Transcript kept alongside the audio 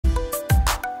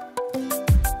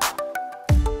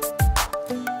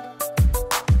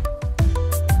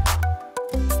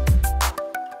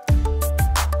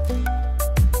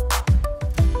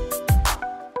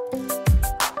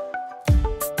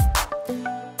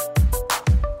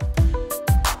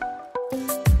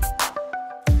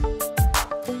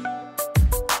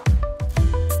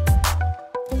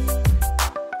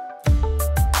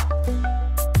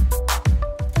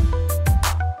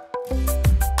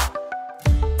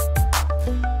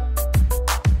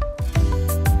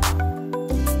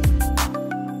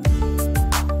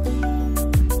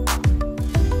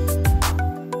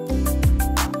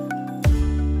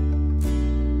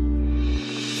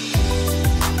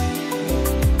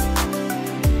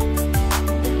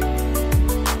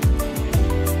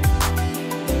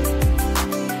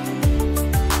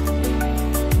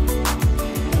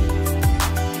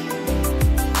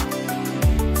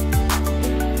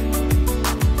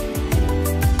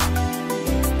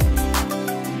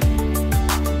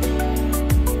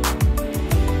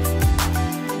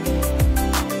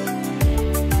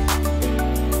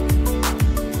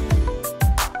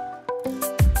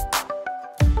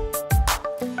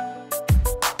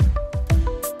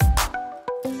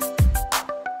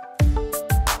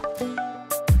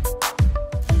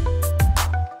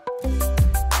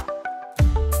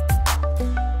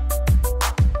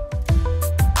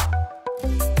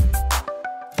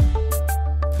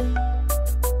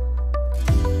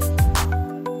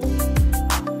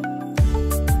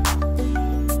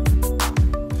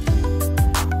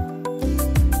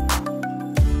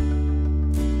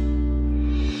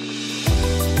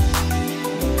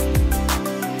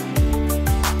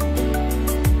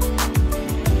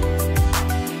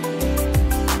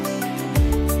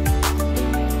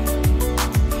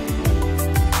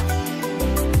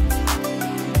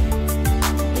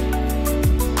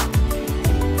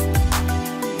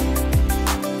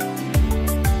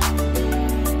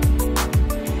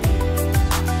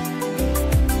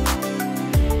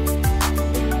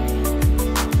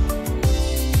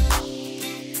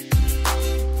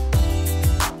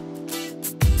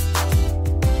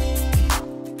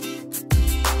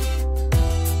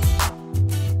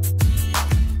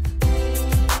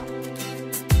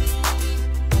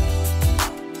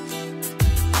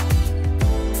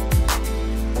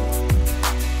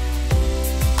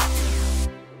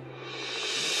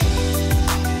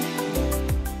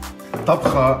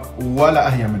طبخة ولا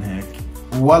أهين من هيك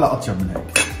ولا أطيب من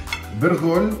هيك.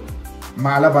 برغل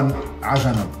مع لبن على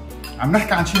جنب. عم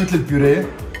نحكي عن شيء مثل البيوريه،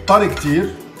 طري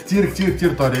كتير كتير كتير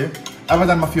كتير طري،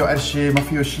 أبدا ما فيه قرشة، ما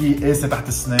فيه شيء قاسي تحت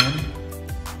السنان.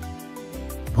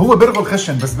 هو برغل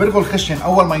خشن، بس برغل خشن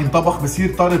أول ما ينطبخ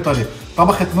بصير طري طري.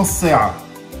 طبخت نص ساعة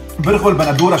برغل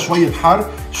بندورة، شوية حر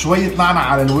شوية نعنع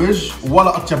على الوجه،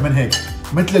 ولا أطيب من هيك.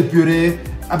 مثل البيوريه،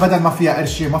 أبدا ما فيها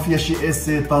قرشة، ما فيها شيء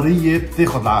قاسي، طرية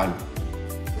بتاخذ العقل.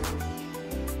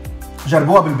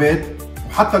 جربوها بالبيت،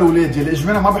 وحتى الاولاد يلي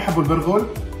اجمالا ما بيحبوا البرغل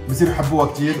بصيروا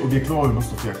يحبوها كثير وبياكلوها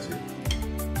وينبسطوا فيها كثير.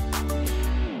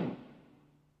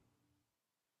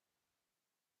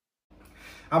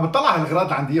 عم بطلع على الاغراض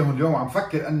اللي عندي اياهم اليوم، وعم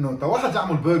بفكر انه تا واحد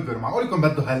يعمل برجر معقول يكون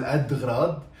بده هالقد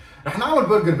اغراض؟ رح نعمل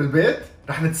برجر بالبيت،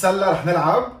 رح نتسلى، رح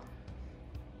نلعب.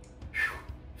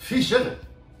 في شغل.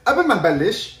 قبل ما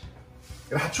نبلش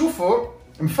رح تشوفوا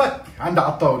مفك عندي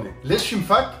على الطاوله. ليش في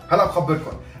مفك؟ هلا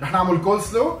بخبركم. رح نعمل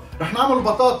كولسلو، رح نعمل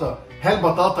بطاطا،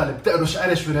 هالبطاطا اللي بتقرش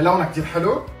قرش واللي لونها كثير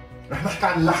حلو. رح نحكي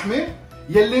عن اللحمه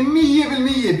يلي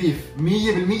 100% بيف،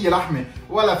 100% لحمه،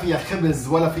 ولا فيها خبز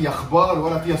ولا فيها خبار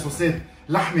ولا فيها صوصات،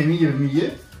 لحمه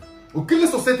 100%، وكل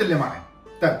الصوصات اللي معي.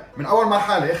 طيب من اول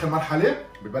مرحله لاخر مرحله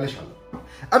ببلش هلا.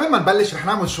 قبل ما نبلش رح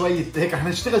نعمل شويه هيك، رح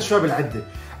نشتغل شوي بالعده.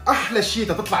 احلى شيء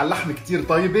تطلع اللحمه كثير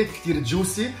طيبه كثير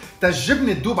جوسي،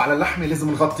 الجبنه تدوب على اللحمه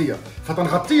لازم نغطيها،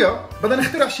 فتنغطيها بدنا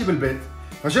نخترع شيء بالبيت.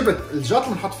 فجبت الجات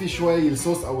اللي بنحط فيه شوي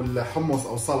الصوص او الحمص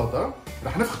او السلطه،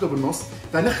 رح نفخده بالنص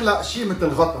تنخلق شيء مثل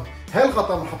غطا. هاي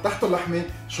الغطا بنحط تحته اللحمه،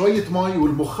 شويه مي،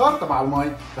 والبخار تبع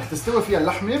المي رح تستوي فيها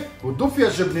اللحمه وتدوب فيها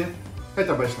الجبنه.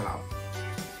 هيدا بلش نلعب.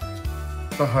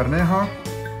 طهرناها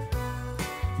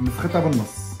بنفختها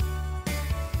بالنص.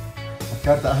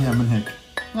 فكرتها اهين من هيك،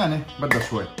 يعني بدها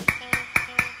شوي.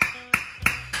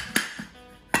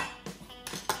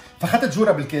 فاخذت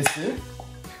جوره بالكاسه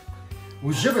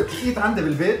وجبت، لقيت عندي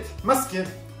بالبيت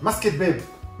مسكه باب،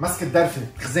 مسكه درفه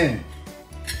خزانه،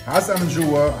 عزقه من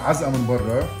جوا عزقه من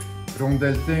برا،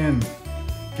 روندلتين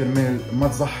كرمال ما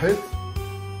تزحط.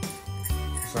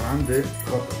 صار عندي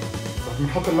غطا، رح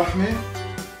نحط اللحمه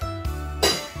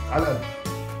على القد،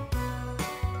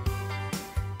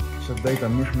 شديتها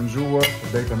منيح من جوا،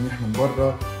 شديتها منيح من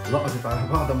برا، لقطت على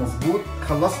بعضها مزبوط.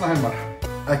 خلصنا هاي المرحله.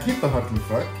 اكيد طهرت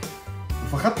المفك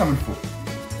وفختها من فوق.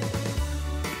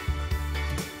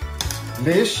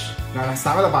 ليش؟ لأن رح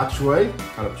نستعملها بعد شوي،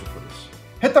 هلا بتشوفوا ليش.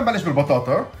 هيدا بنبلش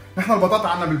بالبطاطا. نحن البطاطا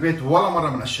عندنا بالبيت ولا مره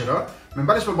بنقشرها.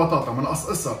 بنبلش بالبطاطا،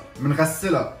 بنقصقصها،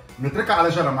 بنغسلها، بنتركها على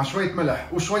جنب مع شويه ملح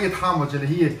وشويه حامض اللي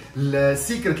هي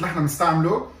السيكرت اللي احنا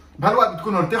بنستعمله. بهالوقت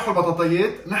بتكونوا ارتاحوا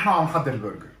البطاطيات، نحن عم نحضر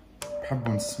البرجر.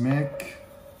 بحبهم سماك.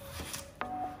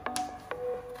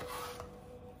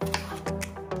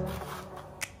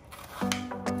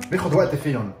 بياخذ وقت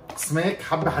فيهم، سماك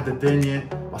حبه حد الثانيه،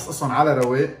 بقصقصهم على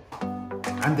رواق.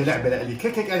 عندي لعبه لإلي،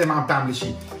 هيك قاعده ما عم تعملي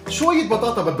شيء، شويه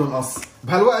بطاطا بدهم قص.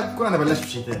 بهالوقت بكون انا بلشت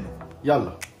بشيء ثاني.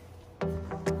 يلا.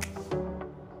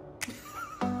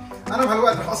 انا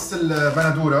بهالوقت رح قص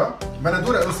البندوره.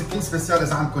 بندوره له سكين سبيسيال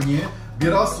اذا عندكم اياه،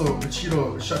 براسه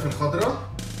بتشيلوا الشقفه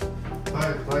الخضراء.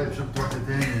 طيب جبت وحده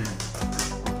ثانيه.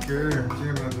 اوكي،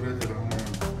 جيب بندورات لهون.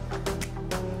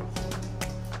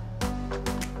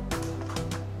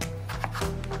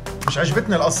 مش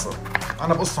عجبتني القصه،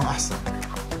 انا بقصهم احسن.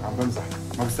 عم بمزح،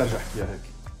 ما بسترجع احكيها هيك.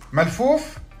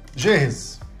 ملفوف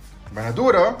جاهز،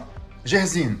 بندوره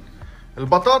جاهزين،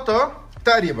 البطاطا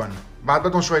تقريبا بعد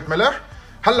بدهم شويه ملح.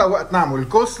 هلا وقت نعمل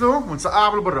الكوسلو ونسقعها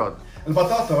بالبراد.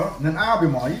 البطاطا بننقعها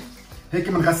بمي هيك،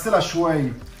 بنغسلها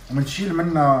شوي وبنشيل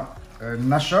منها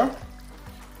النشا،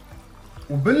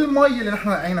 وبالمي اللي نحن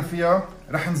نقعنا فيها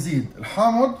رح نزيد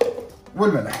الحامض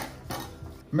والملح.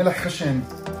 ملح خشن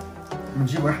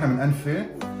بنجيبه نحن من انفه،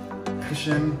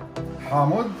 خشن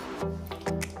حامض.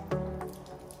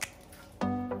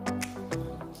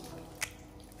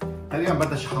 تقريبا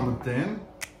بدها شي حامضتين.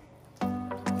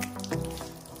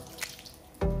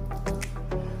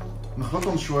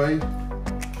 نخلطهم شوي،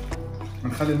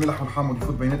 بنخلي الملح والحامض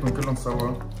يفوت بيناتهم كلهم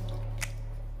سوا،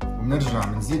 وبنرجع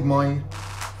بنزيد مي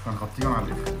فنغطيهم على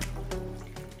الاخر.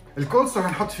 الكولسلو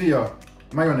هنحط فيها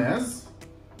مايونيز،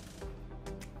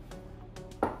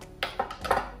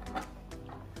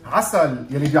 عسل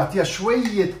يلي بيعطيها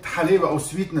شوية حلاوة أو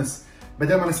سويتنس،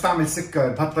 بدل ما نستعمل سكر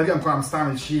بهالطريقة بنكون عم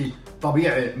نستعمل شيء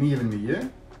طبيعي 100%.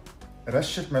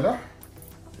 رشة ملح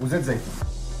وزيت زيتون.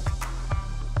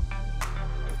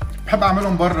 بحب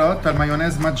أعملهم برا تا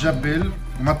المايونيز ما تجبل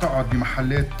وما تقعد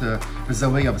بمحلات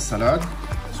بالزوايا بالسلاد،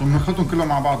 سو بنخلطهم كلهم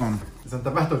مع بعضهم. إذا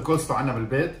انتبهتوا الكولسلو عنا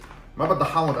بالبيت ما بدها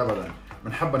حامض أبدا،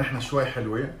 بنحبها نحن شوي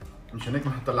حلوة، مشان هيك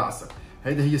بنحط لها عسل.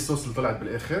 هيدي هي الصوص اللي طلعت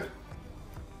بالآخر.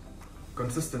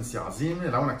 كونسستنسي عظيمه،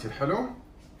 لونها كثير حلو.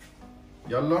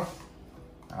 يلا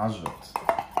عجبت.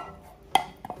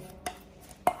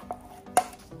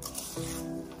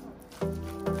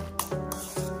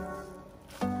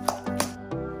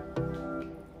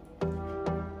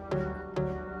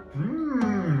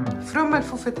 فروم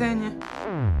ملفوفة تانية.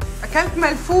 أكلت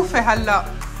ملفوفة هلا.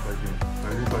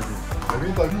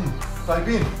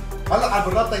 طيبين هلا على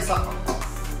البراد تيسقع.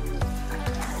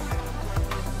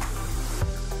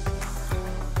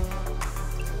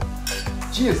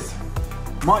 تشيرز.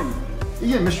 مي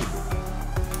هي المشوي.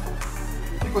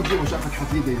 فيكم تجيبوا شقفة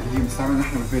حديدة اللي هي بنستعملها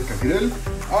نحن بالبيت كجريل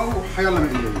أو حيلا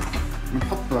مقلية.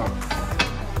 بنحطها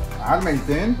على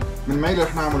الميلتين، من ميلة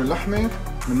رح نعمل اللحمة،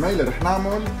 من ميلة رح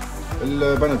نعمل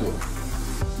البندورة.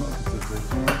 نقطة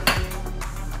الزيتون،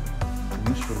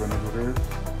 نشوي البندورات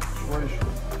شوي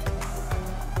شوي.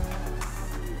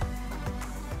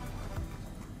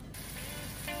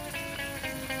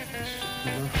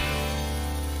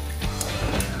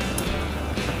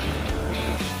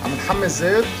 عم نحمس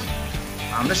زيت،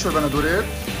 عم نشوي البندورات،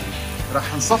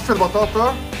 رح نصفي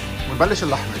البطاطا ونبلش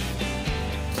اللحمة.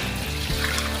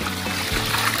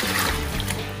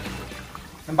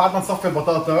 من بعد ما نصفي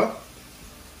البطاطا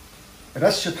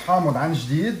رشة حامض عن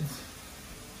جديد،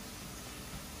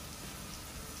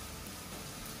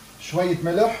 شوية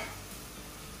ملح،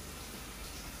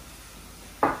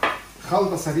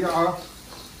 خلطة سريعة،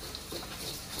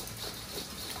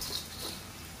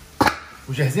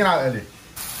 وجاهزين على القلي.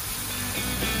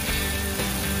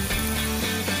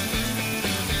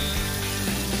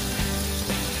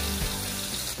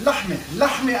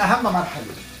 لحمة أهم مرحلة.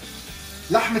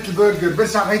 لحمة البرجر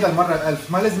برجع بعيدها المرة الألف،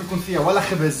 ما لازم يكون فيها ولا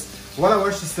خبز ولا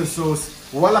ورشستر صوص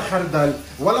ولا خردل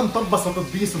ولا مطبسة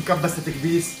تطبيس ومكبسة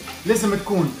تكبيس، لازم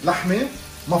تكون لحمة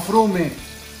مفرومة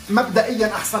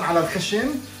مبدئيا أحسن على الخشن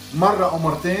مرة أو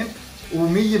مرتين،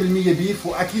 و100% بيف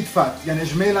وأكيد فات، يعني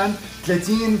إجمالا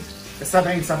 30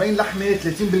 70 لحمة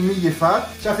 30% فات.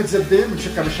 شافت زبدة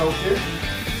بنشكها بشوكة،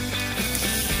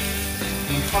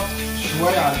 بنحط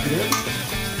شوي على الجريل.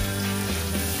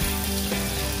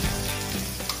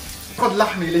 باخذ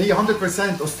اللحمه اللي هي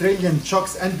 100% استراليان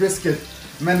تشوكس اند بريسكت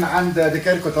من عند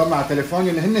ديكيركو تبعنا على التليفون،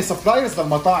 يعني هن سبلايرز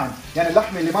للمطاعم، يعني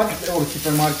اللحمه اللي ما رح تلاقوها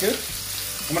بالسوبر ماركت،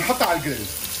 وبنحطها على الجريل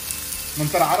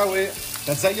بنطلع على رواق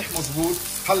تتزيح مضبوط.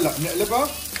 هلا بنقلبها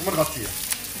وبنغطيها.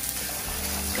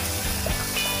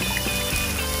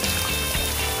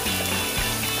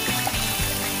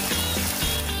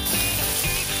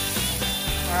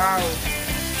 واو.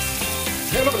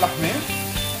 نقلب اللحمه،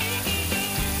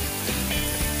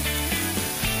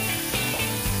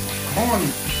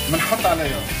 هون بنحط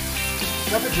عليها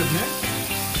شوية جبنة،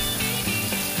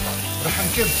 رح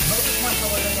نكب نقطة مي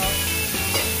حواليها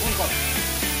ونغطي.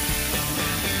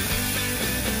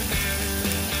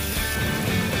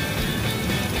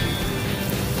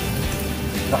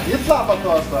 رح يطلع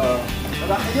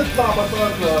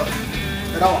بطاطا،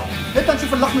 روعة. هيك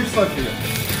نشوف اللحمة شو صار فيها.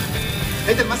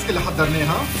 هيدي المسكة اللي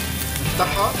حضرناها،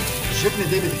 نفتحها، الجبنة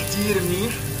دابت كتير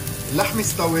منيح، اللحمة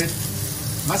استوت،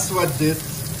 ما سودت،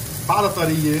 بعدها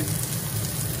طرية.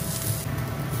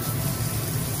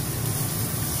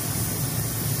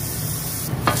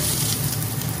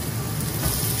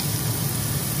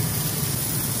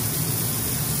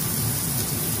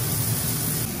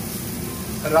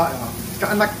 رائعة،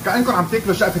 كأنكم عم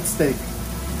تاكلوا شقفة ستيك.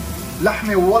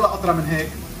 لحمة ولا قطرة من هيك،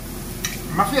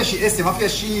 ما فيها شيء قاسي، ما فيها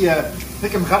شيء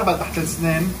هيك مغربل تحت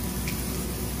الأسنان.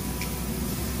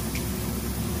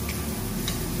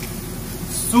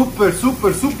 سوبر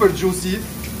سوبر سوبر جوسي،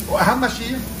 واهم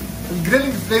شيء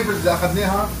الجريلينج فليفرز اللي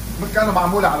اخذناها مثل كانوا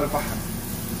معموله على الفحم.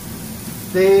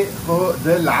 تاخذ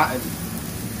العقل.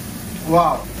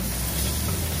 واو.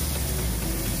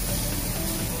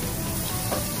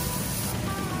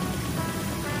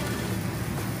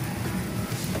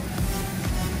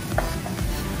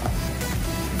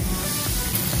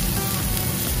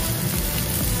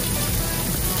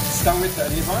 استوت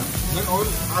تقريبا، بنقول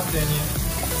على الثانيه.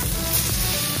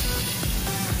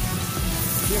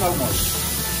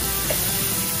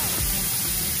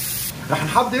 رح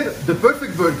نحضر ذا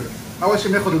بيرفكت برجر. اول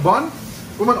شيء بناخذ البان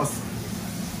وبنقصها،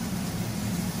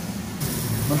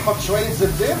 بنحط شويه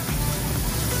زبده،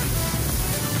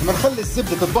 بنخلي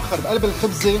الزبده تتبخر بقلب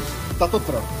الخبزه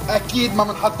تطرى، اكيد ما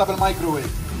بنحطها بالمايكروويف.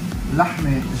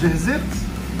 اللحمه جهزت،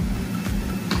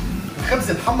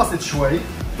 الخبزه تحمصت شوي،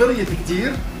 طريت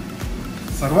كتير،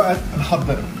 صار وقت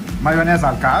نحضر مايونيز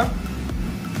على الكعب،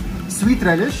 سويت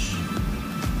ريليش،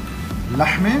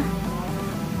 لحمة،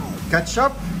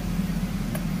 كاتشب،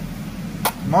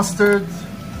 ماسترد،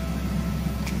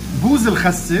 بوز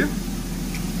الخسة،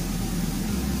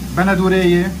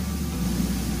 بندورية،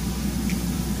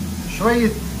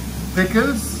 شوية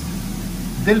بيكلز،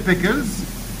 ديل بيكلز.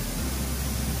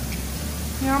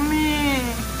 يامي.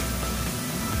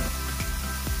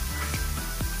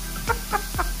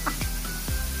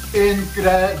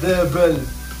 انكريدبل.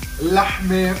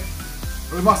 اللحمه،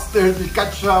 الماسترد،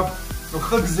 الكاتشب،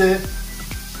 الخبزه.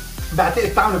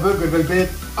 بعتقد تعملوا برجر بالبيت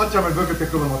اطيب من البرجر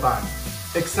بتاكلوه بالمطاعم.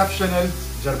 اكسبشنال،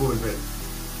 جربوه بالبيت.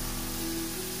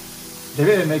 ده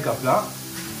بقى الميك اب لا؟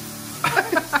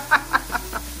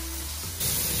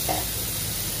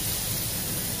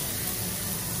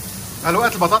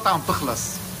 هالوقت البطاطا عم تخلص،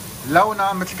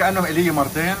 لونها مثل كأنه مقلية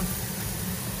مرتين.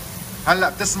 هلا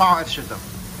بتسمعوا قرشتها.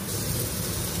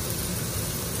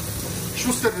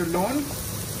 شو سر اللون؟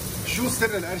 شو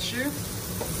سر القرشة؟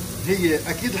 هي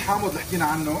أكيد الحامض اللي حكينا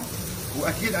عنه،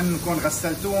 وأكيد أنكم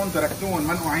غسلتون تركتون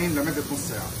منقوعين لمدة نص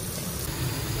ساعة.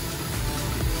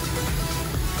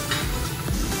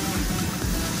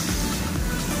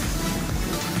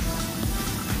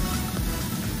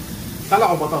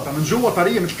 طلعوا بطاطا من جوا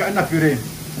طريه مثل كأنها بيوريه،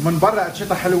 ومن برا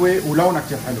قرشتها حلوه ولونها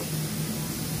كثير حلو.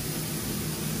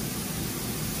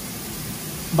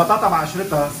 بطاطا مع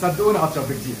قشرتها صدقوني اطيب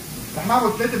بكثير. رح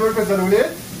نعمل 3 برجرز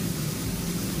للولاد.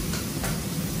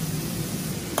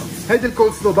 هيدي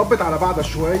الكول سلو ضبت على بعضها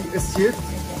شوي، قسيت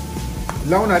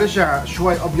لونها رجع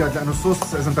شوي ابيض لانه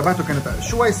الصوص اذا انتبهتوا كانت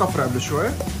شوي صفرا قبل شوي.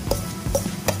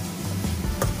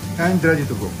 and ready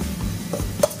to go.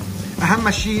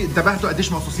 اهم شيء انتبهتوا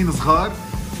قديش مقصوصين صغار،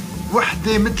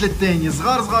 وحده مثل الثانيه،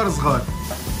 صغار صغار صغار.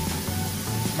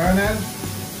 مايونيز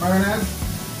مايونيز.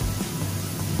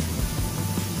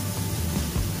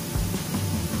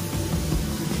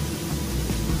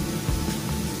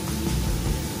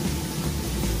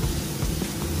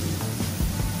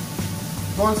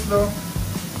 كونسلو.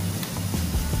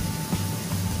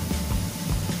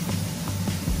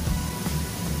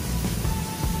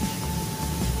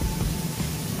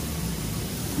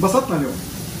 انبسطنا اليوم،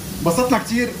 انبسطنا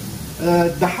كثير،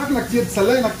 ضحكنا كثير،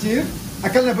 تسلينا كثير،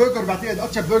 اكلنا برجر بعتقد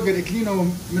اطيب برجر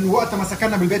اكلينه من وقت ما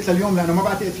سكننا بالبيت لليوم، لانه ما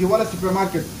بعتقد في ولا سوبر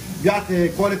ماركت بيعطي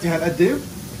كواليتي هالقد.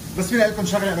 بس فينا لكم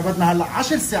شغله، انه بدنا هلا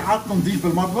 10 ساعات تنظيف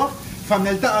بالمطبخ،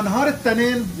 فبنلتقى نهار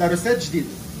الاثنين لروسيت جديده.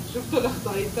 شفتوا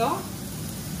الخطايطة؟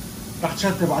 رح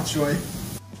تشتي بعد شوي.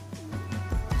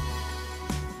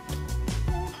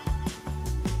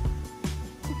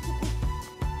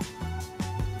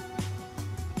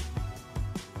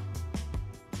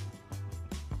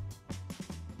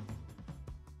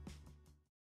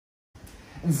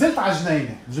 نزلت على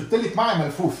الجنينة، جبت لك معي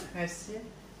ملفوفة. ميرسي.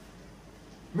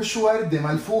 مش وردة،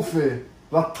 ملفوفة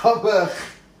للطبخ.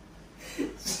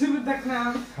 شو بدك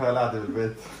نعمل؟ قاعدة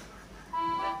بالبيت.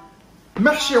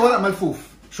 محشي ورق ملفوف،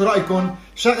 شو رأيكم؟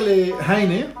 شغلة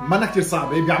هينة، منا كثير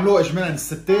صعبة، بيعملوها اجمالا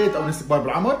الستات او الناس كبار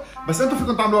بالعمر، بس انتم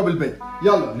فيكم تعملوها بالبيت.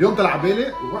 يلا اليوم طلع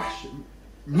بالي وحش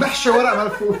محشي ورق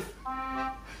ملفوف.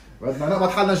 بدنا نقبض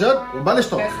حالنا جد ونبلش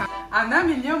طبخ. عم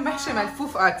نعمل اليوم محشي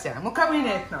ملفوف قاطع.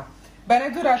 مكوناتنا: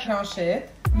 بندورة ترانشات،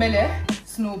 ملح،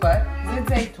 صنوبر،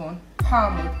 زيت زيتون،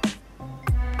 حامض،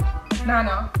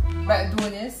 نعناع،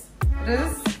 بقدونس،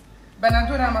 رز،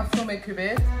 بندورة مفرومة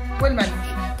كوبات،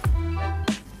 والملح.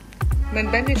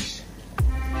 منبلش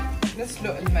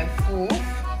نسلق الملفوف.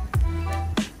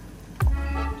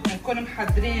 بنكون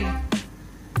محضرين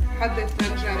حدة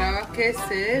طنجرة،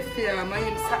 كاسة فيها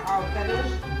مي مسقعة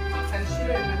وثلج،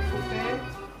 سنشيل الملفوفات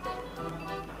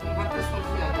ونغطسهم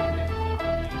فيها.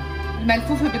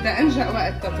 الملفوفة بدها انجق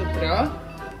وقت تطرى،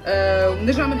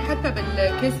 وبنرجع بنحطها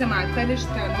بالكاسة مع الثلج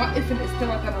تنوقف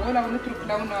الاستوى تبعولها ونترك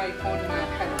لونها يكون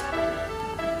حلو.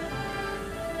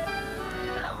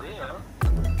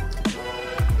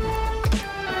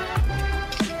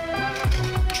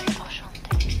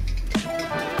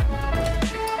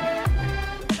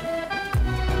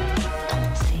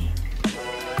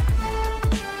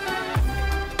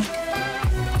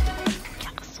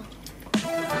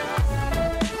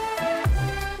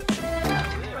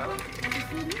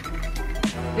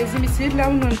 لازم يصير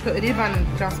لونهم تقريبا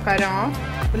ترانسبارون،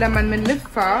 ولما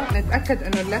بنلفها نتاكد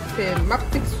انه اللفه ما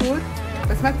بتكسر،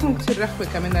 بس ما تكون كثير رخوه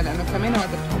كمان، لانه كمان وقت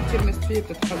بتكون كثير مستويه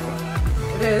بتتحضر.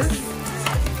 رز،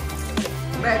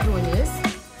 بقدونس،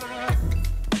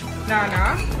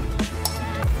 نعناع،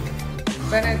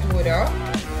 بندوره،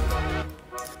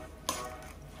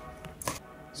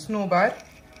 صنوبر،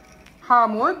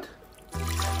 حامض،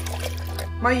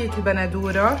 ميه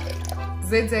البندوره،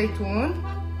 زيت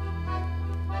زيتون،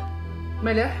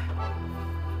 ملح.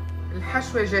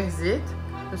 الحشوة جهزت،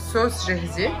 الصوص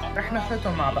جهزت، رح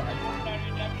نخلطهم مع بعض.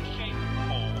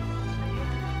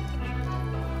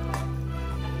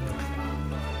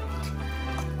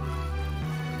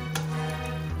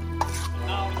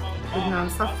 بدنا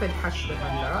نصفي الحشوة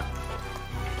هلا.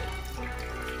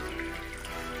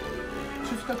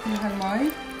 نحط فيها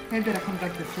المي، هيدي رح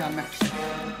نركب فيها المحشي.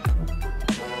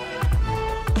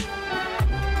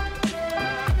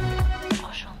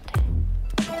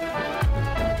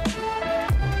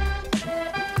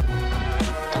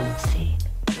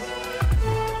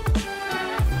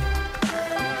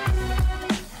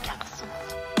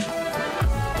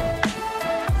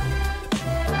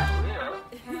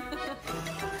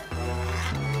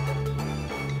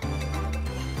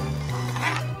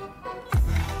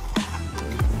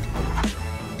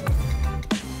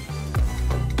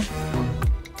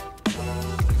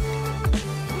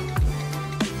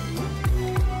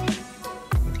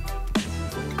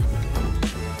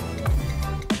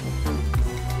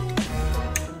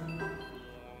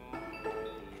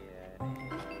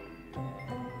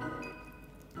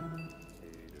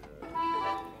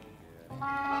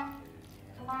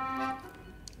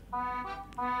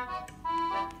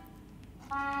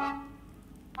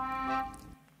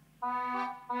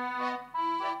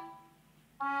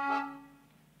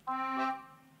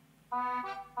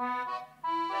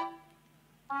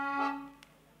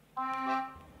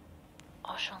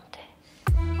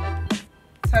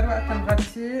 صار وقت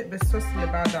نغطيه بالصوص اللي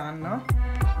بعده عنا.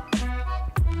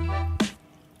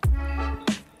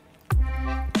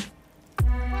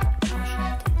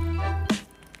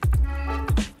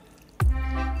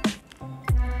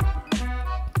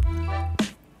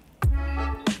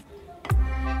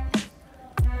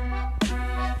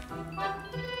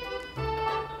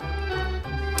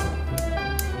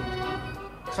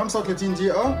 خمسة 35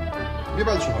 دقيقة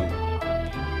ببلشوا هلا.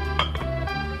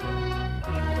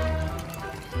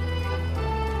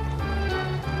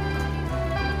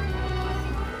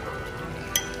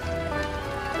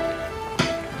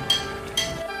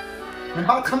 من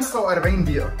بعد 45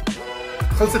 دقيقة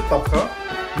خلصت الطبخة،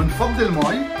 بنفضي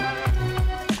المي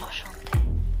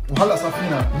وهلا صار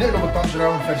فينا نقلب الطنجرة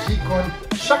ونفرجيكم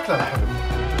شكلها حلو.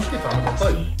 كيف عملتها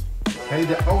طيب؟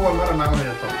 هيدي أول مرة نعمل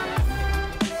هيدي الطبخة.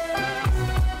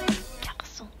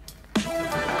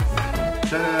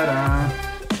 ترارا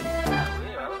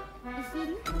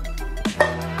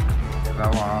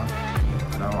روعة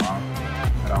روعة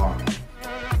روعة.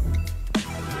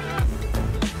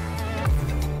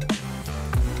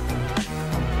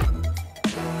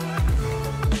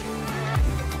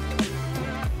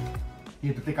 هي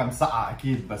بتطلع مسقعة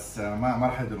أكيد بس ما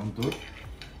رح يقدر انطر.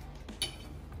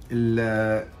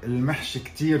 المحشي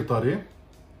كتير طري.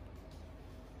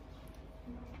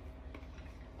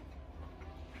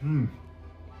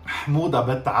 حموضة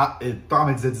بتعقد،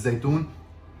 طعمة زيت الزيتون،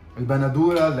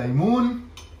 البندورة، ليمون،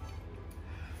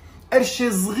 قرشة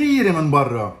صغيرة من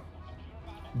برا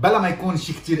بلا ما يكون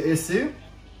شي كتير قاسي.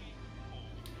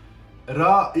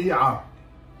 رائعة.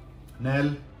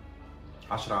 نال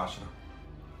 10/10.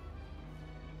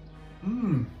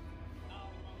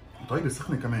 طيب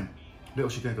سخنة كمان، لقوا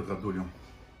شي تاني تتغدوا اليوم.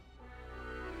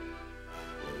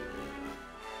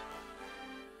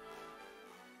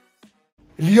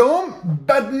 اليوم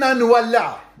بدنا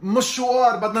نولع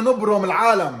مشوار، بدنا نبرم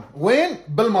العالم. وين؟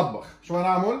 بالمطبخ. شو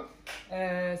هنعمل؟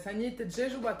 صينية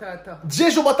دجاج وبطاطا.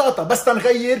 دجاج وبطاطا، بس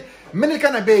تنغير من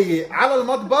الكنباية على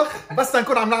المطبخ، بس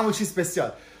تنكون عم نعمل شيء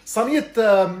سبيسيال. صينية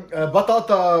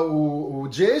بطاطا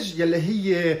ودجاج يلي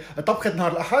هي طبخة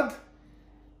نهار الأحد،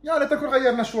 يعني تنكون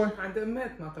غيرنا شوي. عند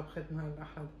أماتنا طبخة نهار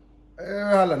الأحد.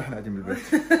 هلا نحن قاعدين بالبيت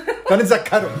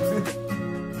تنتذكرهم.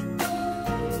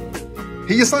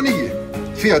 هي صينية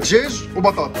فيها دجاج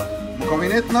وبطاطا،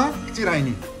 مكوناتنا كثير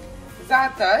عينين.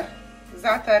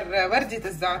 زعتر وردة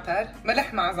الزعتر،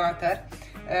 ملح مع زعتر،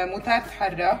 موتاد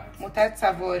حرة، موتاد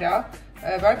سافورا،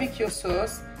 باربيكيو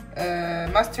صوص،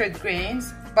 ماسترد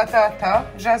جرينز، بطاطا،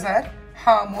 جزر،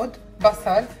 حامض،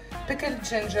 بصل، بيكل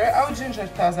جينجر أو جينجر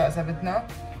طازة إذا بدنا،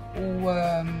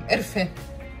 وقرفة.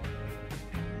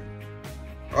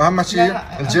 وأهم شيء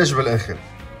الدجاج بالآخر.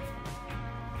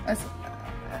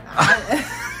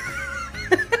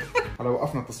 هلا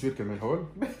وقفنا التصوير كرمال هول.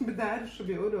 بدي أعرف شو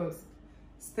بيقولوا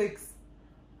ستيكس.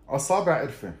 أصابع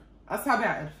قرفة.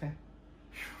 أصابع قرفة.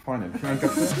 فاينل فينا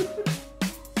نكفي.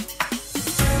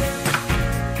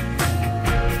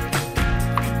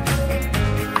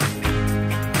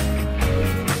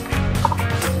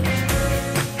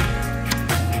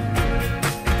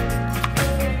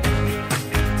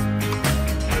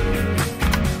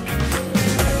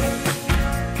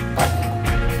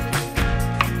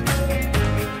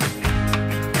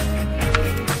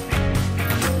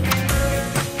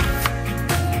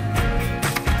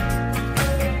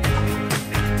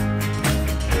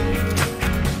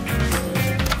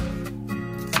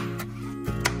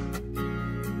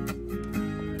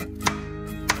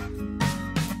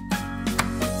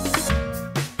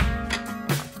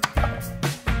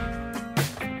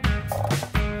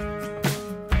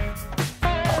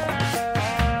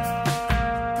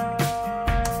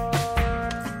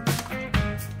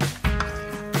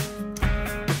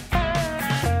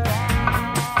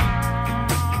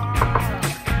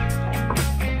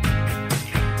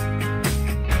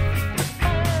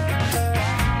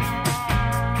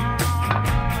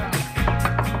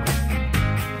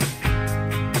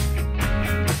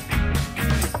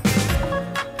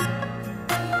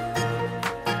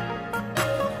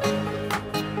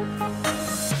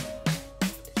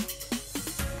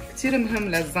 كتير مهم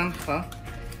للزنخة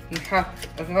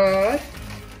نحط غار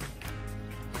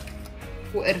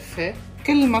وقرفة.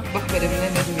 كل مطبخ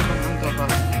بلبنان لازم يكون عنده غار.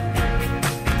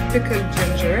 بيكل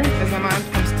جينجر، إذا ما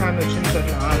عندكم استعملوا جينجر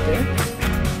العادي.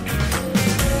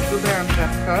 ربع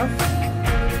مجفف.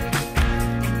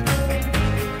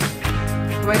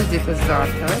 وردة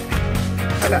الزعتر.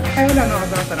 هلا حاولها نوع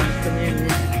زعتر عم تكونيه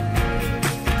منيح.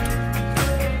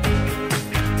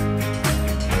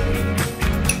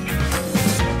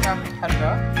 عم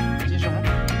تتحرك ديجون.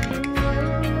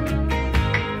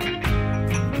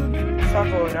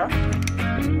 سافورا.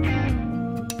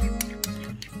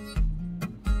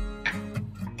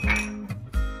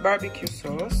 باربيكيو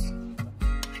صوص.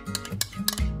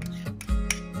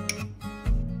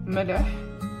 ملح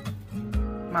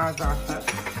مع زعتر.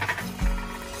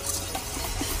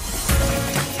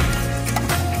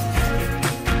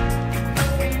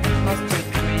 mustard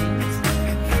greens.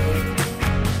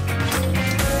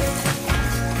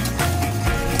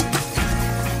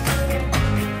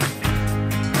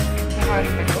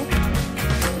 وهالحلو.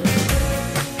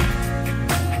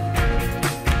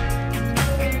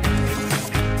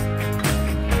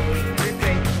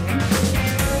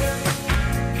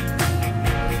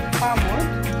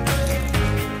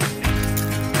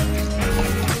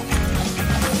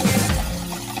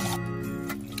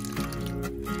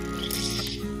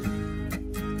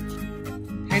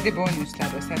 هيدي بونيوس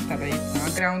للرسالة تبعتنا،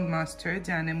 جراوند ماسترد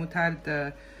يعني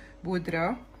متارد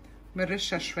بودرة.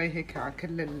 بنرشها شوي هيك على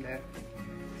كل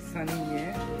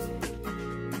الصينية.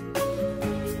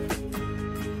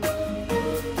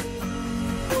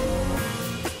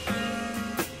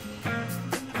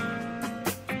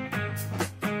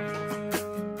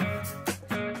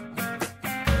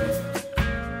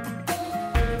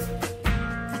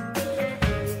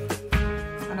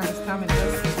 أنا بستعمل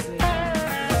بس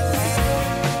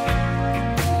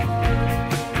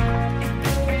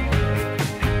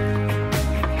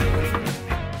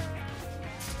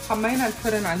حمينا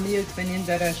الفرن على 180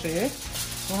 درجة،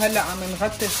 وهلا عم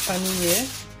نغطي الصينية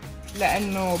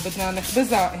لأنه بدنا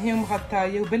نخبزها هي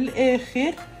مغطاية،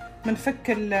 وبالآخر بنفك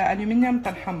الألومنيوم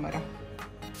تنحمرها.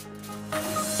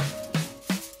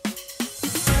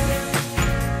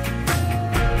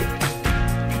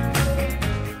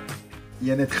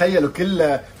 يعني تخيلوا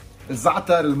كل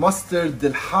الزعتر، الماسترد،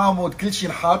 الحامض، كل شيء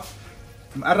انحط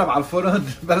مقرب على الفرن.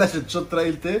 بلشت تشط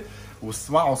ريلتي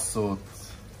واسمعوا الصوت.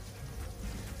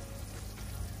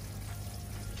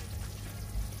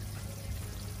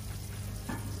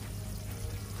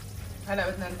 هلا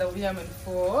بدنا ندويها من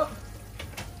فوق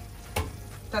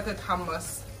تتحمص.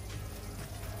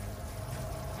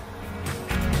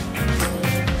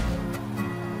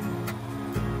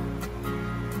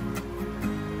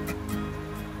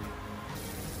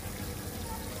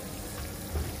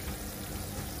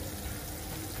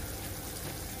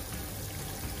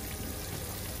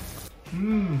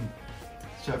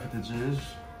 شافت الدجاج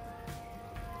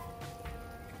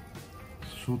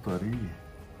شو طريه.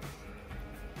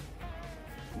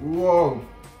 واو،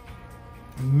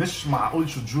 مش معقول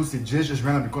شو جوسي الدجاج.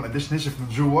 اجمالا بيكون قديش ناشف من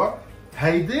جوا.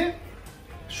 هيدي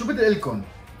شو بدي اقول لكم،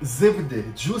 زبده،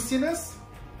 جوسينس،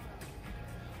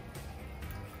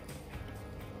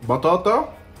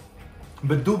 بطاطا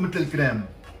بتدوب مثل الكريم.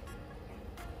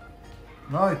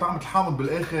 هاي طعمة الحامض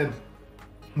بالاخر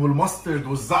والماسترد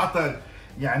والزعتر،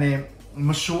 يعني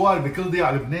مشوار بكل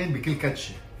ضيعة لبنان بكل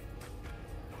كاتشي.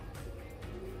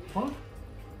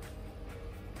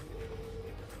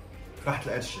 ريحة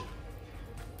القرشة،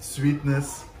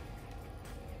 سويتنس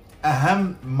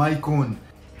أهم ما يكون.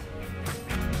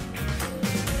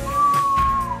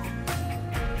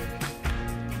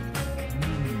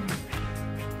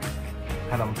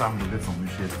 هلا عم تعملوا بيت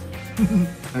سندويشات.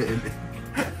 هي قلي.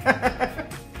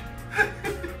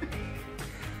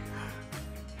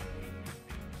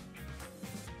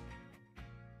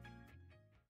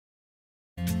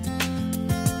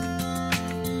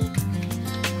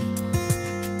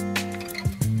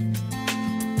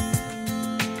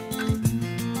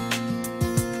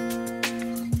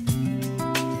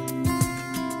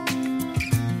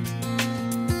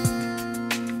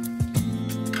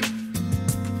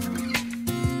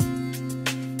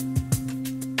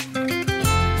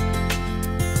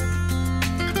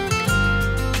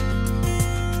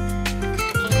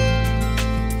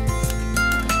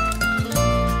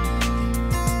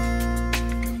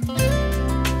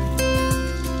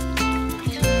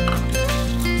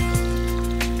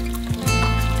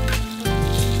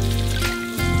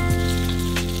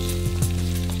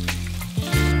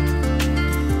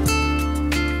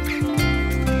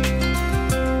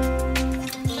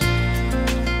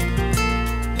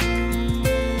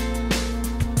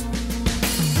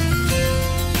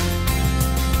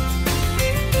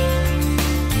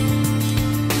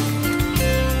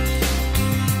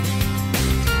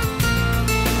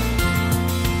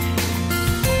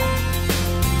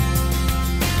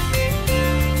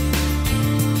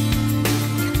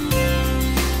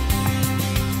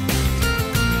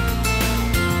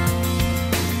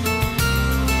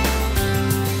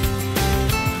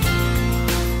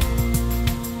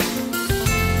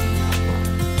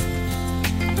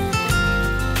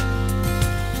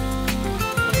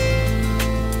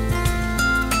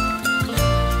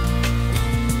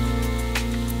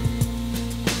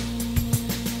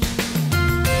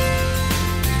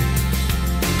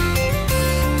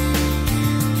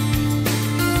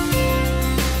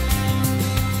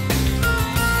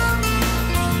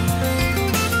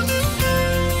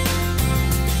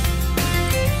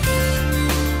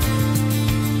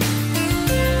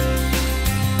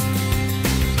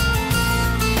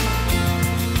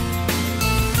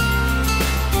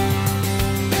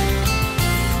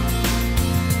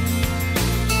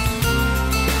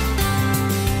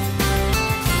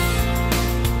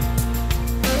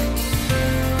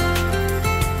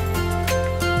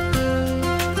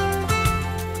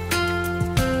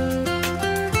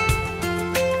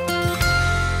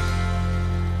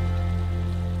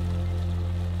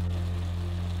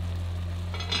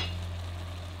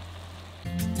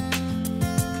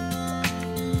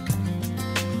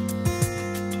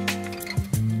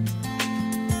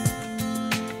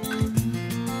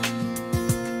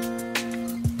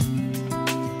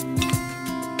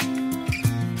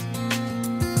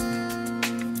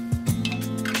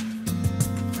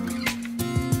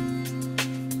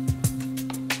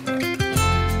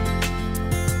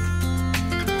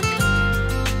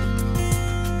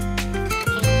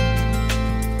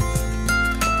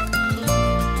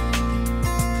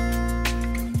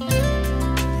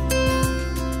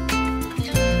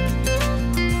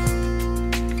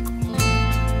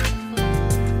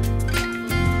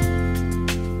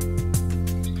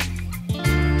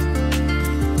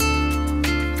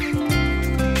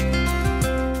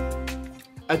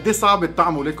 قد ايه صعب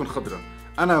تطعموا ليكن خضره.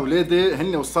 انا واولادي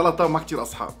هن والسلطه ما كثير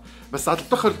اصحاب، بس ساعات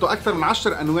بتخلطوا اكثر من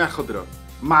 10 انواع خضره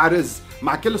مع رز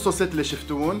مع كل الصوصات اللي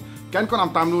شفتوهم، كانكم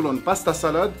عم تعملوا لهم باستا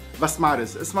سالاد بس مع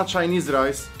رز. اسمها تشاينيز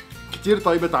رايس، كثير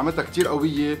طيبه، طعمتها كثير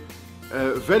قويه،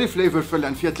 فيري فليفرفل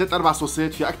لان فيها 3-4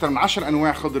 صوصات، فيها اكثر من 10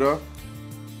 انواع خضره،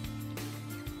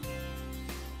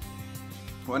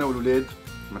 وانا والولاد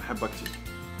بنحبها كثير.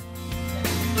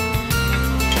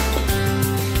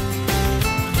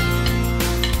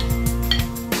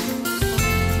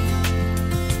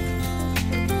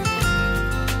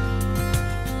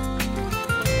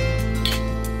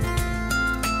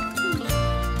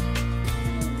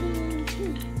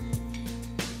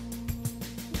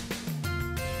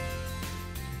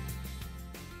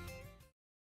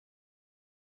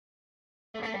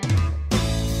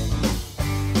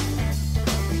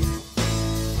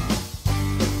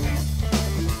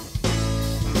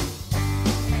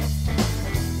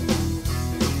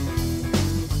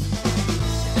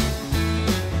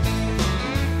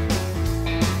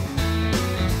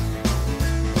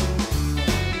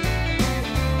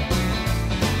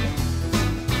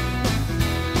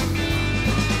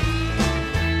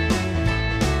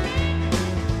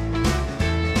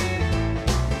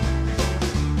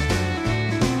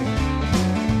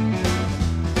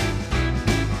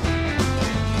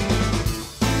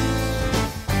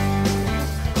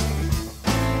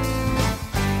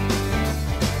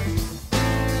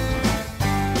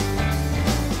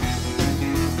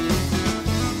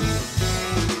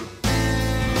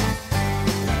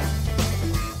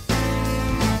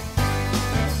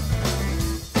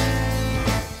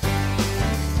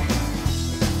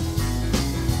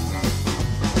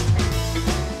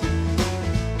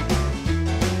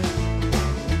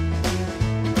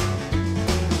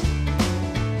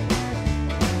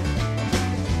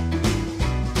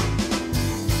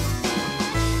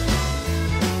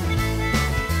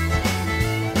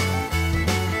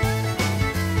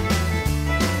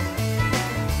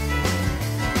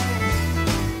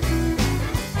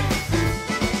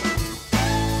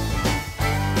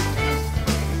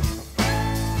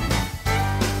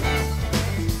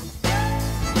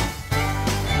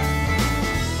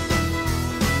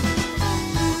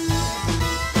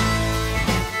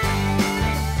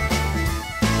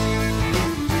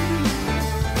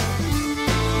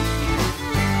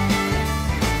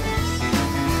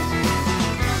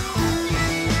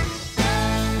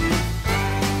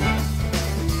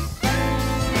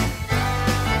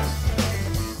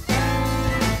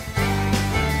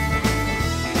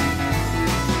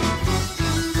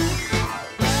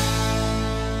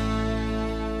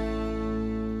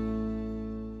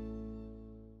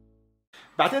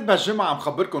 بعتقد بهالجمعة عم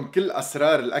خبركم كل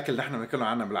اسرار الاكل اللي نحن بناكله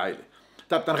عنا بالعائلة.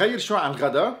 طيب تنغير شوي عن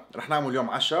الغداء، رح نعمل اليوم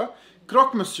عشاء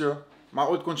كروك مسيو.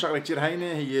 معقول تكون شغله كثير هينه،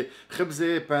 هي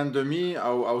خبزه بان دومي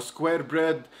او سكوير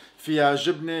بريد، فيها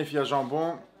جبنه فيها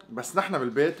جامبون، بس نحن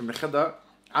بالبيت بناخذها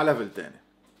على ليفل ثاني.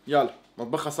 يلا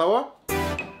نطبخها سوا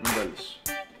ونبلش.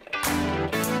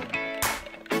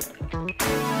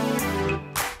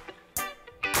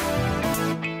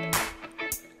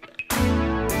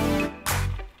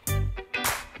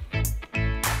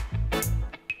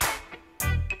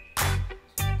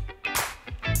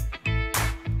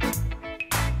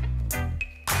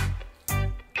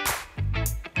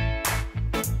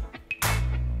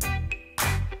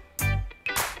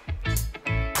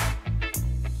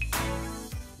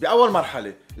 بأول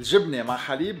مرحلة الجبنة مع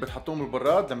حليب بتحطوهم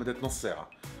بالبراد لمدة نص ساعة،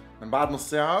 من بعد نص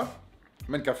ساعة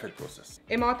بنكفي البروسيس.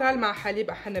 معطل مع حليب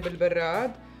أحنا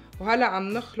بالبراد، وهلا عم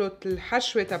نخلط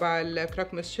الحشوة تبع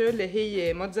الكروك مسيو اللي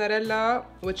هي موتزاريلا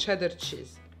وتشيدر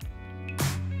تشيز.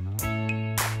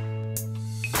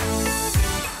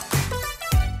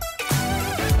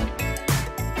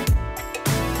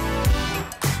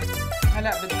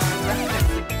 هلا بدنا ندخل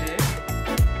الزبدة.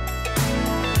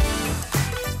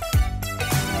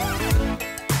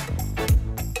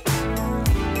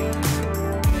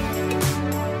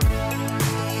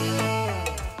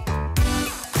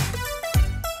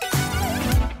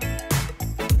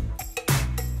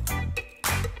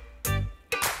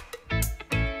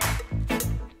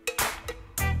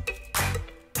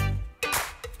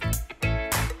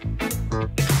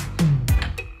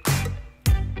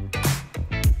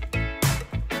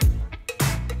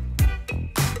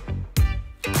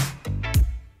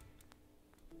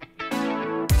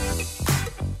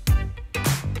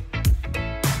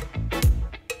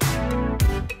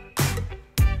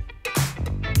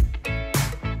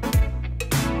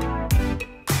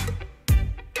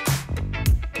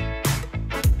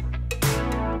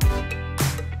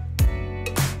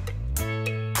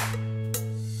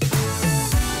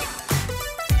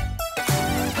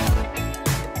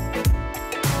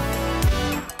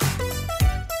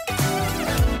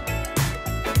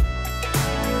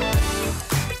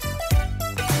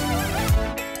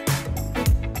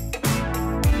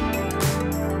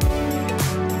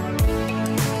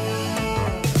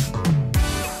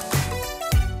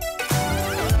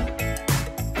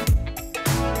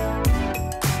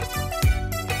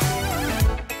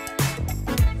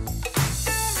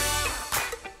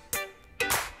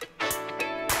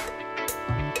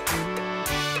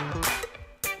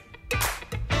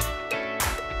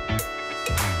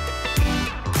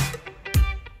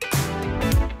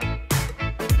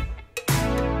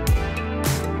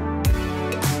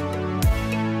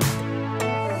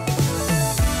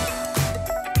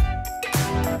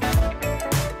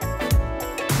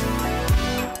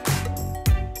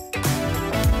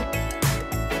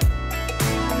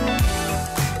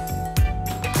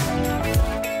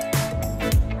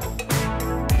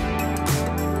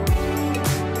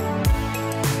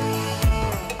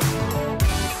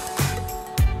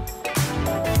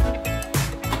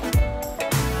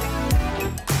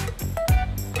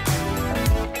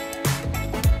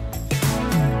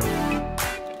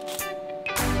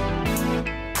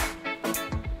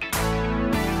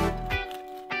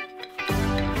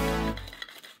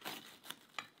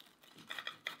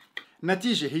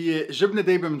 نتيجة هي جبنة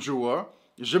دايبة من جوا،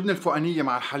 الجبنة الفوقانية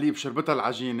مع الحليب شربتها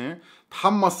العجينة،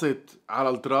 تحمصت على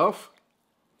الأطراف.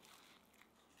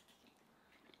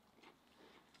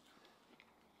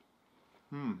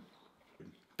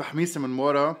 تحميصة من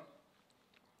ورا،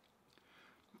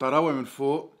 طراوة من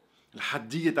فوق،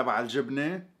 الحدية تبع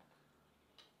الجبنة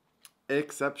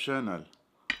اكسبشنال.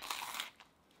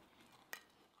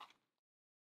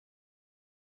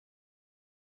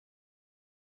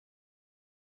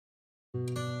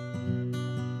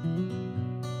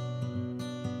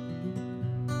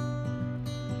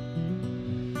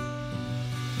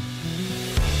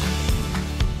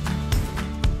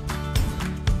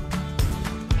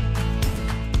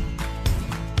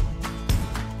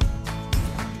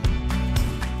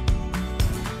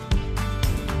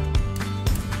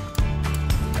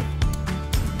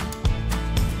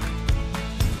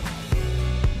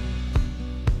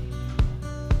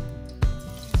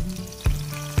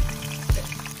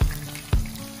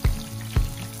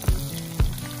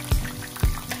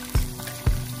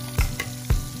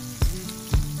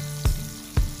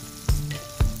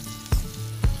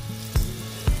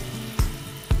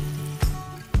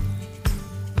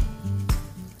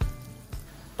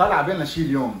 طلع بالنا شيء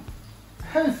اليوم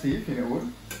هيلثي، فيني اقول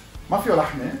ما فيه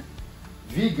لحمه،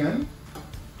 فيجن،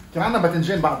 كان عندنا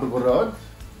باذنجان بعد بالبراد،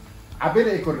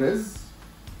 عبالي اكل رز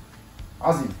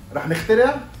عظيم. رح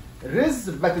نخترع رز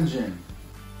باذنجان.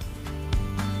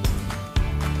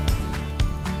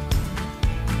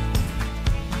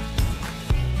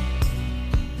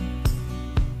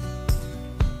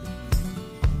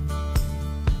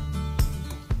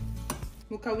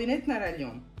 مكوناتنا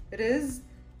لليوم: رز،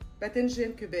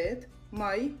 باذنجان كوبات،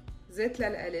 مي، زيت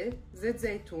للقلي، زيت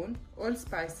زيتون، اول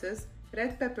سبايسز،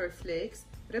 ريد بيبر فليكس،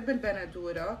 رب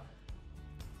البندورة،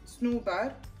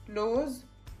 صنوبر، لوز،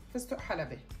 فستق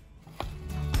حلبي.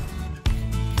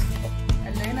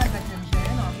 قلينا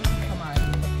الباذنجان وعملنا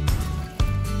معاه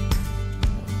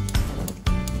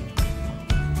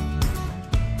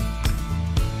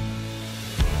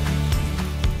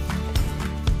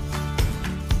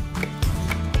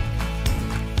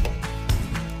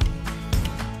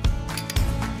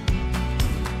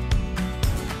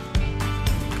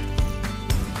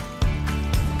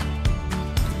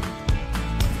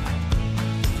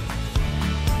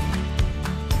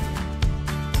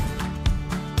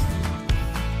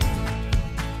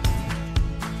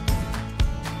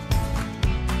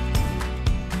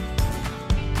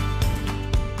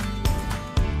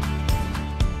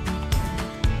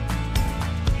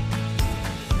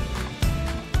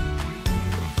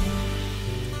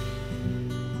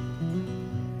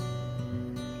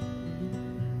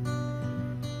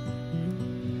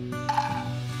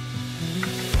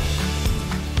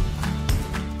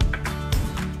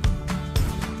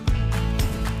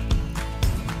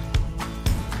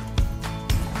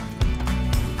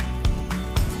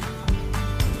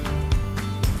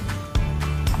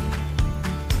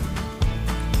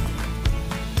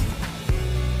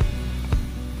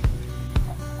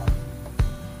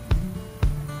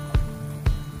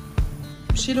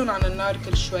بشيلهم عن النار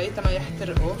كل شوي تما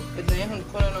يحترقوا. بدنا اياهم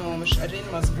يكونوا مشقرين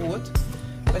مزبوط،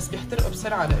 بس بيحترقوا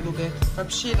بسرعه القلوبات،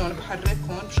 فبشيلهم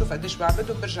بحركهم بشوف قديش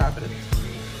بعبد وبرجع برد.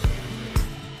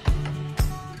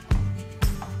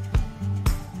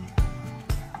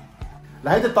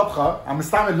 لهيدي الطبخه عم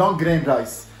نستعمل لونج جرين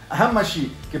رايس. اهم شيء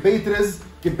كبايه رز،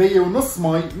 كبايه ونص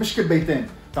مي، مش كبايتين،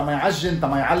 تما يعجن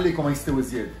تما يعلق وما يستوي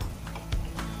زياده.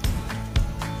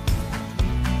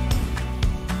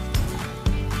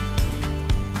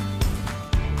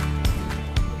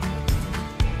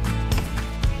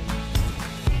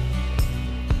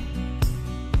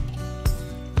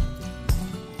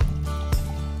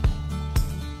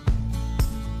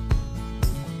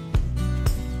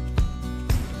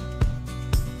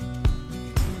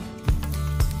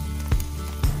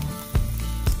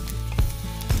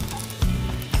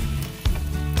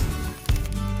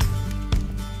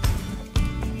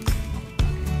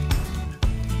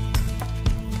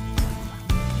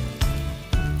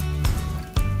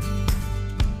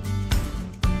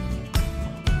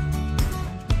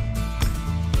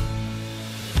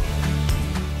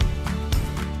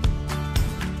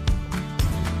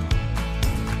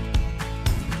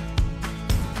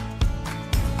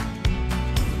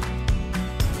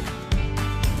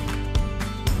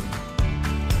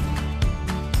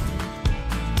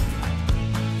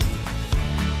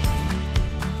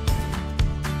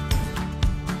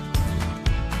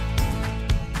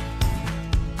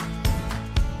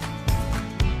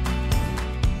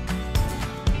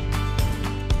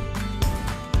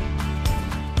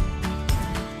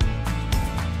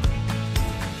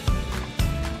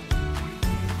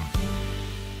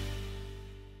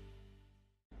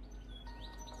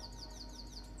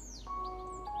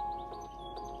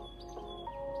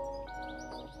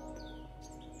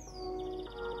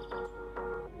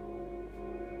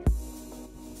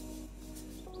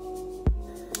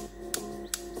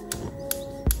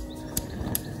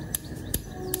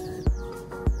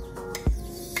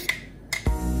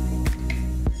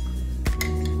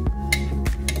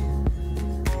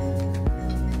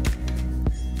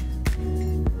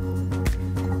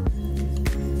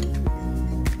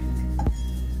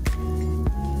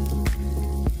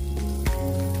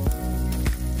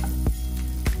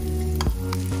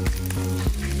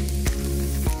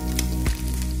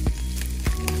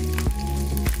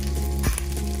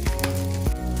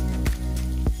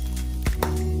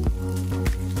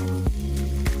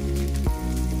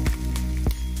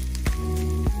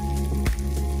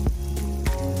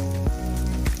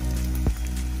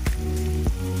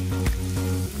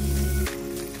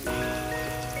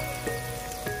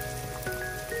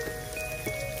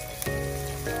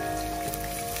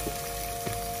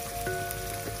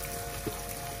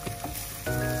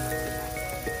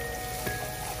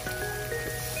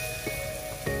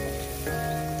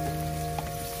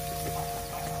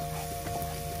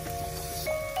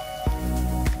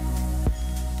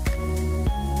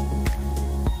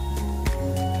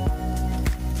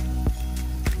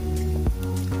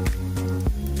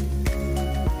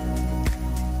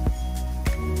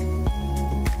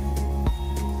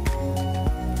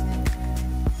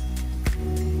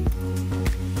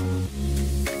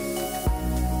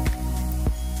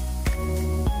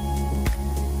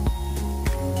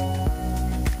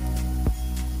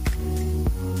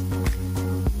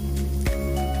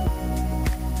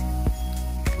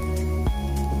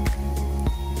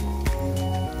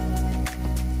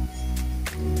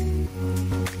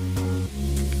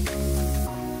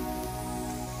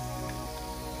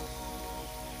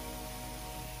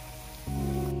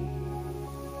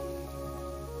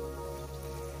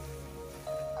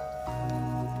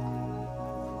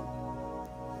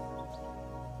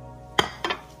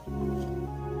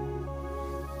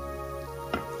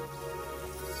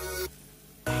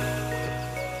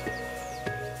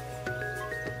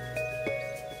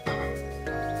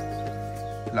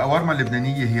 الأوارما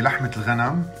اللبنانية هي لحمة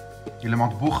الغنم اللي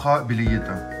مطبوخة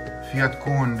بليتها. فيها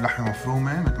تكون لحمة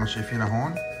مفرومة مثل ما شايفينها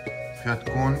هون، فيها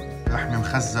تكون لحمة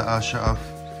مخزقة شقف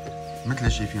مثل اللي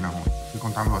شايفينها هون.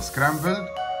 فيكم تعملوها سكرامبل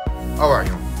أو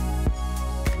عيون.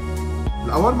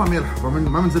 الأوارما ملح،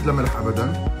 ما بنزيد لها ملح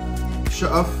أبدا.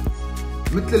 شقف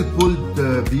مثل البولد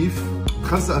بيف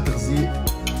مخزقة تخزيق،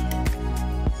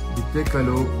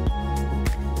 بيتاكلوا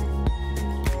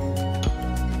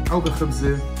أو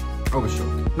بالخبزة أو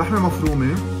بالشوكة. لحمة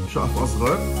مفرومة شقف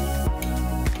أصغر.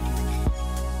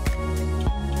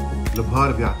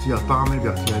 البهار بيعطيها طعمة،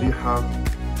 بيعطيها ريحة،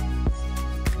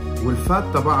 والفات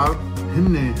تبعها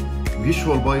هن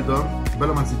بيشووا البيضة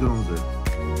بلا ما نزيد لهم زيت.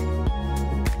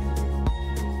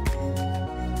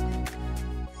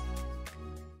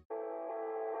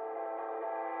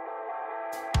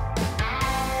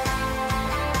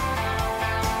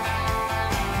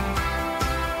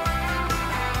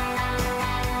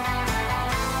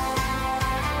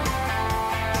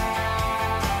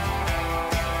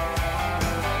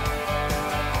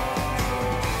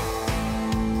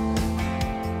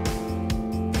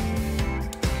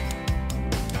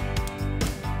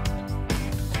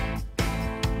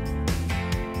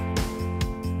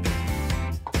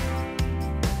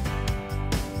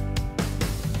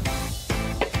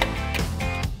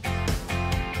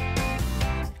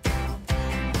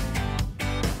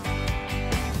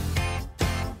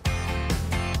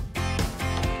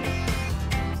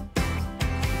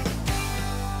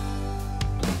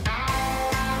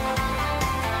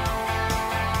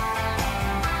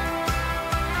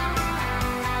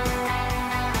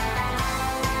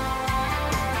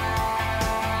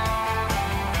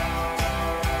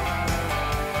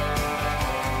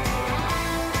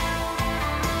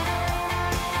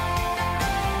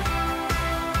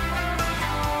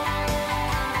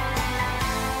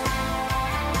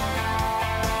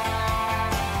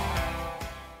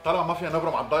 طلع ما فينا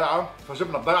نبرم على الضيعه،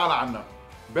 فجبنا الضيعه لعنا.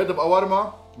 بيض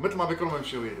بقوارما مثل ما بيكونوا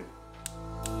بالمشاويري.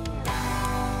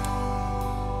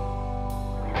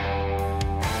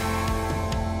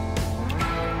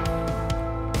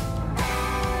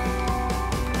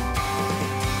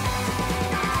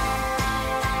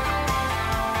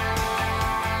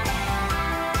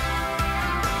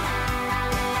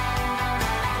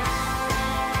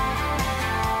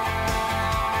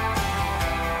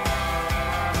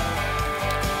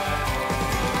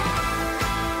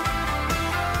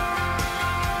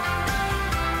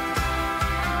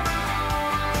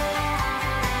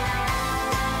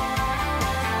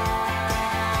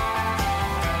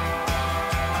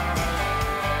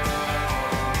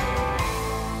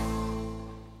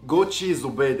 جو تشيز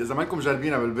وبيض، اذا ما انكم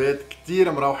مجربينها بالبيت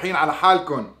كثير مروحين على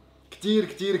حالكم، كثير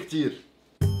كثير كثير.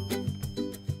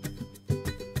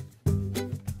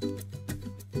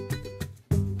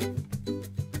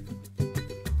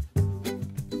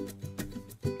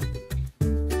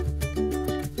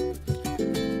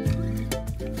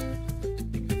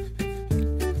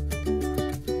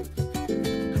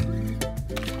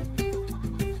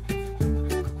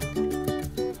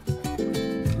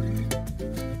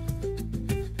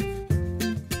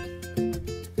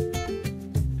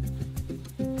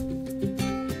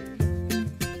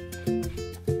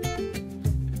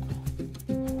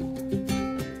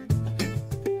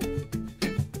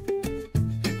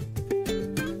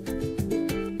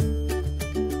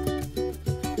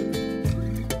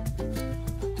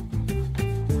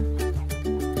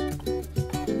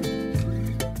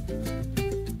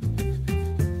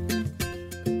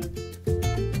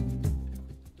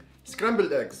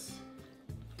 سكرامبل ايجز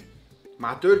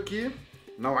مع تركي،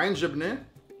 نوعين جبنه.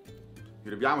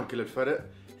 اللي بيعمل كل الفرق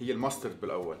هي الماسترد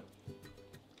بالاول.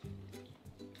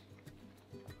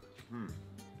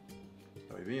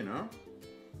 طيبين ها؟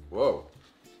 واو،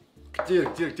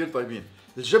 كتير كتير كتير طيبين.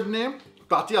 الجبنه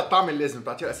بتعطيها الطعم اللازم،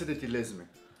 بتعطيها الاسيديتي اللازمه،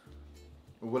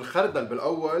 والخردل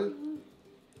بالاول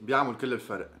بيعمل كل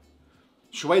الفرق.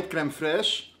 شويه كريم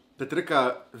فريش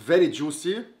بتتركها فيري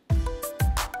جوسي.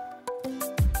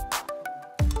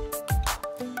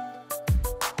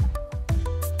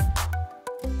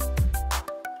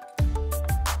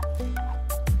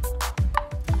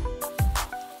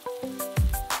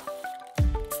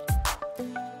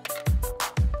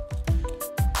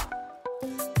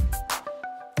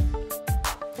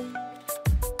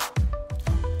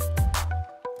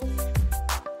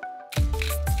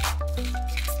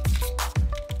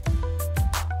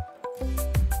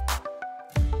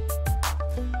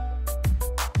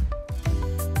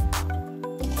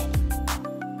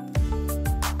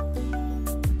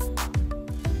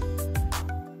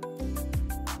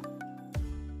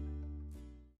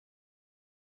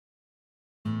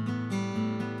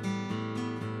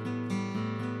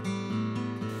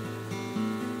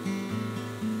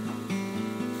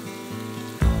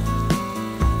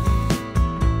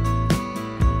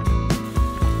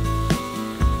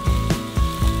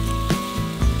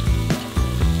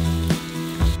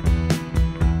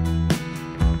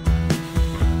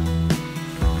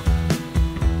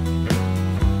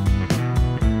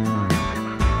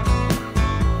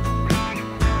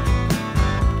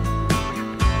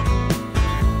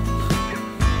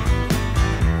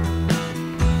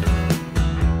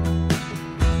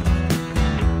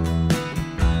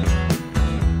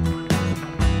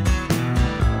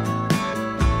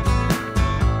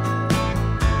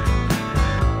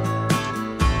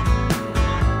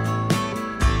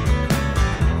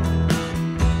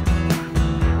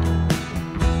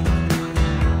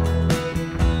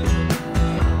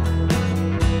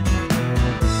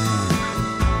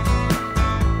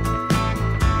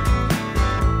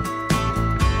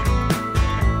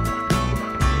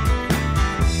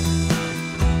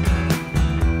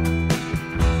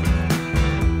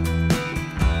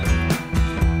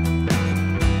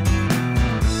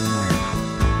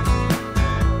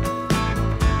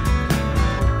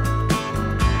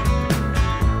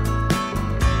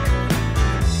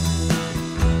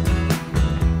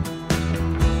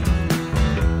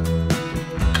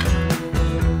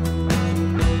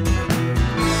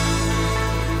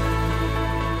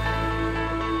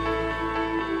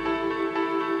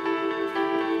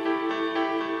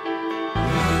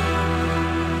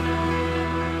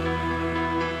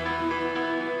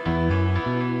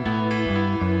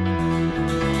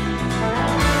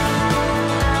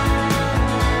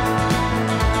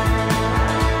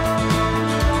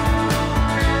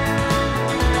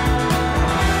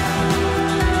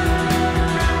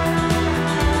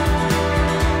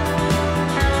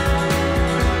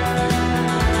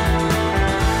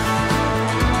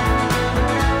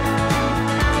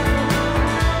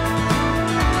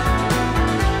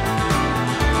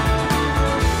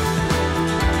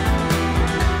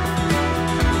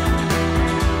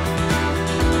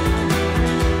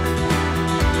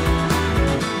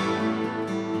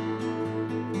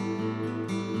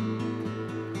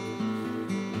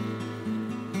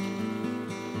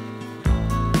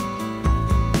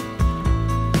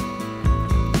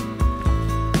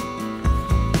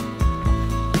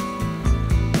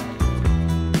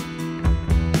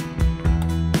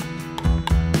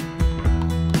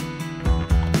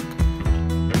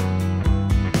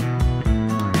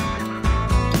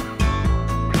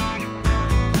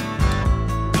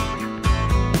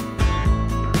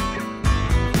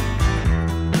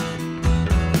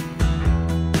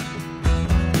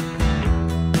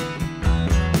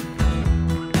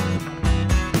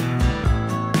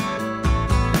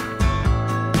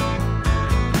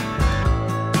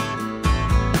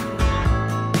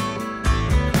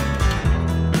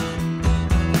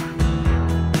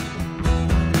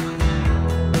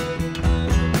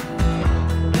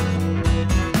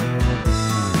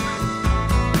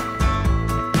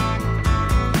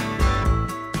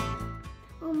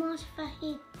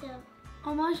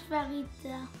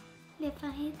 Les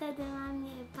fajitas de mami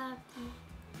y papi.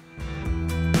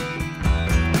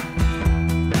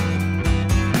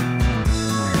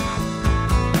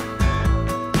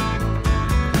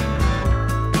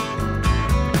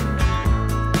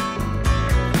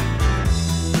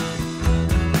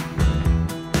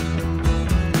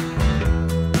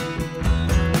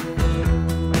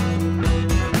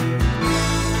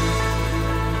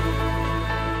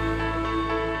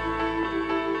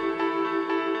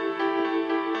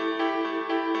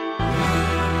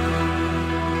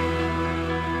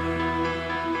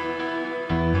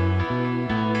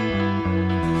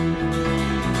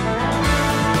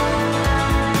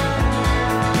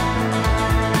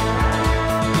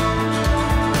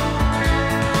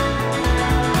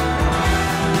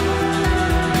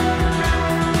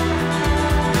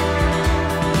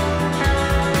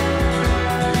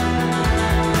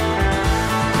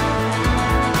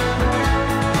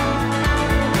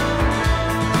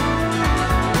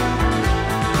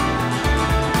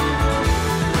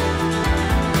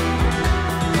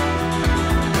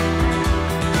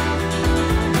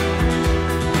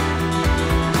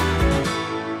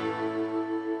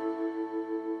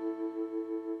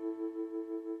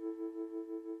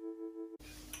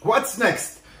 واتس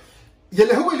نيكست؟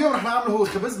 يلي هو اليوم رح نعمله هو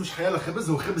خبز، مش حيلا خبز،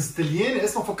 هو خبز تلياني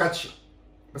اسمه فوكاتشا.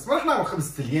 بس ما رح نعمل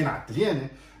خبز تلياني على التلياني،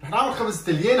 رح نعمل خبز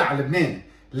تلياني على اللبناني.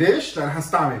 ليش؟ لأن رح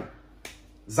نستعمل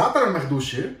زعتر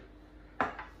المخدوشة،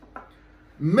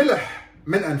 ملح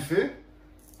من أنفة،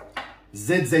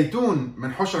 زيت زيتون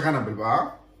من حوش الغنم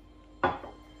بالبقعة،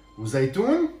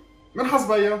 وزيتون من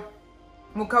حصبية.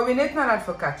 مكوناتنا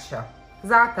للفوكاتشا: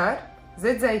 زعتر،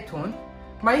 زيت زيتون،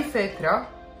 مي فاترة،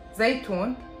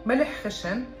 زيتون، ملح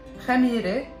خشن،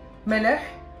 خميرة،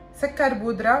 ملح، سكر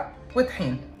بودرة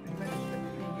وطحين.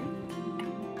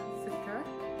 السكر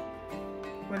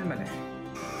والملح.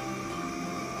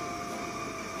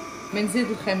 بنزيد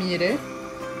الخميرة،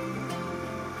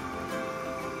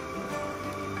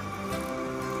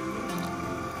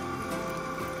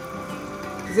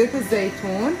 زيت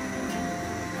الزيتون،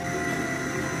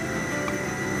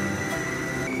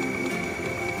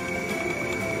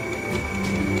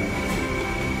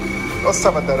 قصة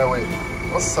بدها رواق،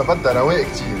 قصة بدها رواق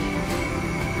كتير.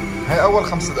 هاي أول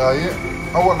 5 دقايق،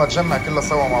 أول ما تجمع كلها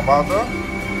سوا مع بعضها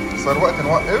صار وقت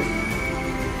نوقف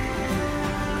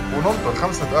وننطر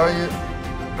 5 دقايق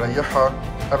نريحها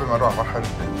قبل ما نروح على المرحلة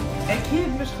الثانية.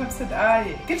 أكيد مش 5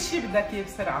 دقايق، كل شيء بدك إياه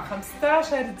بسرعة.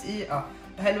 15 دقيقة.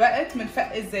 بهالوقت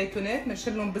بنفقي الزيتونات،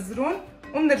 بنشيلهم بذرهم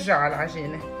وبنرجع على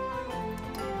العجينة.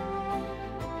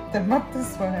 طيب ما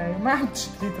بتسوى هاي، ما عم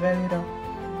تشتري تغيرها.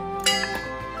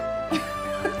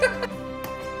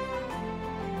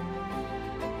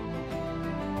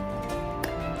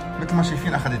 مثل ما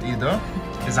شايفين اخذت ايدها.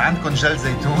 اذا عندكم جل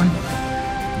زيتون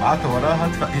بعتوا وراها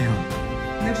تفقيهم.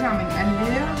 نرجع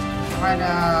بنقلب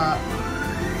على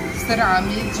سرعة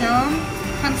ميديوم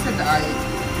 5 دقايق.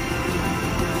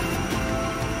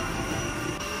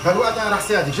 بهالوقت انا رح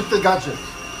ساعدك، جبت الجادجت.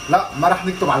 لا ما رح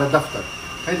نكتب على الدفتر،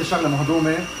 هيدي شغله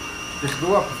مهضومه،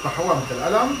 بتاخذوها بتفتحوها مثل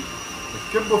القلم،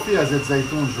 بتكبوا فيها زيت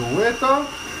زيتون جواتها.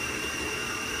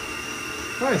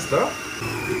 نايس لا؟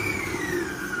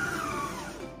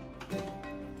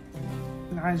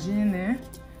 العجينة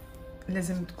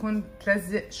لازم تكون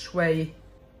تلزق شوي.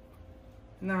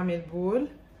 نعمل بول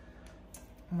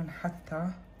ومنحطها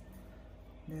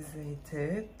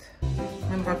بالزيتات،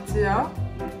 منغطيها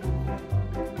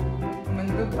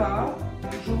ومنضبها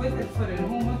جوات الفرن.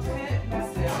 هو متفق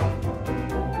لساعة.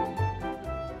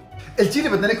 قلتي لي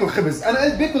بدنا ناكل خبز، انا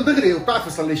قلت باكل دغري وبتعرفي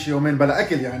صار لي شي يومين بلا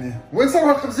اكل يعني، وين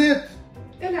صاروا هالخبزات؟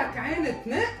 إلك عين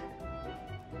تنق؟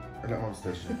 لا ما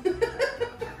بسترجع.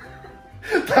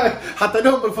 طيب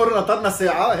حطيناهم بالفرن نطرنا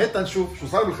ساعة، هيك تنشوف شو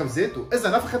صار بالخبزات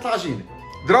وإذا نفخت العجينة.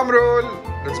 درام رول،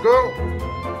 ليتس جو.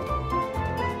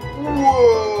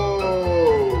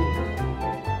 واو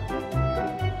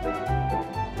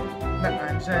لا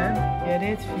عن جد يا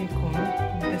ريت فيكم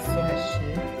تبسوا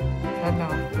هالشي.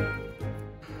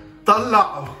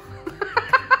 طلعوا.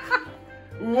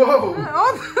 واو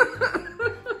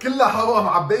كلها هوا،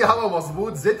 معبية هوا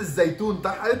مظبوط، زيت الزيتون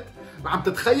تحت. عم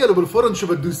تتخيلوا بالفرن شو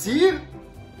بده يصير؟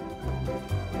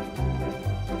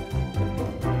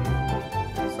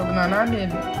 بدنا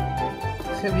نعمل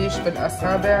خبيش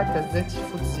بالاصابع تا الزيت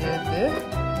يفوت زياده.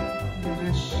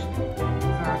 نرش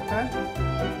زعتر،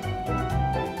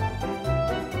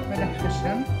 ملح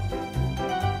خشن.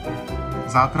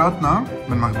 زعتراتنا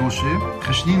من مخدوشه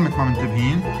خشنين مثل ما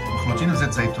منتبهين، مخلوطين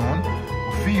بزيت زيتون،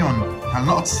 وفيهم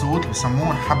هالنقط الصوت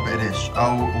بسموهم حب قريش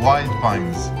او وايلد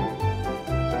باينز.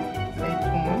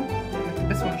 زيتون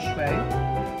نكبسهم شوي.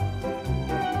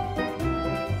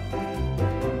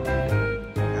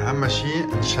 اهم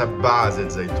متشبعة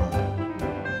زيت زيتون.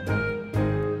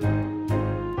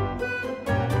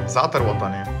 زعتر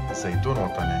وطني، زيتون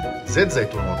وطني، زيت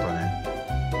زيتون وطني،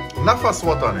 نفس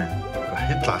وطني، رح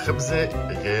يطلع خبزة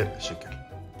غير شكل.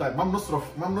 طيب ما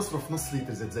بنصرف نص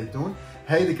لتر زيت زيتون،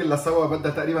 هيدي كلها سوا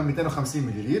بدها تقريبا 250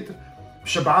 مليلتر،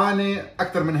 شبعانة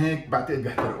أكثر من هيك بعتقد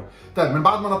بيحترقوا. طيب من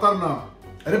بعد ما نطرنا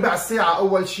ربع ساعة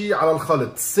أول شيء على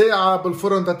الخلط، ساعة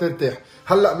بالفرن تترتاح،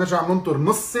 هلا بنرجع ننطر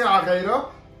نص ساعة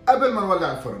غيرها قبل ما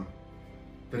نولع الفرن.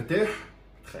 ترتاح؟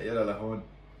 تخيلها لهون.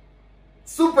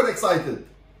 سوبر اكسايتد.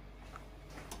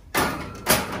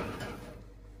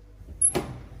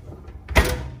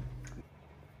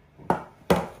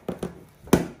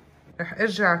 رح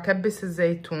ارجع كبس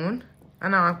الزيتون.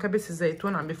 انا عم كبس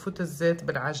الزيتون، عم بفوت الزيت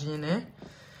بالعجينه.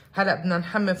 هلا بدنا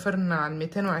نحمي فرننا على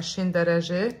 220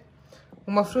 درجه،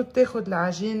 ومفروض تاخد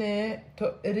العجينه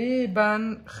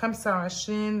تقريبا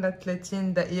 25 ل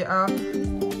 30 دقيقه.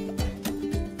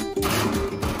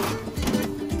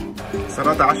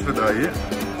 صارت 10 دقائق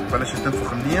بلشت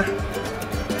تنفخ منيح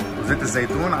وزيت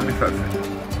الزيتون عم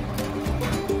يفرفر.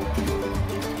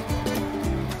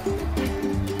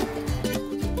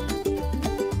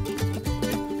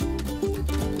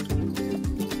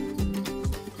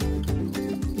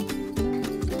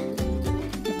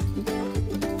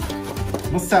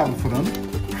 نص ساعة بالفرن،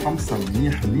 حمصها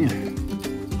منيح منيح،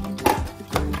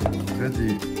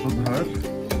 بدي تظهر.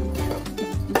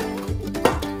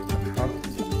 نحط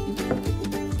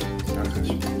على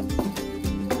الخشب.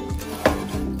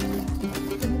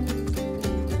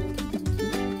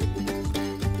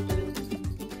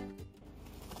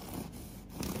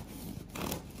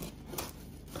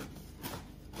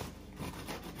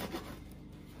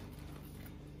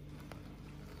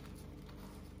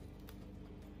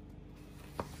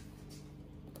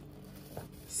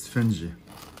 اسفنجي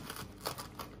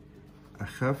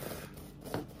اخف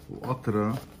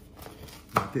وقطره،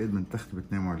 بعتقد من تحت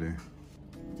بتناموا عليه.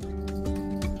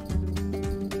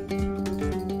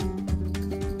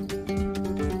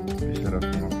 في شرف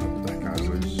لما بتحكي على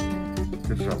الوجه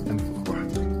بترجع بتنفخ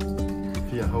وحده،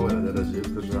 فيها هواء لدرجه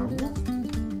بترجع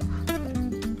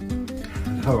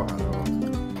روعه روعه.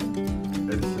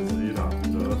 قرشه صغيره عم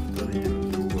تضرب طريه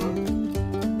من جوا.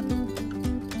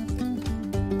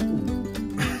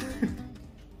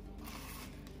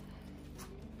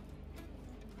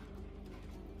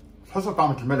 حسب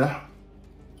طعمة الملح،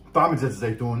 طعمة زيت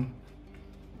الزيتون،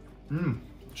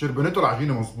 شربنته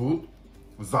العجينة مظبوط،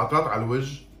 الزعترات على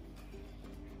الوجه،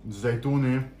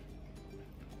 الزيتونة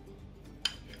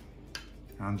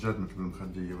عن جد مثل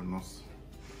المخدية بالنص.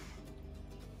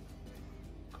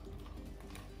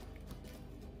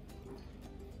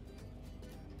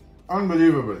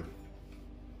 unbelievable.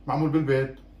 معمول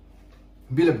بالبيت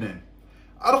بلبنان.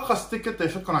 أرخص تيكت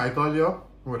يفككم على إيطاليا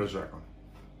ويرجعكم.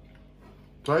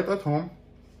 Try it at home.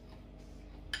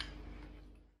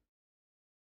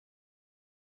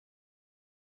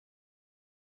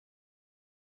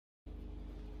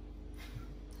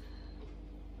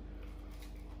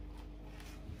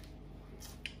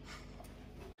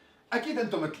 اكيد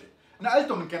انتم مثلي،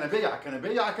 نقلتوا من كنبايه على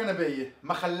كنبايه على كنبايه،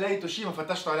 ما خليتوا شيء، ما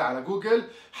فتشتوا عليه على جوجل،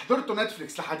 حضرتوا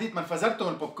نتفليكس لحديت ما انفجرتوا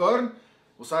من البوب كورن،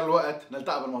 وصار الوقت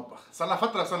نلتقى بالمطبخ. صرنا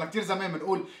فتره، صرنا كثير زمان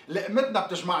بنقول لقمتنا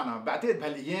بتجمعنا، بعتقد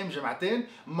بهالايام جمعتين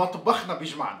مطبخنا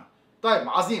بيجمعنا. طيب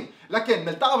عظيم، لكن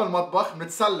نلتقى بالمطبخ،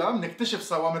 بنتسلى، بنكتشف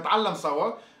سوا، بنتعلم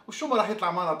سوا، وشو ما رح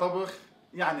يطلع معنا طبخ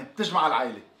يعني بتجمع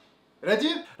العائله.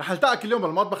 ريدي؟ رح نلتقى كل يوم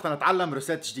بالمطبخ لنتعلم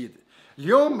روسات جديده.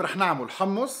 اليوم رح نعمل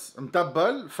حمص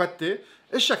متبل فتة،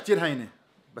 اشياء كتير هينة،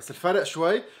 بس الفرق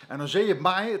شوي انه جايب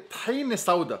معي طحينة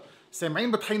سودا.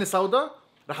 سامعين بطحينة سودا؟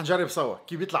 رح نجرب سوا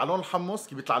كيف بيطلع لون الحمص،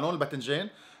 كيف بيطلع لون الباذنجان،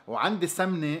 وعندي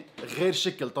سمنة غير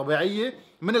شكل طبيعية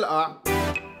من القاع.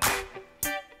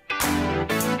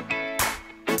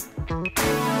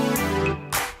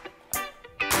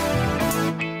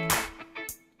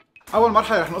 أول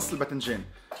مرحلة رح نقص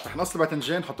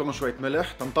الباذنجان، نحط لهم شوية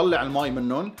ملح تنطلع المي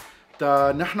منهم،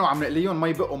 نحن عم نقليهم ما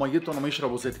يبقوا ميتهم وما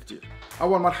يشربوا زيت كتير.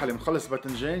 اول مرحله بنخلص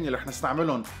الباذنجان يلي رح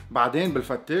نستعملهم بعدين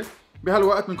بالفته،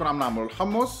 بهالوقت بنكون عم نعمل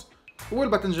الحمص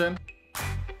والباذنجان.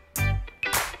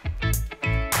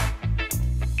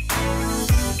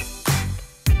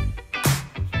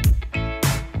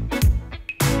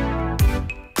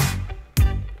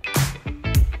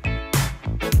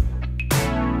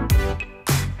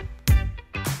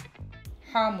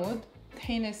 حامض،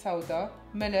 طحينة سودا،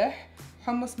 ملح،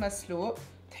 حمص مسلوق،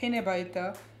 طحينة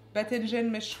بيضة،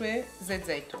 باذنجان مشوي، زيت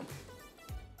زيتون.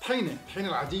 الطحينة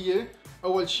العادية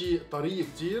أول شيء طرية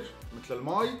كتير مثل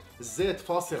المي، الزيت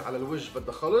فاصل على الوجه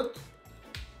بدها خلط.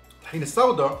 الطحينة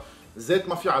السودا الزيت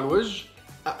ما في على الوجه،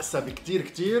 أقسى بكتير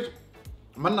كتير،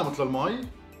 منا مثل المي،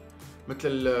 مثل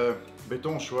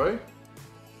البيتون شوي،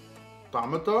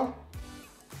 طعمتها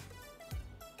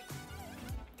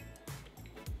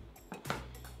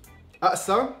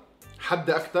اقسى،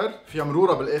 حدة اكثر، فيها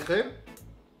مرورة بالاخر،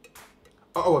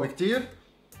 اقوى بكتير.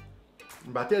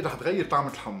 بعتقد رح تغير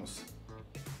طعمة الحمص.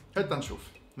 هات نشوف،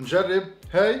 نجرب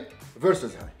هاي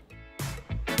فيرسز هاي.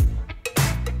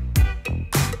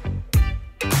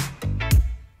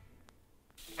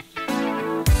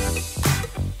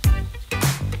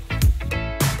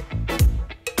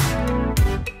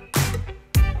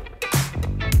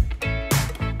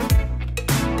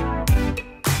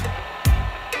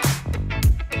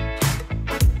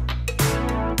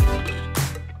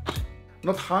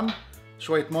 نطحن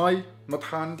شوية مي،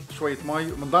 نطحن شوية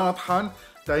مي، وبنضل نطحن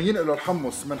تا ينقلوا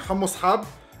الحمص من حمص حب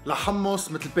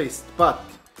لحمص مثل بيست بات،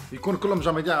 يكون كلهم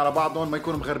مجمدين على بعضهم، ما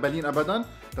يكونوا مغربلين ابدا.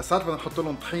 بس بدنا نحط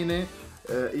لهم طحينه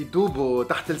يدوبوا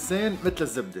تحت اللسان مثل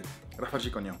الزبده. رح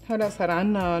فرجيكم اياهم. هلا صار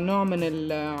عنا نوع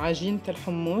من عجينة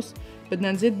الحمص،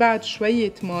 بدنا نزيد بعد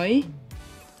شوية مي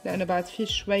لأنه بعد فيه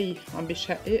شوي عم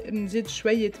بيشقق، نزيد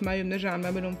شوية مي وبنرجع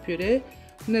نعملهم بيوريه،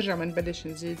 ونرجع بنبلش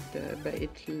نزيد بقية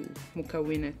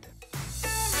المكونات.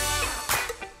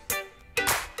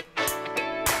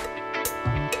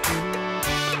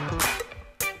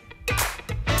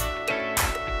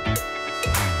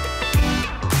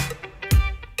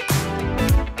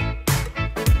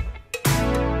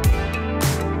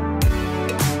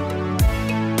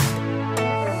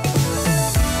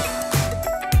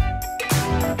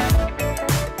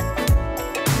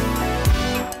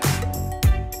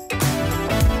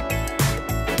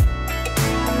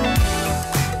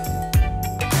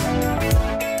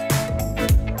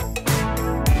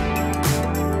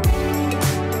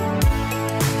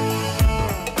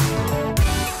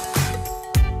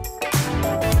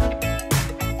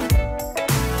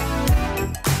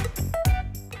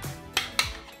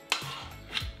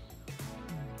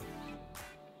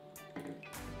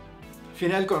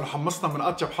 فيني اقول لكم انه حمصنا من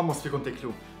اطيب حمص فيكم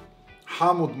تاكلوه.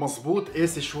 حامض مزبوط،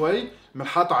 قاسي شوي،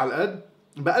 ملحاته على القد،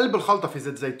 بقلب الخلطه في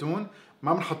زيت زيتون،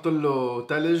 ما بنحط له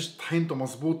ثلج، طحينته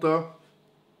مزبوطه.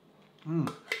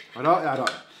 رائع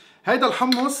رائع. هيدا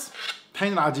الحمص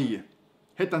طحينه العاديه،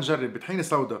 هيدا نجرب بطحينه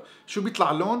سوداء شو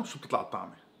بيطلع اللون وشو بتطلع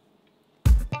الطعمه.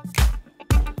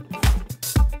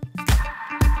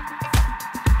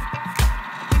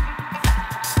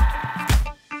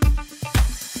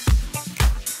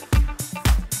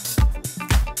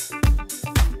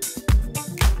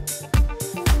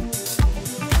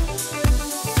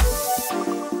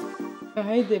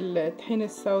 هيدي الطحينة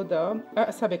السوداء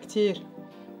أقسى بكتير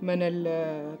من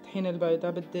الطحينة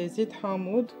البيضاء. بدي زيت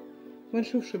حامض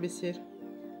ونشوف شو بيصير.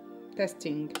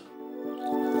 تيستينج.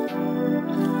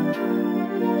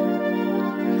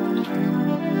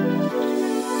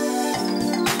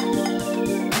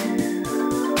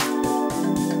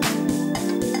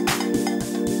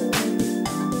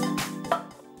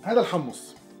 هذا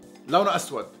الحمص لونه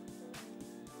أسود،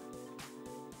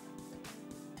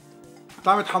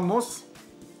 طعمة حمص،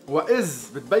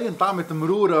 وإذ بتبين طعمة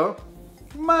مرورة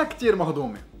ما كتير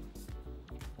مهضومة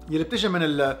يلي بتجي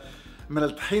من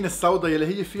الطحينة السوداء يلي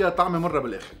هي فيها طعمة مرة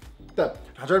بالآخر. طيب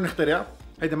رح نجرب نخترع.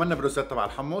 هيدي منا بروسيت تبع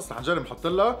الحمص، رح نجرب نحط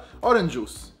لها أورنج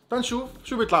جوس تنشوف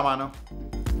شو بيطلع معنا.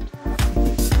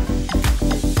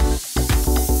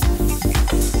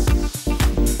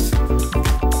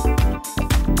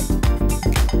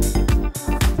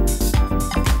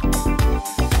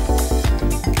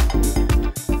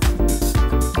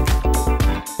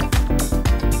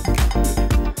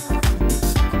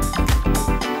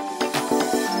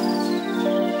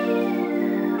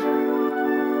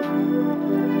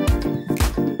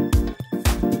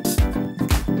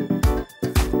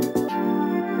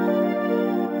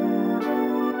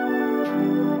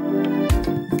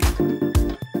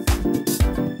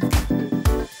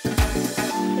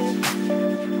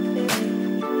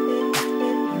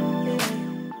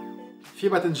 في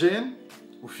باذنجان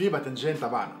وفي باذنجان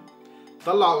تبعنا.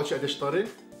 طلعوا اول شيء قديش طري،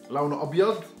 لونه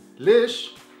ابيض.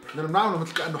 ليش؟ لانه بنعمله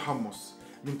مثل كانه حمص،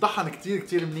 بينطحن كتير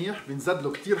كتير منيح، بينزد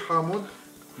له كتير حامض،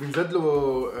 بينزد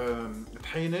له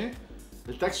طحينه،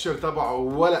 التكستشر تبعه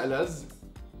ولا ألذ،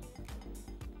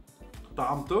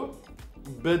 طعمته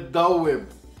بتدوب.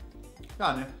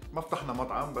 يعني ما فتحنا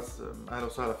مطعم بس اهلا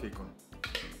وسهلا فيكم.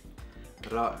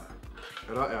 رائع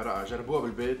رائع رائع، جربوها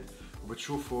بالبيت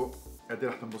وبتشوفوا قد ايه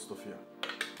رح تنبسطوا فيها.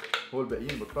 هو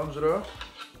الباقيين بالطنجرة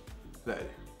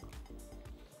لإلي.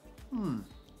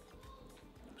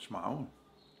 مش معقول.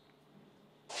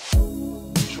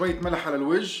 شوية ملح على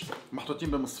الوجه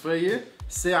محطوطين بالمصفاية،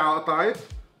 ساعة قطعت،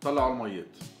 طلعوا الميات.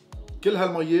 كل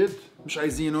هالميات مش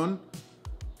عايزينهم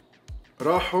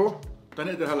راحوا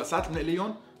تنقدر هلا ساعات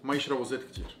بنقليهم ما يشربوا زيت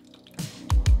كثير.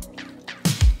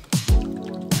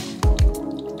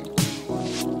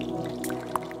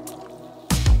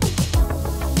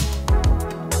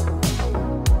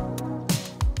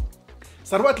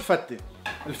 صار وقت الفتة.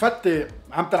 الفتة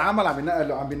عم تنعمل،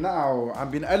 عم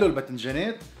بينقلوا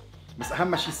الباذنجانات، بس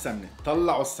اهم شيء السمنة.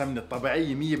 طلعوا السمنة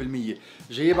الطبيعية 100%.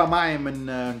 جايبها معي من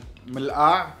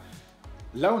القاع.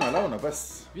 لونها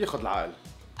بس بياخذ العقل.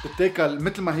 بتاكل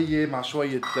مثل ما هي مع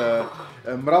شوية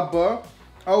مربى،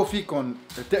 او فيكم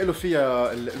تقلوا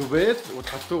فيها القلوبات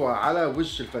وتحطوها على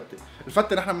وجه الفتة.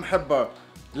 الفتة نحن بنحبها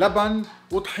لبن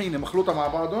وطحينة مخلوطة مع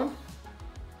بعضهم.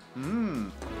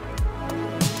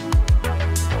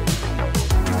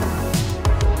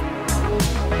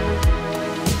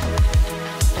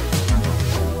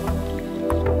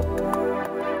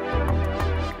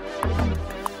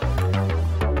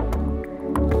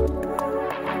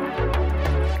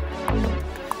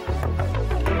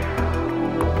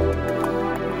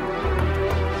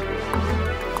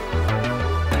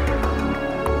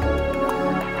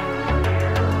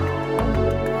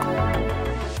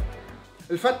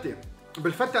 الفتة،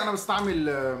 بالفتة أنا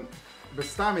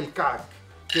بستعمل كعك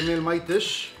كرمال ما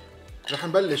يتش. رح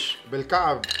نبلش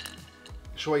بالكعب،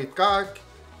 شوية كعك،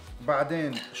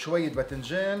 بعدين شوية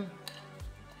باذنجان،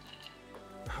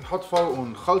 رح نحط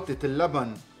فوقهم خلطة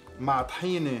اللبن مع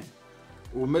طحينة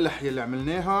وملح يلي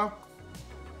عملناها.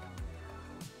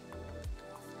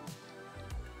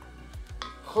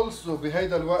 خلصوا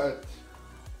بهيدا الوقت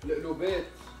القلوبات،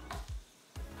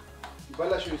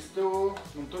 بلشوا يستووا،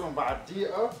 ننطرهم بعد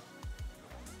دقيقة.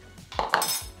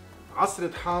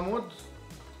 عصرة حامض،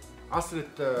 عصرة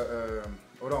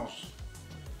اورانج،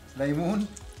 ليمون،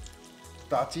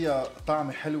 تعطيها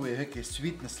طعمة حلوة هيك،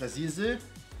 سويتنس لذيذة.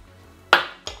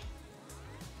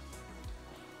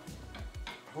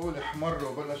 هول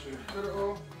احمروا بلشوا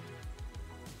يحترقوا،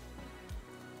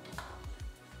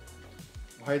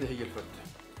 وهيدي هي الفتة.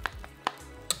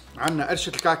 عنا قرشة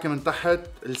الكعكة من تحت،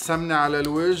 السمنة على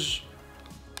الوجه،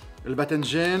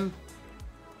 الباذنجان،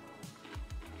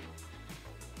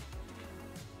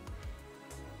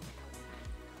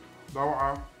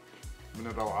 روعة من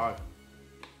الروعات.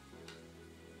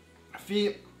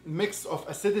 في ميكس اوف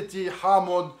اسيديتي،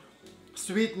 حامض،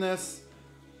 سويتنس،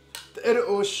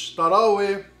 تقرقش،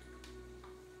 طراوة،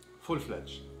 فول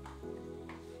فليدج.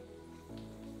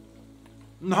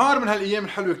 نهار من هالايام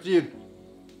الحلوة كتير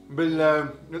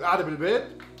بالقعدة بالبيت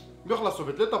بيخلصوا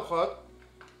ب3 طبخات.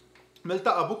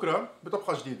 نلتقى بكره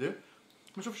بطبخه جديده،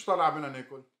 بنشوف شو طالع بدنا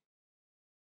ناكل.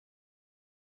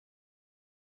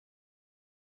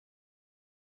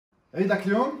 عيدك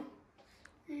اليوم؟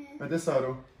 قد ايه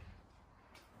صاروا؟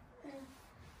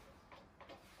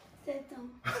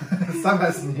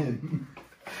 7 سنين.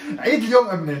 عيد اليوم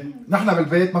ابني، نحن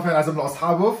بالبيت ما فينا نعزم له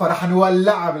اصحابه، فرح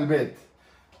نولعها بالبيت.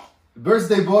 البيرث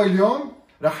داي بوي اليوم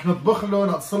رح نطبخ له،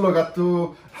 نقص له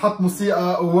جاتو، نحط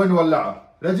موسيقى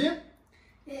ونولعها. ريدي؟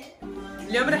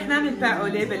 اليوم رح نعمل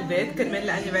باقوليه بالبيت كرمال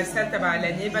الانيفرسير تبع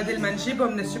لاني. بدل ما نجيبه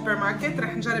من السوبر ماركت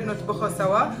رح نجرب نطبخه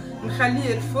سوا، نخليه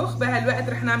يرفخ. بهالوقت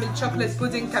رح نعمل شوكليت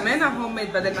بودينج كمان هوم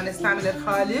ميد بدل ما نستعمل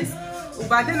الخالص.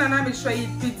 وبعدين نعمل شوية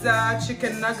بيتزا،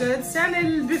 تشيكن ناجتس، يعني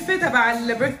البوفيه تبع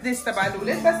البيرث دايز تبع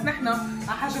الاولاد، بس نحن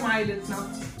على حجم عائلتنا.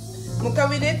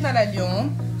 مكوناتنا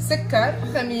لليوم: سكر،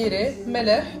 خميرة،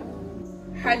 ملح،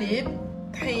 حليب،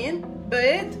 طحين،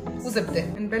 بيض وزبدة.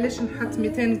 نبلش نحط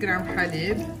 200 جرام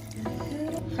حليب،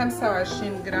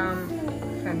 25 جرام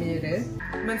خميرة.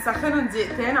 بنسخنهم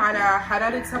دقيقتين على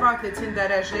حرارة 37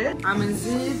 درجة. عم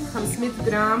نزيد 500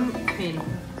 جرام طحين،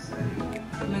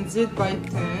 بنزيد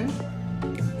بيضتين،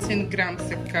 200 جرام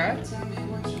سكر،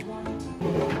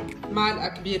 معلقة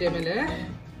كبيرة ملح.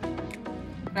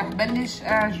 رح بلش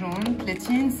اعجن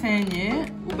 30 ثانية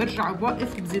وبرجع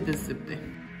بوقف بزيد الزبدة.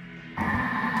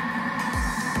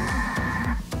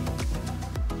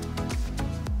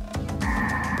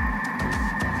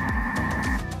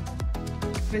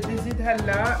 بدي زيد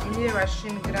هلا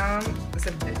 120 جرام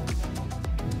زبدة،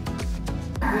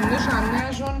 ونرجع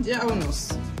نعجن دقيقة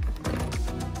ونص.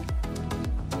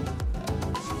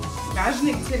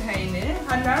 العجنة كتير هينة،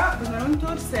 هلا بدنا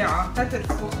ننطر ساعة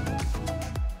تترفق.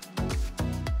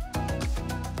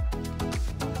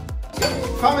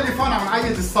 فاميلي فان عم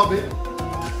نعيد الصبي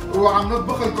وعم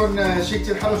نطبخ لكم شيء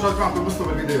كثير حلو، شو عم تنبسطوا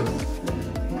بالفيديو.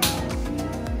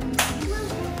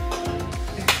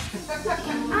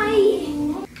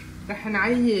 رح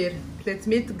نعير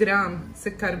 300 جرام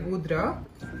سكر بودرة،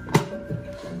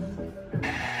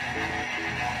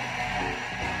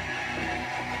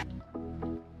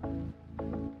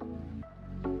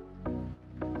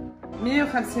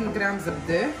 150 جرام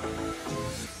زبدة،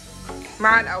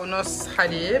 معلقة ونص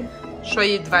حليب،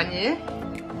 شوية فانيليا،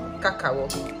 كاكاو.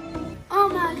 Oh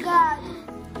my god!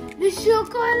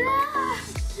 بالشوكولا!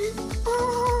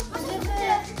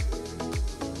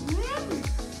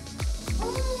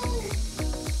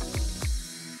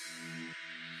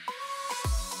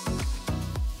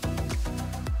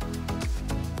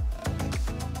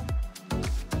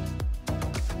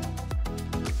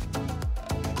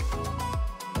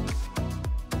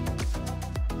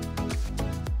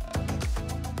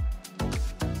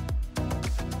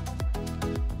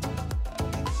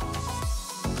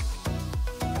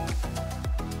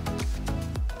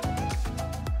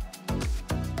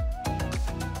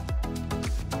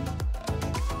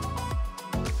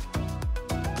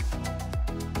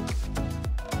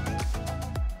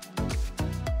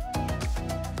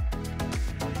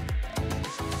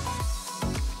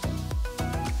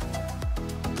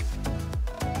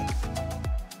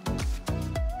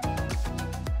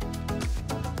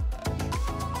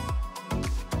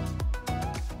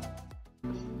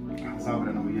 صابر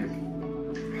انا وياك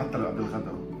حتى لو قبل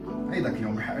الغداء، عيدك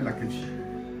اليوم بحق لك كل شيء.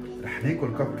 رح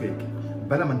ناكل كب كيك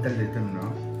بلا ما نتلي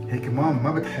تمنا، هيك مام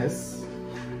ما بتحس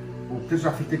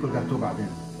وبترجع فيك تاكل جاتو بعدين،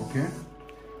 اوكي؟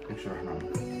 هيك شو رح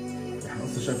نعمل؟ رح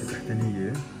نقص الشقفة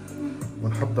التحتانية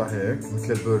ونحطها هيك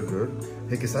مثل البرجر،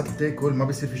 هيك ساعات بتاكل ما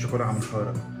بيصير في شوكولا عم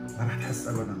يخرب، ما رح تحس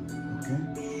ابدا، اوكي؟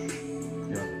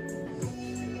 يلا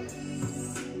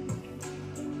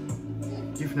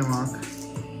كيفني معك؟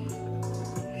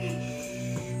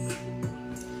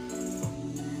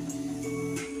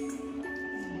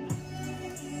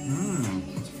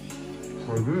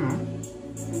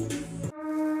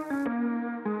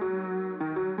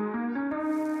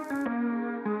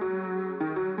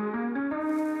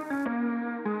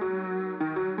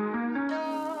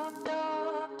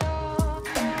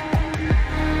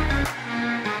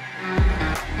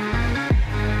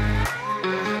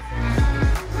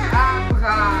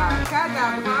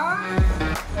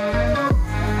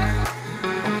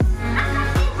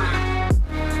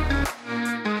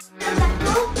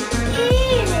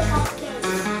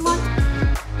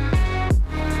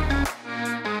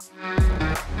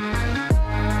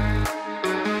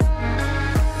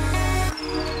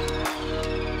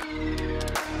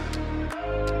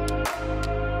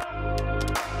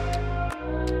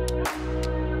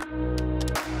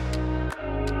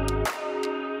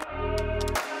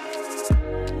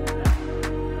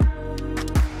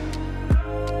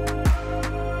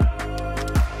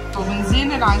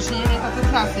 وبنزين العجينة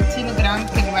تطلع 60 جرام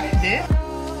كل وحدة.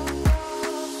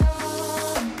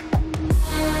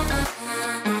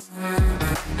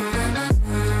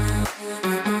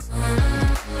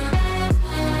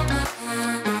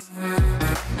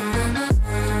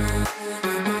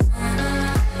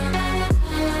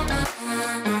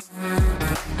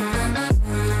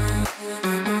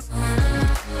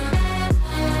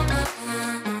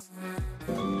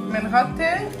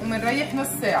 بنغطي وبنريح نص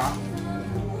ساعة.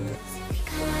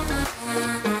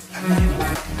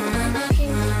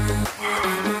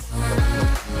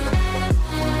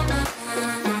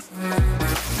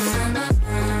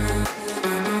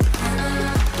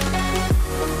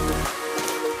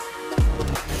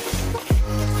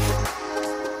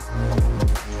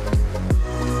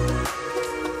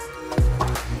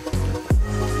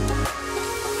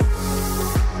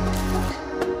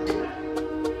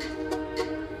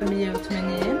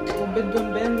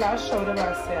 وبدهم بين 10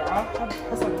 وربع ساعة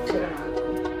حسب الفرن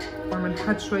عندكم.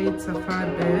 وبنحط شوية صفار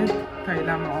بيض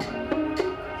تيلمعوا.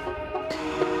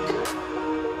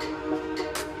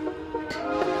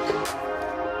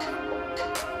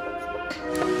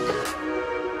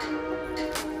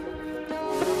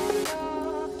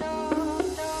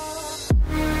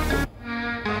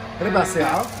 ربع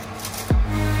ساعة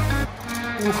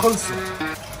وخلصت.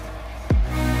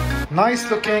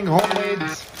 نايس لوكينج هوم ميد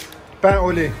بان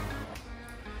اولي.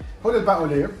 هول البان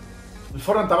اولي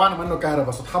الفرن تبعنا منه كهرباء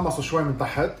بس تحمصوا شوي من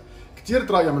تحت، كثير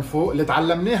طرايه من فوق. اللي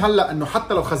تعلمناه هلا انه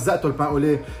حتى لو خزقتوا البان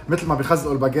اولي مثل ما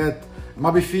بيخزقوا الباجيت ما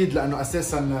بيفيد، لانه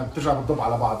اساسا بترجع بتضب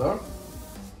على بعضها.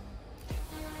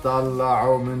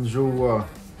 طلعوا من جوا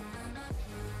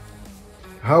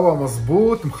هوا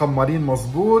مزبوط، مخمرين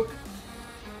مزبوط.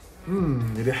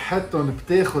 ريحتهم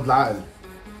بتاخد العقل.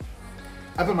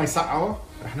 قبل ما يسقعوا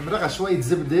رح نمرقها شوية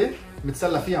زبدة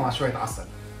نتسلى فيها مع شوية عسل،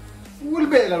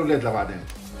 والباقي للأولاد لبعدين.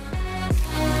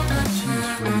 نشيل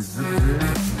شوية زبدة.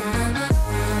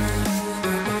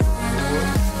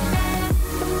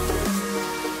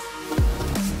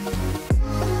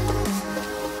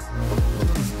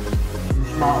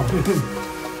 مش معقول.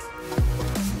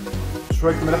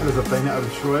 شوية ملح اللي زبطيناه قبل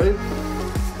شوي،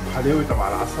 حلاوة تبع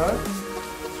العسل،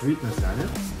 سويتنس يعني.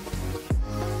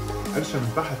 قرشة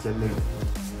من تحت يلي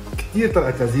كثير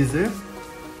طلعت لذيذة.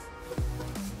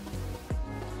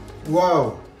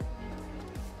 واو،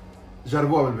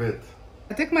 جربوها بالبيت.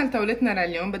 لتكمل طاولتنا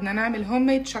لليوم بدنا نعمل هوم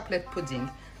ميد شوكليت بودينج.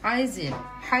 عايزين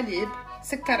حليب،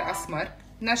 سكر اسمر،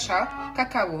 نشا،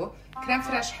 كاكاو، كريم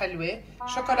فريش حلوة،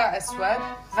 شوكولا اسود،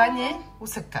 فانيليا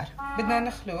وسكر. بدنا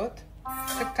نخلط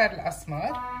السكر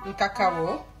الاسمر،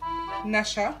 الكاكاو،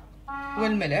 النشا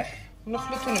والملح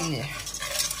ونخلطهم منيح.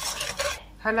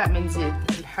 هلا بنزيد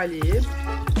الحليب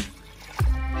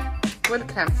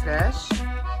والكريم فريش،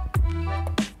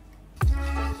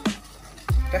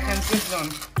 رح نزيد لهم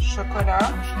الشوكولا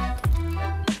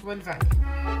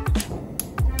والفانيليا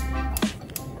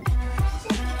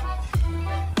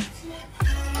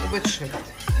وبتشد،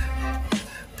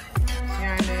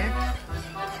 يعني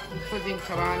البودينج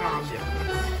تبعنا عم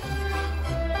يخلص.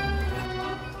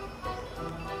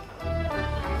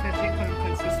 عم فرجيكم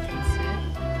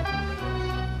الكونسستنسي.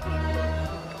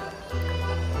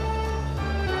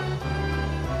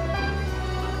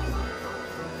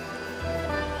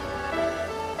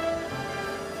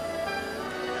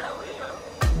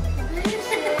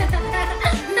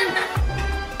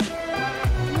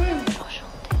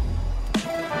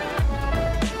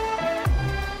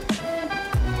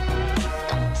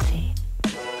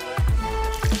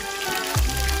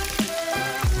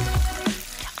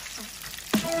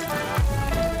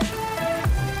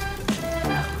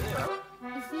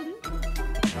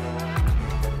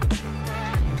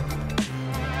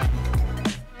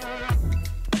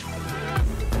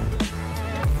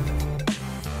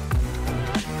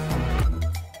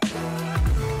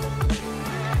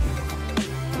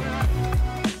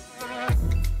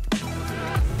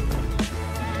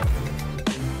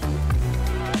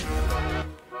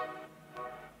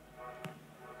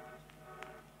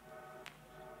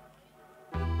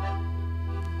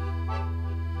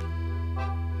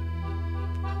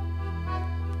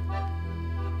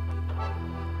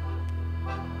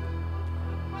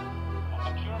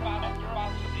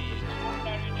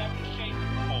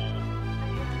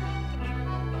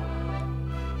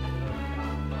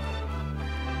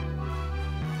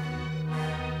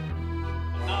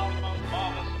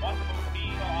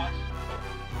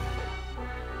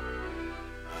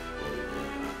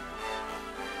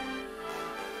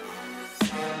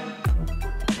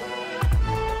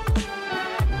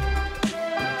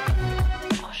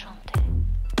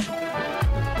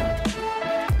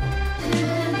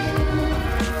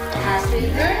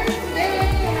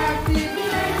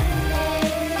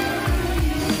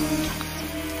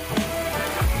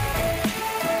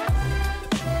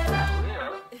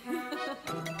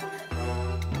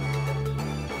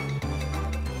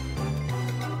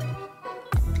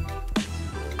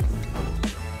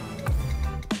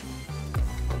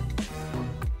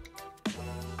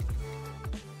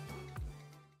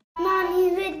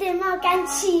 ماك اند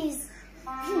تشيز.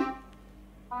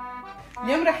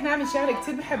 اليوم رح نعمل شغلة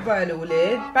كتير بحبها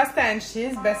الأولاد، باستا اند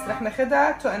تشيز، بس رح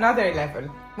ناخدها to another level.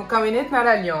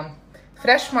 مكوناتنا لليوم: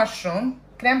 فريش مشروم،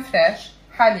 كريم فريش،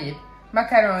 حليب،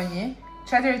 مكرونة،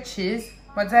 تشيدر تشيز،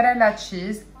 موتزاريلا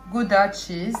تشيز، جودا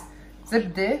تشيز،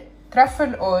 زبدة،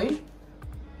 ترافل اويل،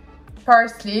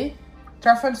 بارسلي،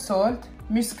 ترافل سولت،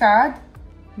 مسكاد،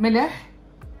 ملح،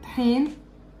 طحين،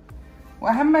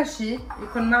 واهم شيء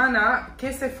يكون معنا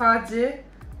كاسة فاضية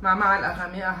مع معلقة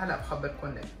غامقة. هلا بخبركم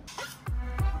ليه.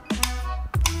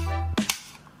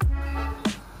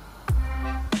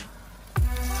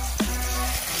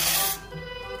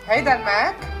 هيدا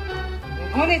الماك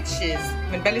وهون التشيز.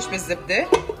 بنبلش بالزبدة،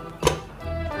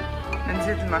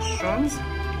 بنزيد المشرومز،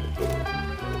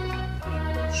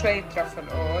 شوية ترافل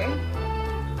اويل،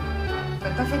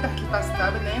 بنطفي تحت الباستا،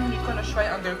 بدنا اياهم يكونوا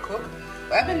شوي اندر كوك،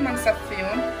 وقبل ما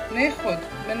نصفيهم ناخد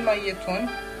من ميتهم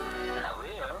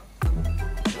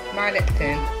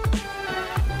معلقتين.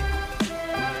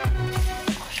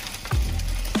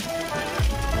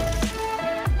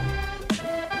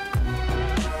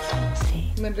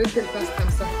 بنرد الباستا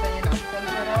مصفيين على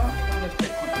الطنجرة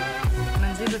ونتركهم.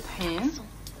 بنزيد طحين،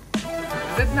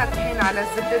 زدنا طحين على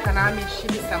الزبدة تنعمل شي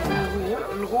بيسموه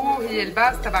الغو. الغو هي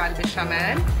الباز تبع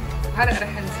البشاميل. هلا رح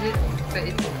نزيد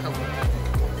بقية المكونات: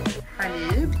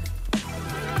 حليب،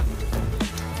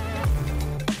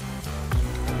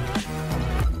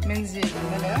 بنزيد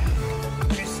ملح،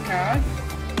 مسكاد،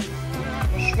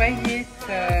 وشوية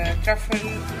ترافل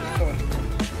سولت.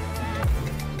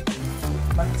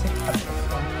 ما كتير بحب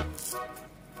السولت.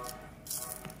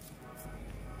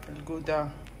 الجودا،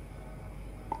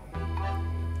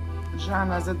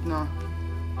 رجعنا زدنا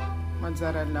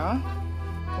موتزاريلا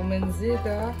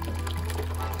ومنزيدها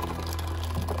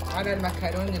على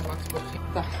المكرونة المطبوخة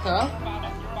تحتها.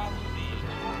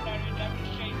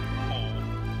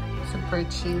 سوبر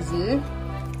تشيزي.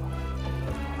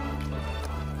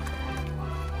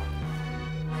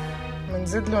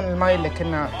 بنزيد لهم المي اللي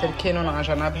كنا تركينهم على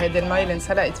جنب. هيدي المي اللي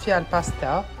انسلقت فيها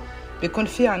الباستا بيكون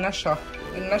فيها نشا،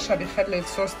 النشا بيخلي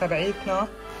الصوص تبعيتنا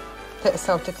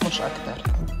تقسى وتكمش اكثر.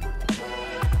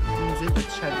 بنزيد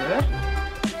الشيدر.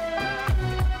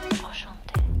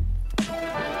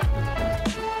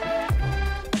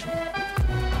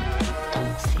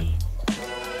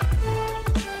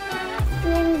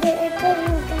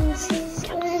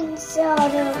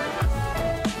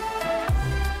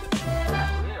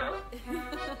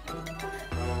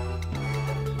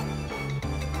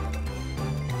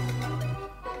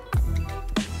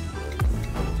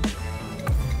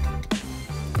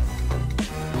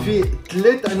 في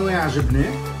 3 انواع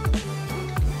جبنه.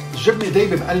 الجبنه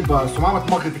دايبه بقلبها سو ما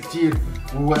تمغط كثير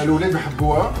والاولاد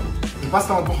بحبوها.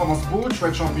 الباستا مطبوخه مظبوط،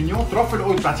 شويه شامبينيون، ترفل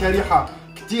اويل بتعطيها ريحه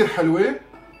كثير حلوه،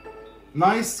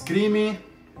 نايس كريمي،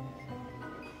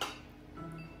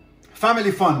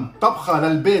 فاميلي فن، طبخه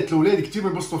للبيت، الاولاد كثير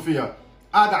بينبسطوا فيها،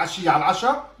 قاعده عشيه على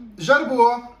العشاء،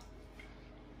 جربوها.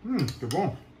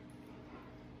 بون.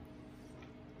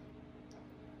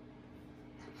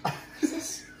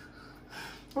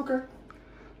 اوكي.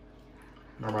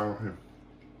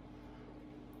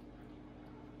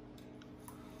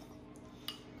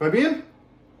 طيبين؟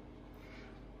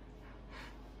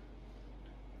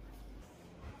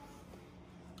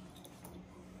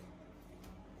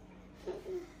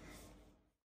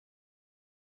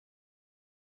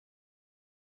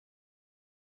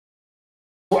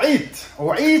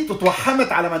 وعيت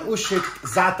وتوحمت على منقوشة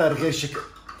زعتر غير شكل،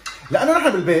 لأنه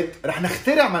نحن بالبيت رح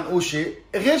نخترع منقوشة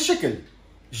غير شكل،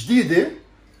 جديدة،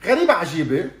 غريبة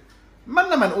عجيبة،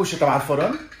 منا منقوشة تبع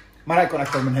الفرن، ما رأيكم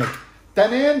أكثر من هيك.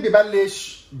 تنين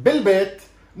ببلش بالبيت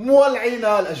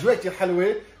مولعينا، الأجواء كتير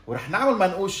حلوة، ورح نعمل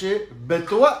منقوشة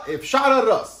بتوقف شعر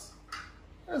الراس،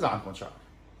 إذا عندكم شعر.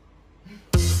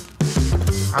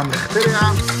 عم نخترع،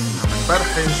 عم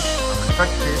نبرحش، عم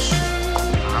نفتش،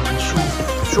 عم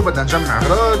نشوف شو بدنا نجمع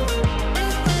اغراض،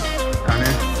 يعني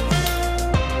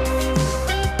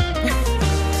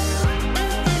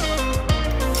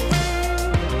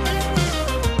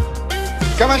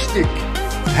كمشتك.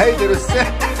 هيدي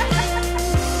رسالة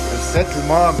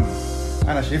المام.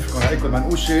 انا شايفكم عليكم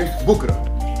منقوشه بكره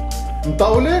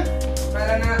مطوله.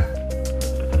 بلنا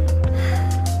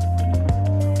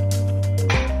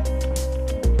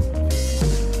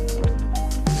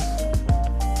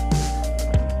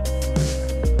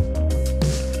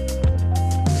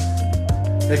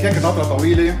هيك كانت نطرة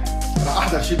طويلة، رح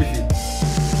أحضر شي بفيد.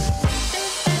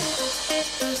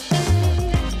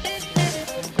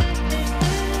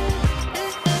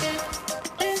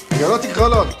 خياراتك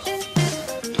غلط.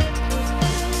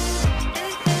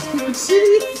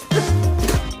 نسيت.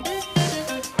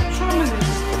 شو عملت؟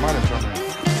 شو عملت؟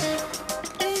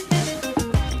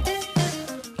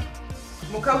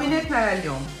 مكوناتنا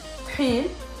لليوم: طحين،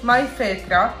 مي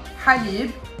فاترة،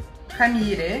 حليب،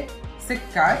 خميرة،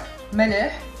 سكر،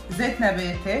 ملح، زيت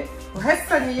نباتي،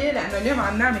 وهالصينية لأنه اليوم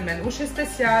عم نعمل منقوشة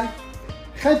سبيسيال.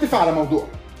 خلينا نتفق على موضوع،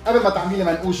 قبل ما تعملي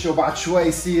منقوشه وبعد شوي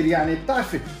يصير يعني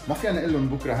بتعرفي ما فينا نقول لهم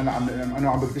بكره انا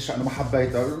عم بكتشف انه ما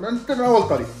حبيتها، انت من اول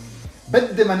طريق.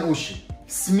 بدي منقوشه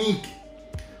سميك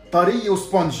طريه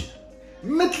وسبونجي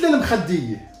مثل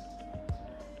المخديه.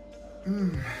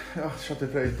 شطت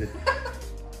رقيتي.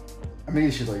 اعملي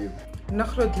لي شيء طيب.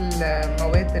 نخلط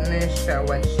المواد الناشفة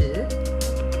أول شيء.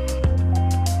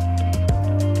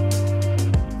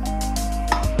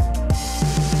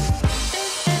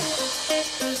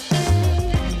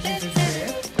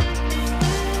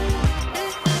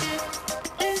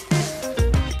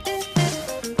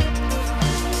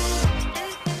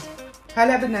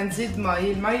 هلا بدنا نزيد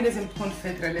مي، المي لازم تكون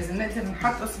فترة، لازم نقدر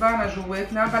نحط اصبعنا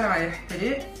جواتنا بلا ما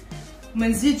يحترق،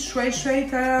 ومنزيد شوي شوي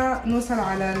تا نوصل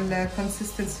على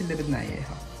الكونسستنسي اللي بدنا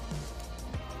اياها.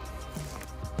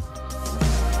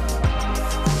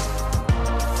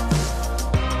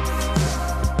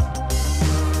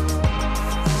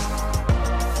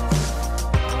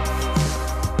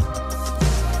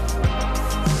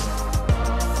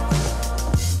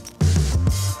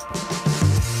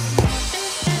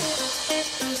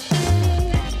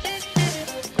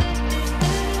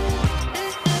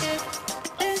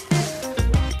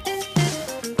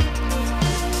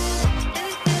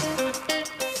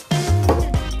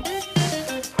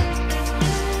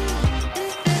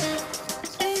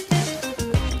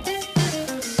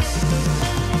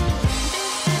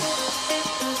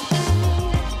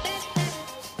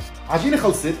 عجينة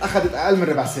خلصت، أخذت أقل من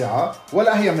ربع ساعة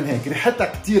ولا هي من هيك، ريحتها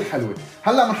كتير حلوة.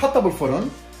 هلا بنحطها بالفرن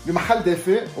بمحل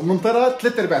دافئ وبننطرها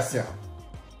 3/4 ساعة.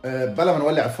 بلا ما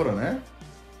نولع الفرن،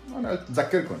 انا قلت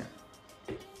بذكركم يعني.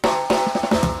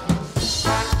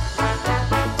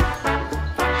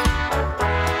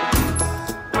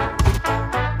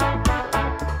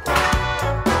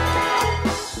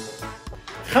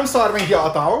 خمسة 45 دقيقة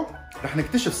قطعوا، رح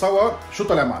نكتشف سوا شو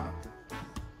طلع معنا.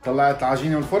 طلعت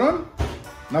العجينة من الفرن،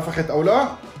 نفخت أو لا؟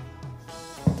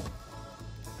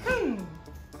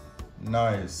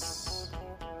 نايس.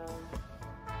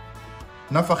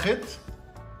 نفخت،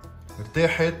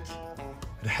 ارتاحت،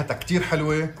 ريحتها كتير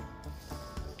حلوة،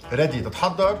 ريدي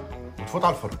تتحضر وتفوت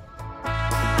على الفرن.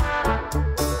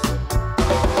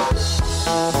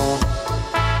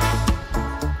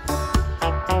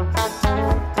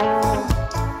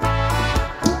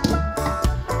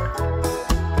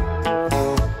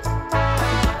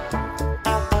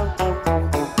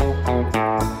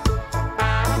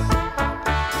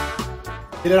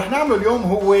 اللي رح نعمله اليوم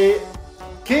هو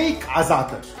كيك على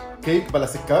زعتر، كيك بلا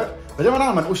سكر، بدل ما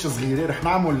نعمل منقوشه صغيره رح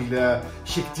نعمل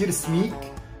شيء كثير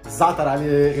سميك، الزعتر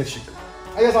عليه غير شكل.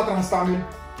 اي زعتر هنستعمل؟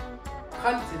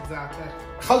 خلطة زعتر.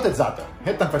 خلطة زعتر،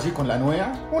 هيك تنفرجيكم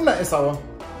الانواع وننقي سوا.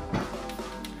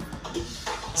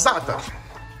 زعتر،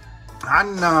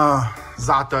 عنا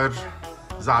زعتر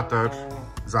زعتر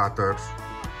زعتر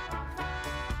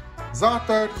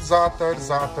زعتر زعتر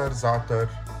زعتر زعتر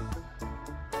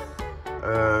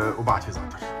وبعد في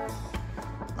زعتر.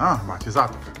 بعد في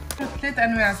زعتر. ثلاث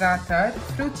انواع زعتر،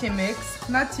 فروتي ميكس،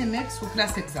 ناتي ميكس،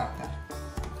 وكلاسيك زعتر.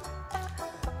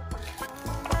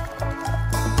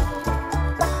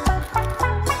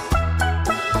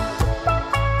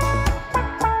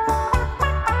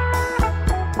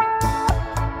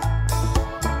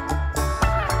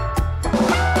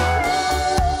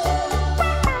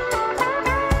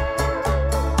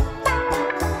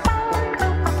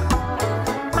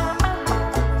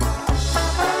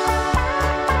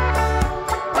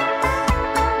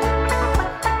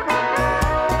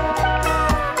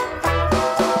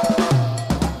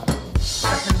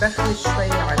 ندخل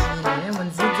شوي عجينة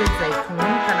ونزيد زيت زيتون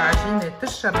فالعجينة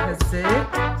تشرب هالزيت.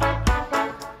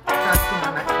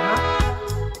 كاسة ملحمة.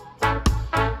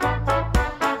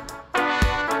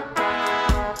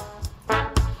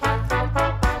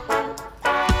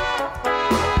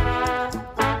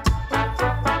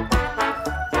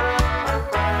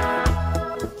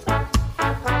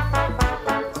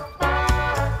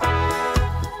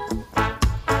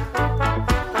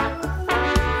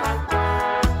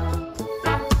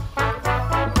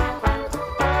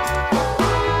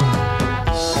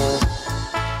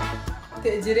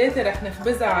 تقديراتي رح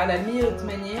نخبزها على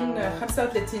 180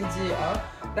 35 دقيقة،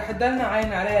 رح تضلنا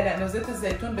عين عليها لأنه زيت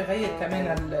الزيتون بغير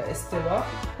كمان الاستواء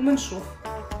ومنشوف.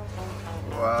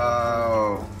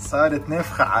 واو، صارت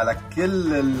نافخة على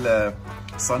كل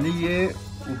الصينية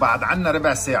وبعد عنا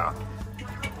ربع ساعة.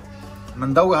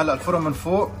 بنضوي هلا الفرن من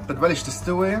فوق بتبلش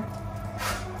تستوي.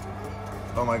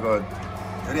 او ماي جاد،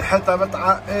 ريحتها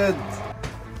بتعقد.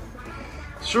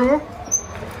 شو؟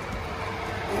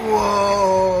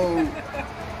 واو.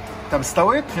 طب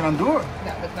استوت؟ فينا ندوق؟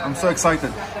 لا بدنا. I'm so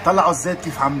excited. طلعوا الزيت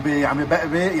كيف عم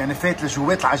يبقبق، يعني فات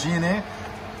لجوات العجينة.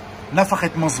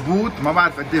 نفخت مزبوط، ما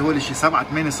بعرف قد ايه هو شي 7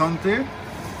 8 سم. بدنا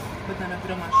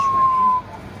نبرمها شوي.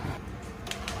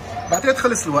 بعتقد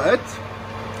خلص الوقت.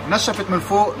 نشفت من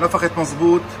فوق، نفخت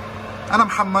مزبوط. أنا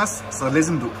محمس، صار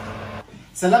لازم دوق.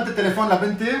 سلمت التليفون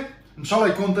لبنتي، إن شاء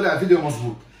الله يكون طلع فيديو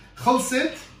مزبوط.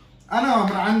 خلصت. أنا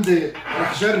من عندي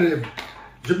رح جرب،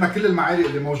 جبنا كل المعالق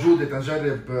اللي موجودة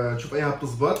تنجرب نشوف أيها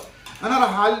بتزبط. أنا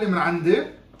رح أعلي من عندي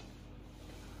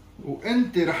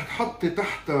وأنت رح تحطي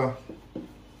تحتها.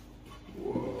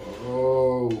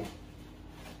 واو،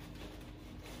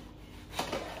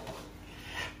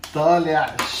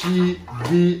 طالع شي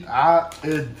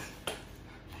بيعقد.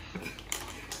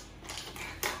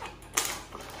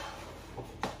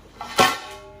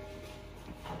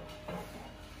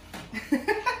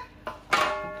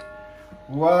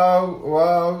 واو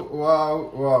واو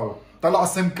واو واو، طلعوا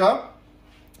سمكة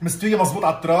مستوية مزبوط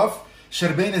على الطراف،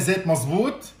 شربانة زيت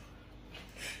مزبوط.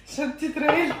 شدت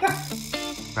ريلتها.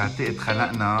 بعتقد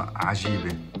خلقنا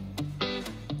عجيبة.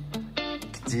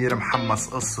 كتير محمس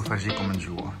قص وفرجيكم من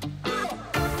جوا.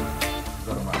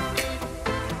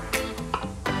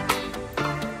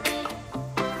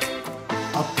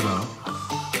 أطرى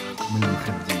من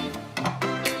المخدية،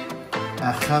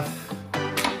 أخف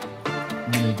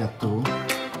من الجاتو،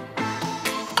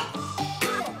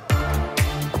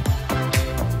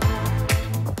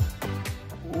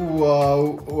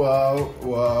 واو واو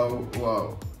واو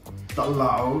واو.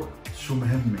 طلعوا شو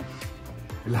مهمة،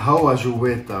 الهوا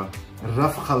جواتها،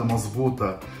 الرفخة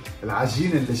المضبوطة،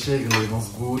 العجينة اللي شاغلة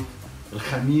مضبوط،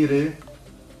 الخميرة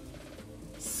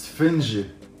سفنجة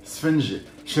سفنجة.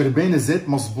 شربين زيت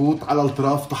مظبوط على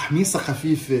الاطراف، تحميصه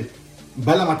خفيفه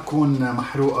بلا ما تكون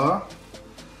محروقه.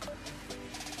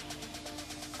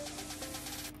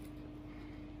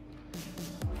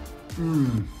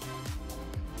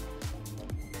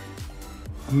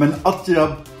 من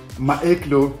اطيب ما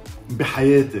اكله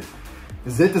بحياتي.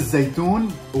 زيت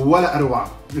الزيتون ولا اروع،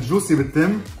 الجوسي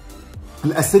بالتم،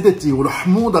 الاسيديتي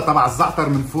والحموضه تبع الزعتر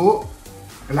من فوق،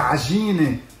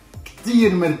 العجينه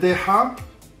كثير مرتاحه،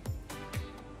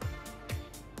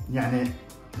 يعني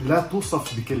لا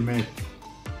توصف بكلمات.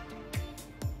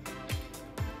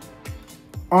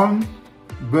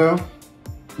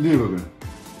 unbelievable.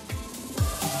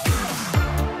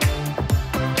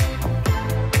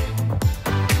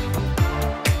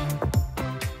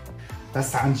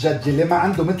 بس عن جد يلي ما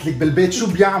عنده مثلك بالبيت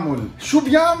شو بيعمل؟ شو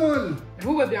بيعمل؟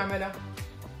 هو بيعملها.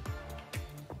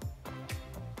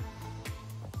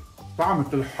 طعمة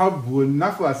الحب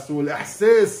والنفس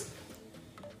والإحساس.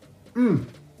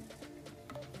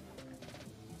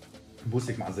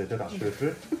 بوسك مع الزيتات على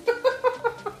الشفافة.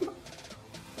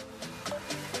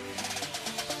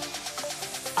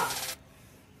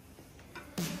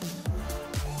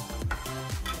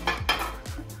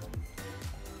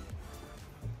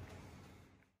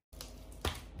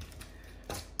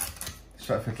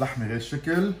 شقفة لحمة هيك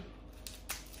الشكل.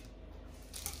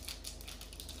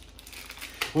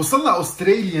 وصلنا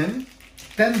أستراليان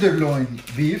تندرلوين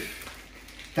بيف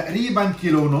تقريبا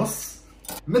كيلو ونص.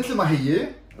 مثل ما هي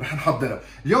رح نحضرها.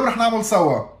 اليوم رح نعمل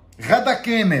سوا غدا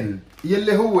كامل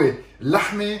يلي هو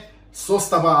اللحمة، الصوص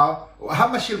تبعها،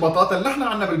 وأهم شيء البطاطا اللي نحن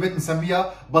عنا بالبيت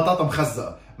بنسميها بطاطا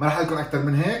مخزقة. ما رح لكم أكثر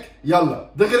من هيك. يلا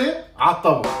دغري على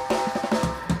الطبخ.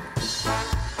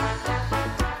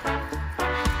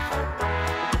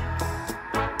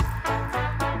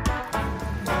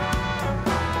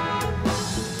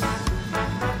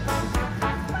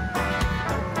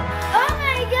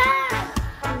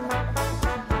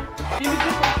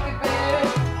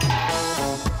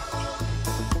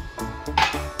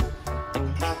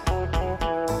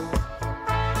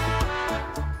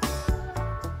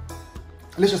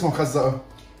 ليش اسمه مخزقة؟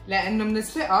 لأنه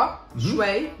بنسلقها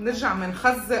شوي، نرجع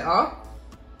بنخزقها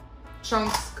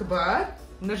تشانكس كبار،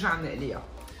 ونرجع نقليها.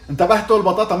 انتبهتوا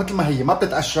البطاطا مثل ما هي ما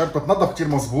بتتقشر، بتتنضف كثير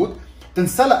مظبوط،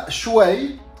 تنسلق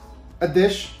شوي.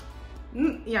 قديش؟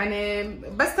 يعني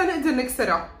بس تنقدر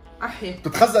نكسرها، أحي.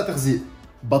 بتتخزق تخزيق.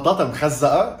 بطاطا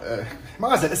مخزقة، ما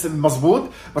بعرف الاسم مظبوط،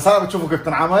 بس هلا بتشوفوا كيف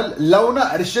تنعمل،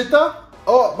 لونها قرشتها،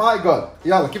 اوه ماي جاد.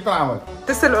 يلا كيف تنعمل؟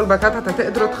 تسلقوا البطاطا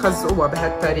تقدروا تخزقوها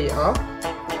بهالطريقة.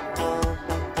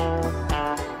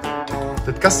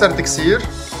 تتكسر تكسير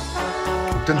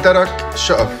وتنترك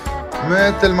شقف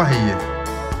مثل ما هي.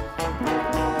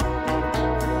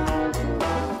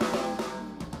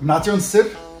 بنعطيهم سر؟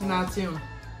 بنعطيهم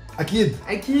اكيد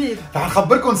اكيد. رح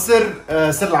نخبركم سر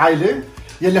العائله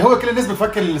يلي هو كل الناس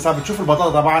بتفكر اللي صار بتشوف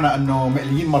البطاطا تبعنا انه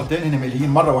مقليين مرتين، هن مقليين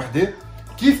مره واحده.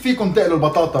 كيف فيكم تقلوا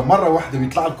البطاطا مره واحده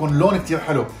ويطلع لكم لون كثير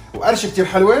حلو وقرشه كثير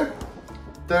حلوه؟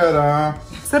 ترى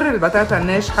سر البطاطا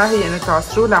الناجحه هي انه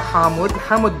تعصروا لها حامض،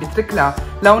 الحامض بيترك لها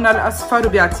لونها الاصفر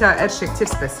وبيعطيها قرشه كثير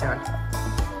سبيسيال.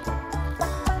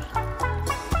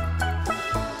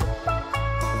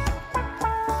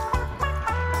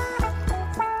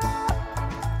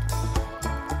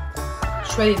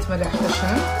 شويه ملح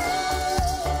خشن،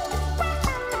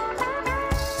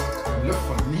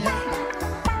 نلفهم منيح.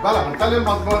 بلا بنطلع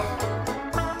المطبخ.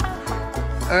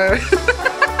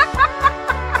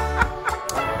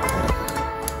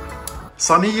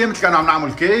 صينية مثل كأنه عم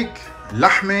نعمل كيك،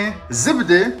 لحمة،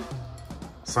 زبدة،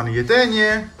 صينية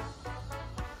تانية،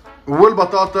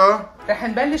 والبطاطا. رح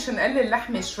نبلش نقلل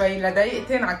اللحمة شوي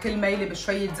لدقيقتين على كل ميلة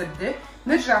بشوية زبدة،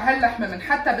 نرجع هاللحمة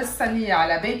بنحطها بالصينية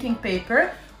على بيكنج بيبر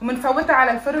ومنفوتها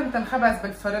على الفرن تنخبز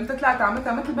بالفرن، تطلع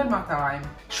طعمتها مثل بالمطاعم.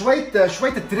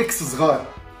 شوية تريكس صغار.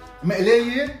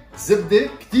 مقلاية، زبدة،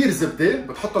 كتير زبدة،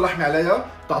 بتحطوا اللحمة عليها،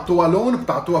 بتعطوها لون،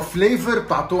 بتعطوها فليفر،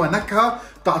 بتعطوها نكهة،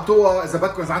 بتعطوها إذا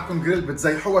بدكم إذا عندكم جريل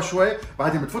بتزيحوها شوي،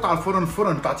 بعدين بتفوت على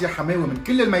الفرن بتعطيها حماوة من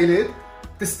كل الميلات،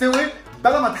 تستوي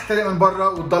بلا ما تحترق من برا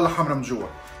وتضل حمرا من جوا.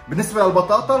 بالنسبة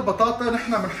للبطاطا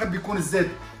نحن بنحب يكون الزيت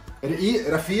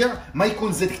رقيق رفيع، ما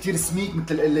يكون زيت كتير سميك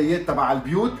مثل القلايات تبع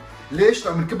البيوت. ليش؟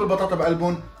 لما بنكب البطاطا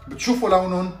بقلبهم بتشوفوا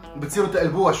لونهم، بتصيروا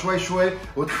تقلبوها شوي شوي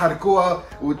وتحركوها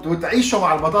وتعيشوا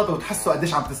مع البطاطا وتحسوا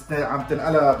قديش عم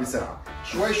تنقلها بسرعه.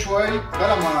 شوي شوي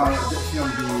بلا ما ادق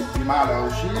فيهم بمعلقه او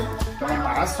شيء، كمان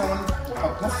معسهم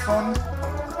وحط نصهم.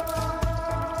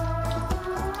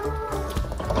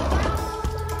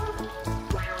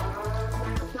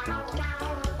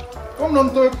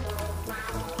 وبننطر.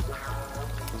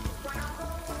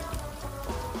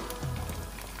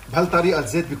 بهالطريقه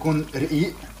الزيت بيكون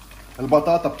رقيق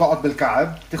البطاطا بتقعد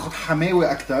بالكعب، بتاخد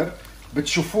حماوه اكثر،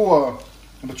 بتشوفوا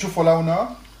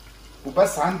لونها،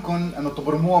 وبس عندكم انه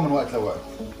تبرموها من وقت لوقت.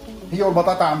 هي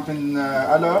والبطاطا عم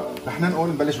تنقلى، رح ننقل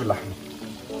نبلش باللحمه.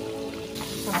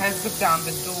 هاي الزبده عم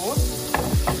بتدور،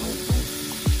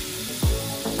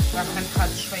 رح نحط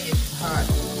شويه بهار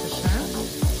خشن،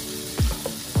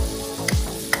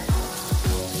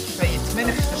 شويه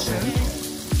ملح خشن،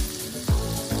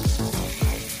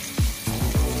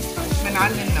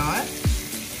 بنعلي النار.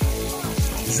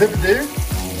 زبده،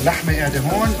 لحمه قاعده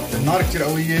هون، النار كثير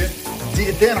قويه،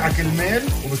 دقيقتين على كل ميل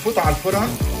وبفوتوا على الفرن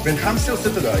بين 5 و6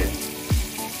 دقائق.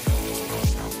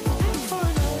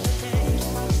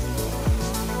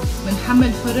 بنحمل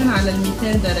الفرن على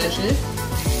 200 درجة.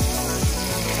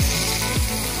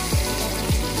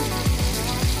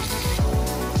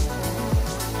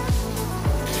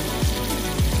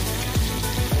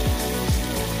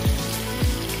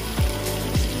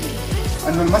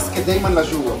 انه المسكه دائما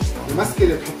لجوا، المسكه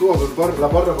اللي بتحطوها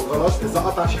لبرا بالغلط، اذا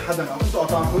قطع شي حدا او انتوا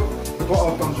قطعتوا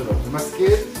بتوقعوا بتنجروا،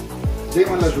 المسكات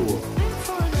دائما لجوا.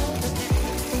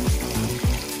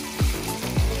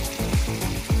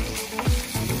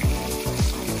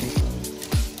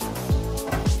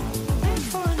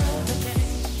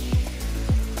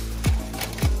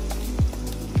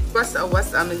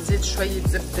 وسقة بنزيد شوية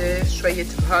زبدة، شوية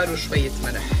بهار وشوية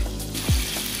ملح.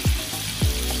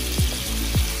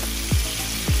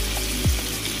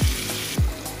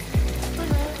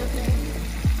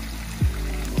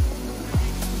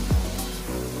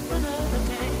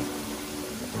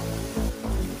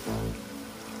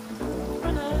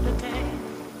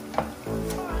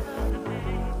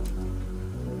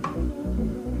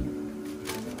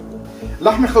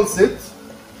 اللحمة خلصت،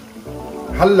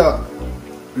 هلا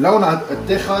لونها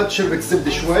اتاخد، شربت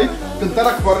زبده شوي،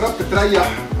 بتنترك برا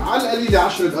بتتريح على القليله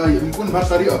 10 دقائق، بنكون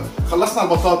بهالطريقه خلصنا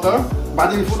البطاطا،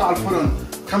 بعدين بفوت على الفرن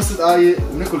 5 دقائق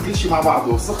وناكل كل شيء مع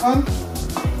بعضه سخن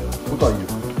وطيب.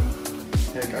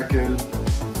 هيك اكل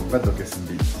بده كاس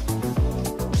نبيت.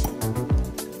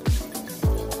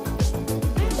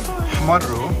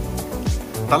 احمروا،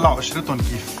 طلعوا قشرتهم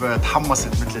كيف تحمصت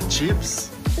مثل التشيبس،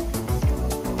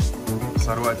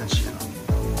 صار وقت نشيلهم.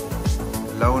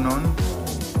 لونهم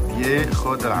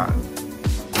ياخد العقل.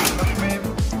 اللحمة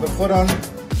بالفرن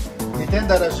 200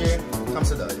 درجة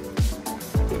 5 دقائق.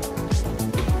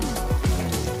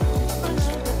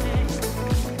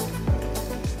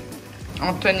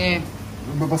 عطني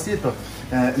بسيطة.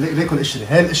 ليكوا القشرة،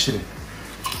 هاي القشرة.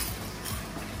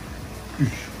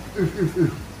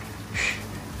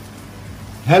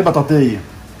 هاي البطاطية.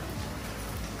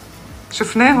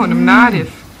 شفناهم بنعرف.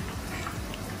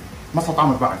 ما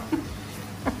طعمت بعد.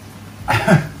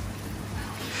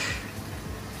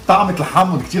 طعمة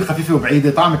الحامض كثير خفيفة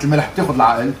وبعيدة، طعمة الملح بتاخذ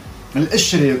العقل، من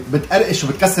القشرة بتقرقش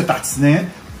وبتكسر تحت السنان،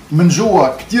 من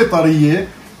جوا كثير طرية،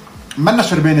 منا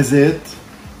شربانة زيت.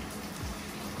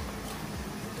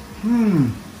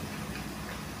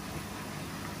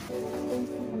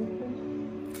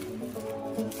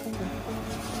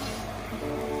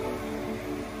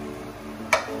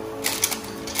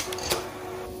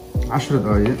 عشر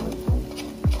دقايق.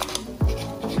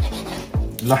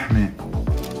 اللحمة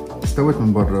استوت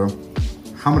من برا،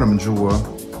 حمرا من جوا،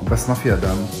 بس ما فيها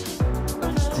دم،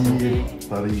 كثير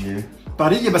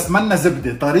طرية بس منا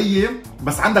زبدة، طرية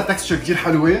بس عندها تكستشر كثير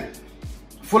حلوة،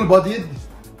 فول بوديد،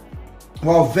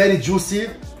 واو فيري جوسي،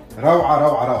 روعة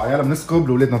روعة روعة. يلا بنسكب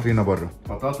لأولادنا فينا برا.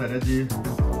 بطاطا ريدي،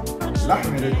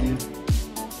 لحمة ريدي،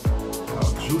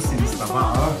 جوسي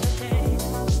تبعها.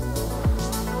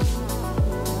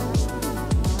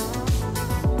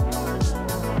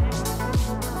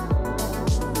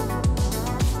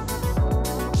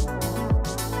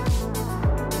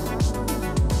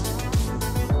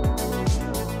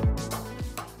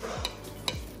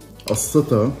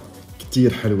 قصتها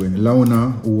كتير حلوة،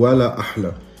 لونها ولا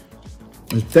أحلى،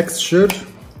 التكستشر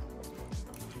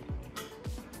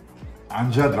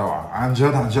عن جد روعة، عن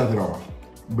جد روعة.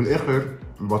 بالآخر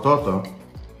البطاطا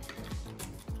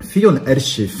فيهم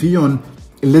قرشة، فيهم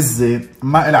لذة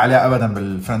ما إلها عليها أبدا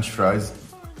بالفرنش فرايز.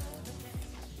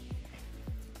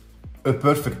 A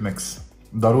perfect mix،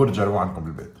 ضروري تجربوها عندكم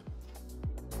بالبيت.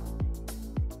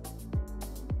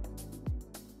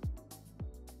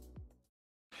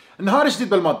 نهار جديد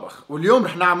بالمطبخ، واليوم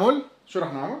رح نعمل شو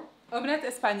رح نعمل؟ اومليت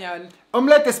اسبانيول.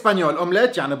 اومليت اسبانيول،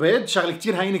 اومليت يعني بيض، شغله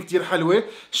كثير هينه كثير حلوه،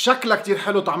 شكلها كثير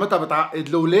حلو، طعمتها بتعقد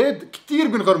الاولاد، كثير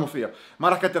بينغرموا فيها، ما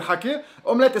رح كتر حكي،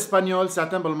 اومليت اسبانيول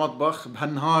ساعتين بالمطبخ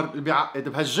بهالنهار اللي بيعقد،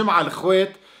 بهالجمعه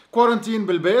الاخوات كورنتين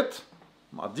بالبيت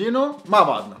مقضينه مع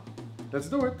بعضنا. ليتس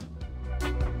دو ات.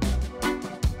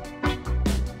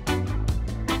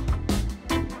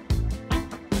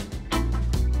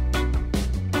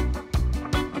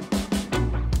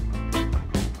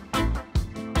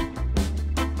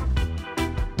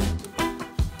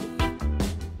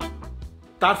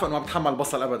 بتعرفوا انه ما بتحمل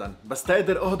بصل ابدا، بس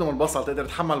تقدر اهضم البصل، تقدر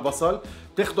تحمل البصل،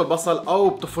 بتاخذوا البصل او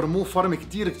بتفرموه فرمه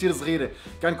كتير صغيره،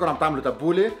 كانكم عم تعملوا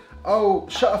تبوله او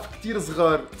شقف كتير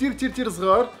صغار، كتير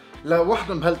صغار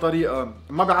لوحدهم بهالطريقه،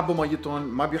 ما بيعبوا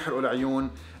ميتهم، ما بيحرقوا العيون،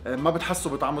 ما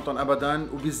بتحسوا بطعمتهم ابدا،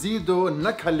 وبيزيدوا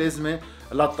النكهه اللازمه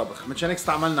للطبخ. منشان هيك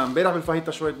استعملنا امبارح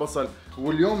بالفاهيتا شويه بصل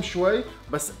واليوم شوي،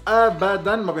 بس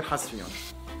ابدا ما بنحس فيهم.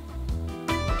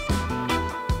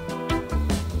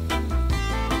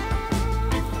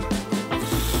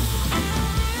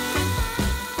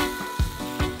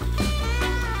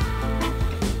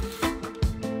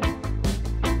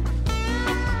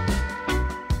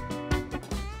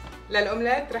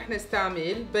 للأومليت رح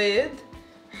نستعمل بيض،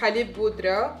 حليب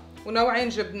بودرة، ونوعين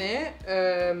جبنة،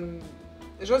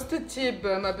 جوزة الطيب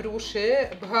مبروشة،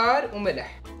 بهار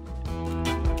وملح.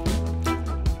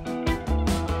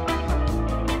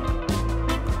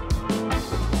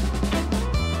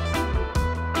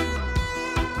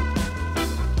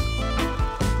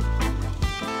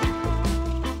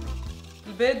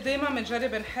 البيض دايما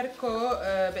بنجرب نحركه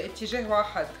باتجاه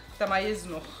واحد تما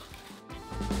يزنخ.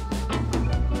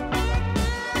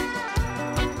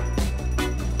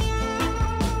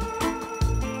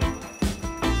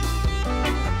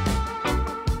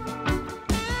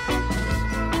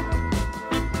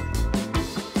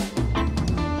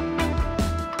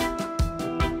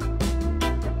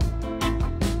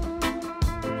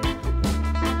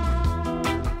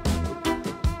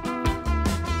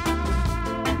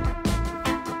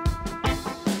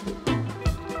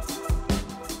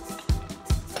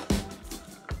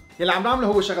 اللي عم نعمله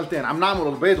هو شغلتين، عم نعمل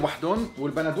البيض وحدهم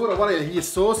والبندوره ورا اللي هي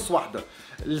الصوص وحده.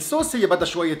 الصوص هي بدها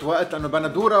شويه وقت لانه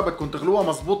البندوره بدكم تغلوها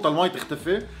مزبوط المي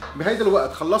تختفي. بهيدا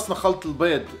الوقت خلصنا خلط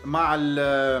البيض مع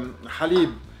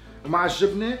الحليب ومع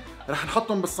الجبنه، رح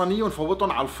نحطهم بالصينيه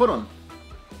ونفوتهم على الفرن.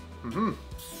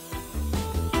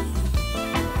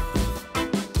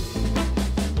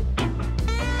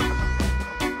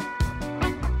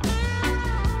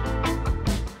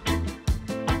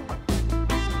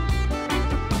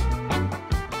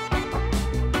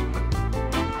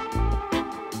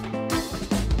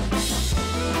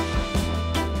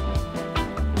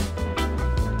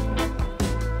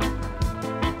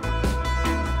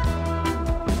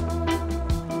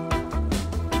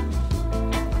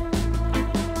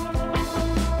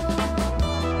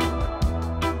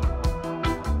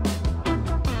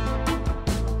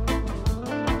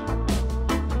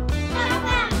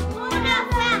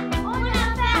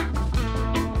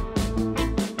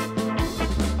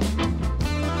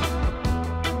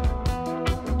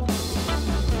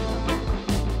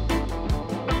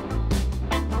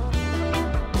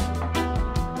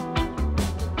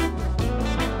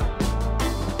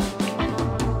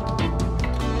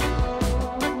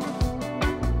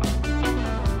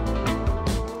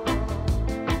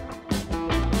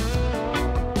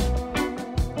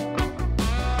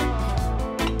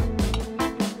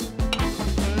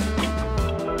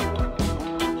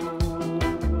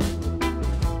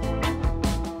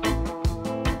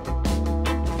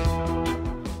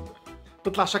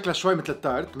 بتطلع شكلها شوي مثل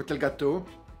التارت، مثل الجاتو.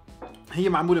 هي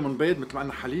معموله من بيض مثل ما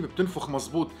قلنا حليب، بتنفخ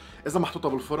مزبوط اذا محطوطه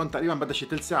بالفرن، تقريبا بدها شي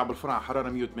ثلث ساعه بالفرن على حراره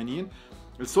 180.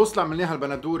 الصوص اللي عملناها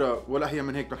البندوره ولا هي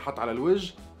من هيك بنحط على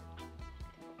الوجه،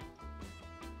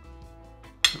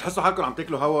 بتحسوا حالكم عم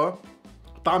تاكلوا هوا،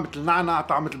 طعم مثل النعنع،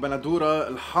 طعم مثل البندوره،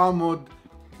 الحامض،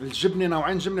 الجبنه،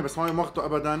 نوعين جبنه بس ما يمغطوا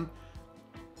ابدا،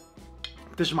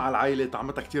 بتجمع العائله،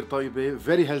 طعمتها كثير طيبه،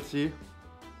 فيري هيلثي،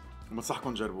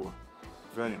 وبنصحكم تجربوها.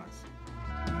 فيري نايس.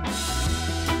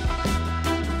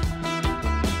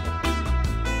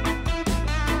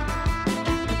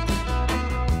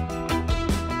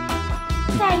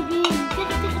 طيبين.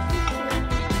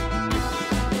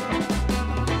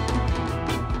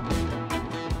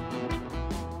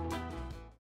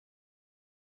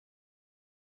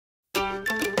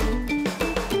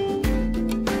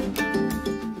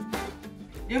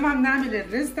 اليوم عم نعمل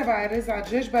الرز تبع الرز على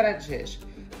دجاج برا دجاج.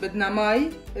 بدنا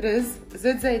مي، رز،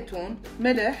 زيت زيتون،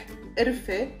 ملح،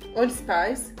 قرفة، اول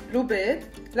سبايس، لوبيد،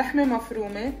 لحمة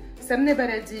مفرومة، سمنة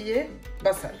بلدية،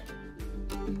 بصل.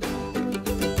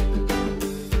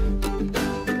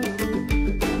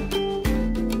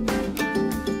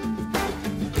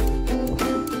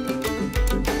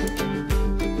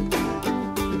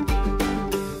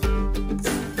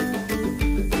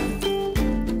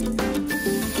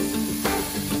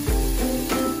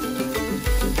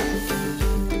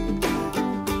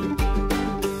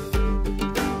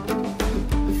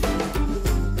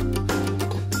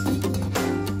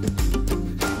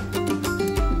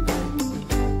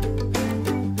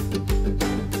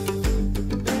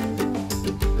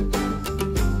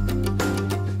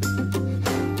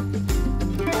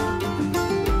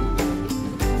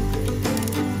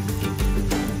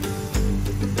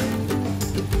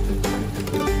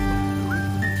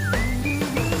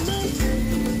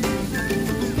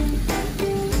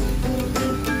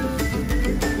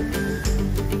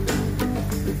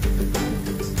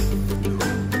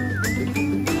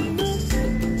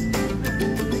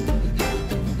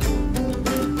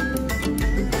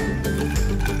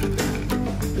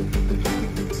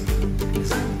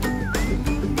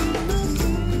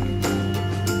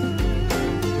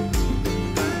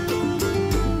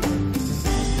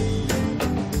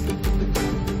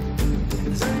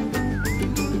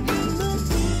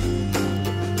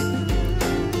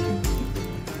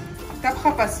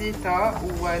 طبخة بسيطة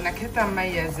ونكهتها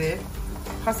مميزة،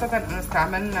 خاصة انه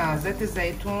استعملنا زيت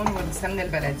الزيتون والسمنة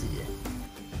البلدية.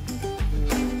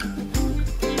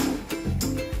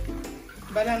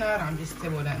 بلا نار عم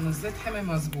بيستووا لانه الزيت حمي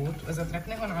مزبوط، واذا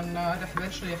تركناهم على النار رح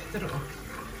يبلشوا يحترقوا،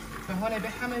 فهون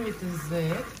بحموية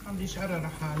الزيت عم بيشقروا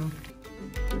لحالهم.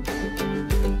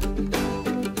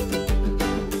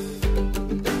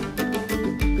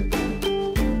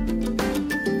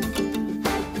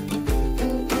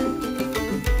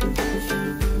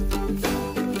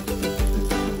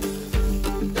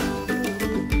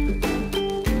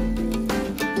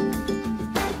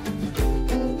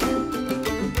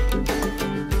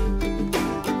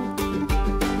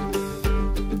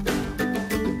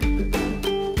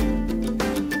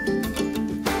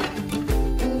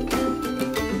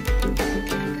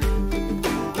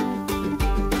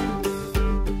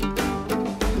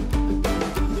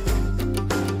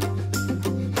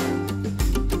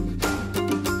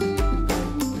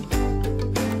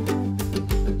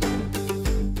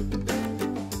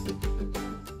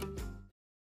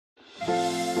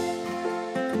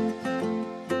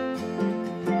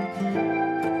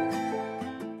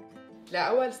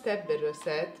 لأول ستيب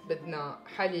بالروسيت بدنا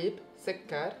حليب،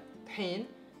 سكر، طحين،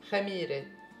 خميرة،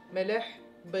 ملح،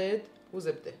 بيض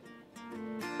وزبدة.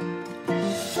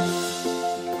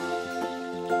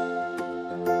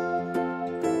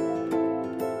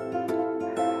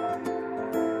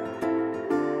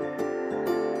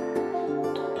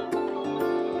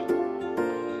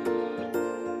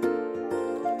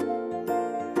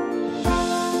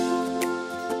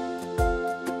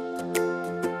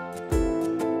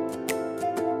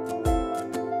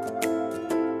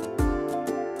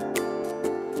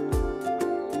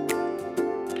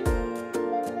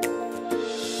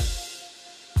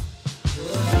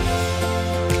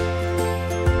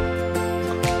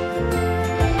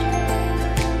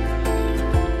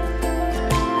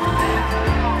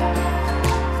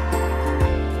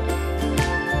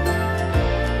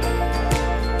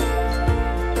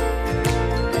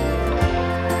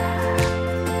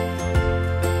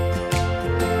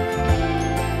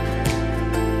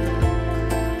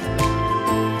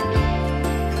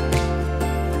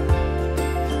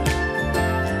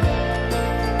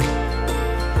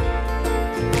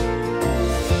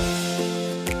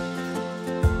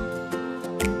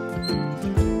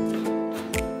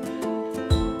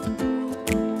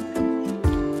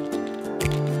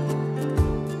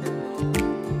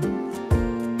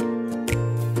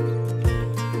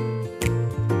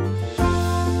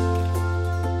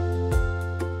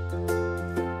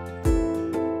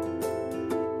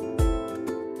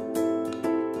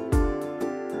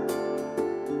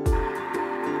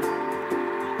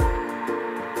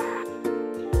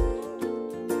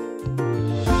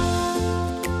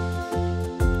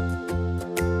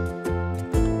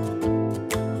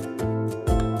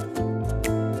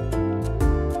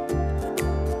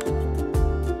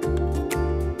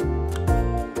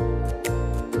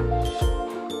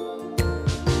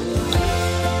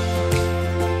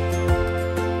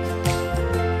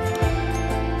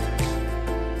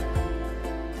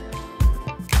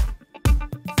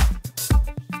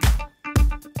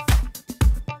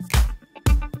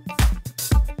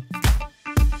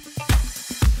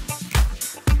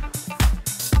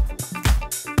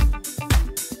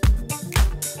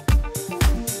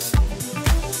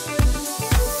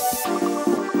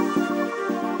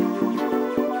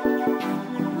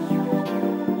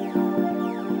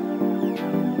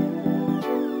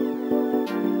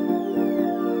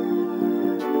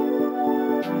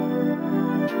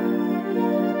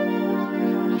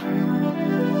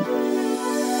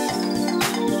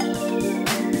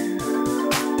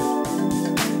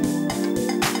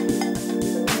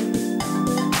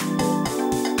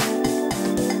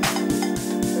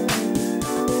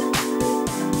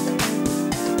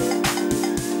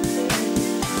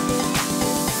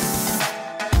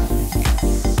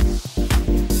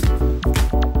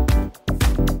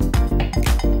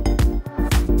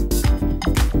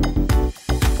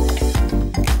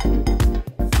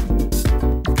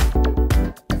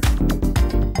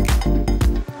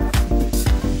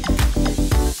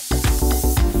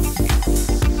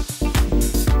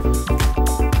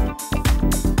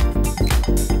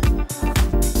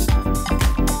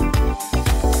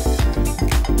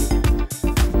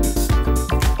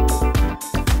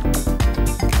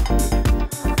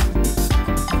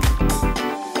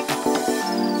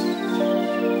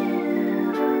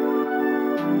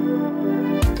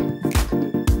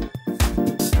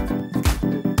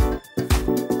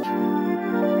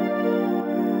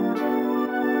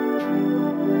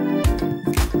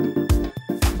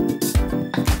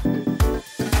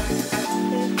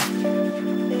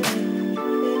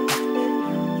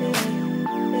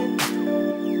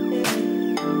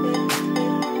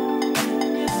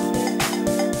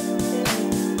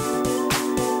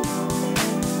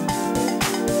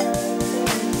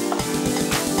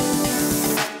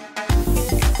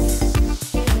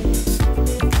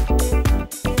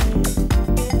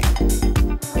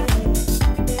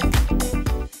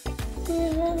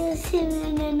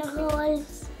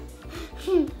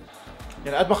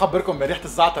 يعني قد ما اخبركم بريحه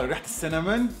الزعتر وريحه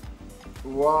السينامون،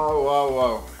 واو واو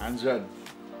واو عن جد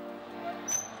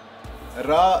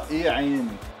رائعين.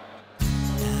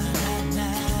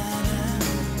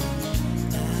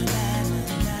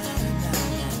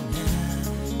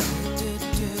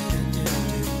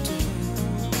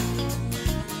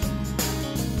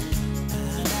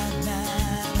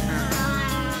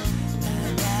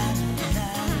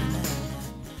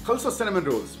 خلصوا السينامون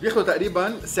رولز، بياخذوا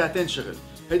تقريبا ساعتين شغل.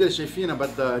 هيدا اللي شايفينها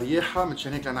بدها رياحه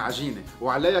مشان هيك لانها عجينه،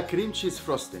 وعليها كريم تشيز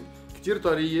فروستنج كثير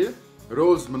طريه،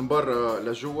 رولز من برا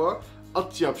لجوا،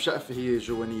 اطيب شقفه هي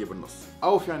جوانيه بالنص،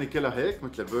 او فينا كلها هيك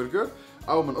مثل البرجر،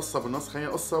 او بنقصها بالنص. خلينا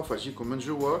نقصها وفرجيكم من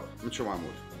جوا من شو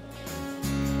معمول.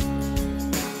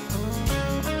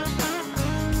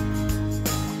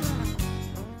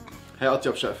 هي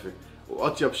اطيب شقفه،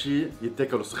 واطيب شيء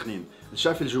يتاكلوا سخنين.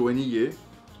 الشقفه الجوانيه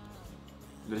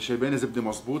اللي شربانه زبده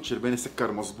مزبوط، شربانه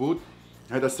سكر مزبوط،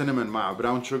 هذا السينامون مع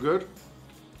براون شوجر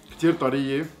كثير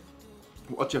طريه،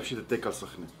 واطيب شيء تتاكل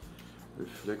سخنه.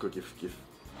 ليكو كيف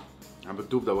عم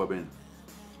بتدوب ذوبان.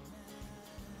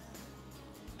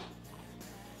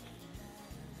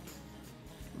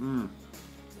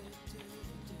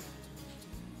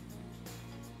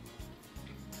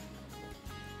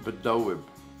 بتدوب.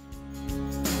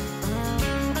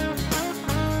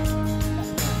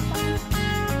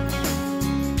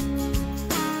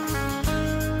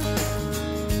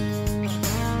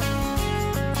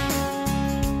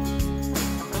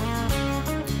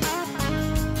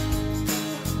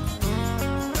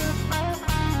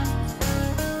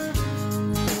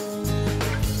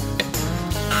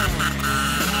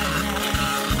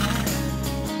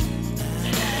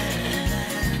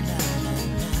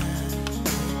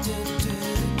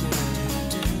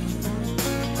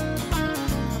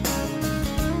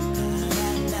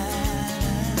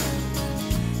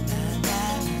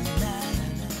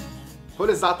 هول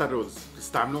الزعتر رولز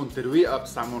بتستعملون ترويقه،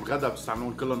 بتستعملون غدا،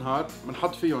 بتستعملون كل نهار.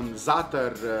 بنحط فيهم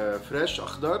زعتر فريش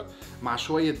اخضر مع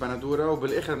شويه بندوره،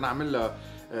 وبالاخر بنعمل لها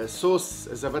صوص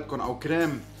اذا بدكم او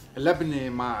كريم لبنه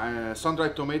مع سان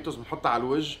درايد توميتوز بنحطها على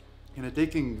الوجه. هنا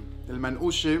تيكينج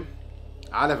المنقوشه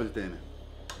على ليفل ثاني.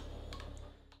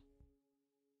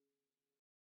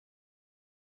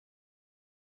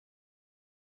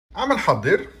 عم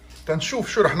نحضر تنشوف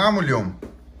شو رح نعمل اليوم.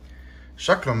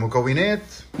 شكل المكونات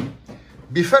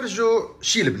بيفرجوا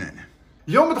شي لبناني.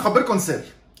 اليوم بدي اخبركم سر،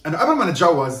 انه قبل ما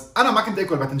نتجوز انا ما كنت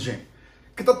اكل باذنجان.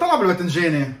 كنت اطلع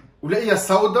بالباذنجانه ولاقيها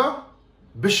سودة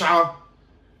بشعه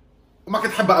وما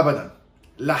كنت احبها ابدا،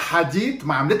 لحديت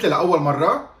ما عملت لي لاول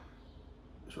مره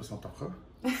شو اسمه الطبخه؟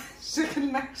 شيخ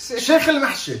المحشي. شيخ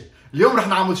المحشي. اليوم رح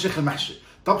نعمل شيخ المحشي،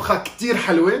 طبخه كثير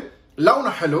حلوه،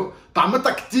 لونها حلو،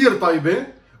 طعمتها كثير طيبه،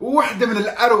 ووحده من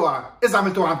الاروع اذا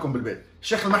عملتوها عندكم بالبيت.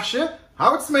 شيخ المحشي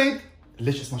هاو اتس ميد.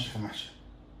 ليش اسمها شيخ المحشي؟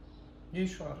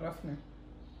 شو عرفني.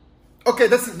 اوكي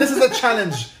this is a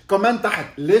challenge. كومنت تحت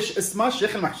ليش اسمها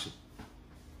شيخ المحشي.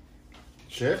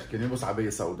 شيخ كان يلبس عباية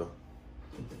سوداء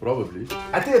بروبلي.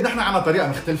 اعتقد نحن عنا طريقة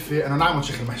مختلفة انه نعمل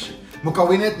شيخ المحشي.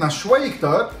 مكوناتنا شوي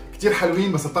كتار كتير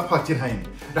حلوين بس الطبخة كتير هينة.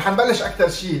 رح نبلش اكثر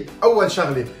شيء اول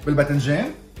شغلة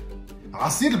بالباذنجان،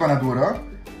 عصير البندورة.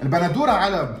 البندورة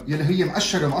علب يلي هي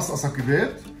مقشرة مقصقصة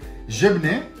كبات،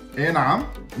 جبنة، ايه نعم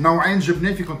نوعين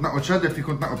جبنة، فيكم تنقوا تشيدر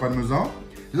فيكم تنقوا بارميزان،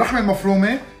 اللحمة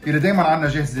المفرومة اللي دايما عندنا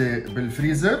جاهزة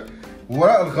بالفريزر،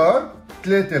 ورق الغار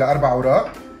 3 ل 4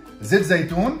 اوراق، زيت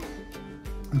زيتون،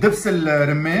 دبس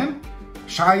الرمان،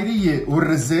 شعيرية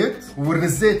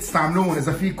والرزات استعملوهم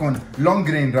اذا فيكم لونج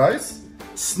جرين رايس،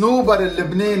 صنوبر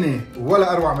اللبناني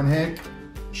ولا اروع من هيك،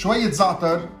 شوية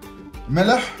زعتر،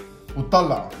 ملح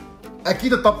وتطلعوا.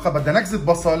 اكيد الطبخة بدها نكزة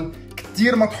بصل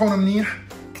كتير مطحون منيح،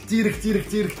 كتير كتير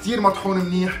كتير كتير مطحون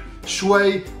منيح،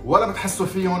 شوي ولا بتحسوا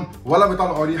فيهم ولا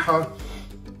بيطلعوا ريحة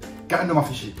كأنه ما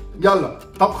في شيء. يلا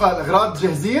طبخة الأغراض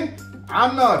جاهزين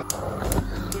على النار.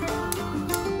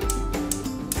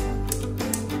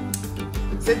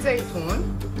 زيت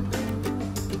زيتون،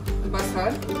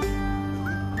 بصل،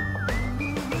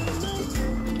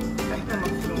 لحمة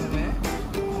مفرومة،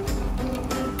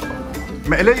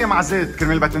 مقلية مع زيت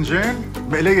كرمال الباذنجان،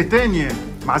 مقلية تانية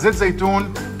مع زيت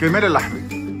زيتون كرمال اللحمة.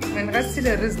 بنغسل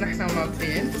الرز نحن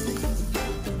وناطرين،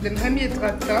 المهم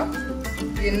يتغطى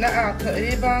ينقع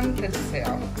تقريبا 3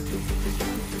 ساعة.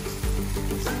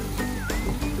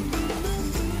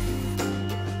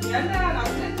 يلا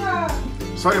نعطيتها.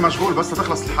 سوري مشغول بس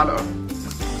تخلص الحلقة.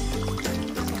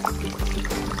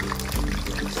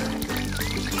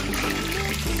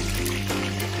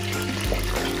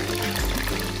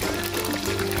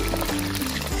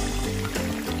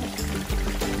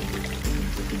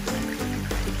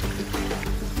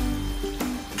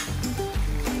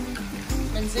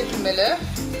 بنزيد الملح.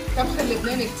 الطبخ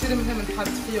اللبناني كتير مهم نحط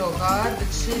فيه غار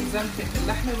بتشيل زنفة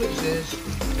اللحمة والدجاج.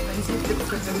 بنزيد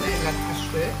دبس الرمان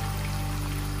للحشوة.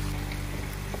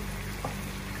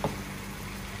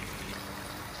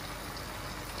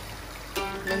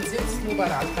 بنزيد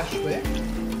صنوبر على الحشوة.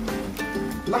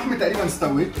 اللحمة تقريبا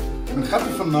استوت،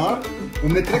 بنخفف النار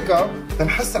وبنتركها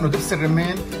تنحس انه دبس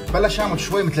الرمان بلش يعمل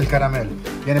شوي مثل الكراميل،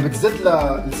 يعني بتزيد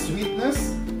لها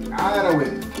السويتنس على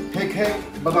رواق. هيك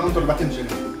بدنا ننطر الباذنجان.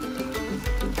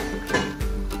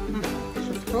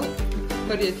 شفتوا؟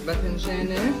 طريقة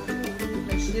الباذنجانة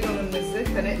بنشيلهم من الزيت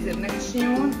تنقدر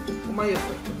نحشيهم وما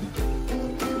يفرطوا.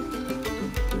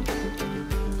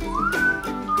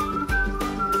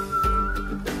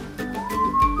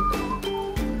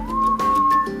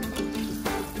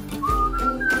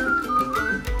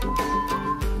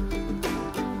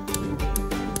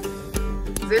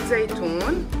 زيت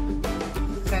زيتون،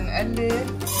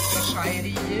 تنقلب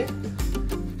شعيرية،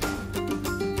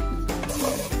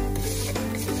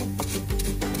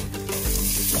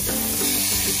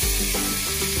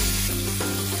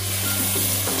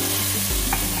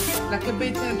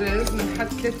 لكبايتين رز بنحط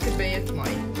 3 كبايات مي.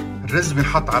 الرز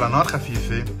بينحط على نار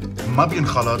خفيفة، ما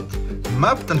بينخلط،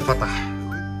 ما بتنفتح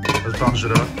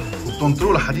الطنجرة،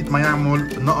 وبتنطروه لحديت ما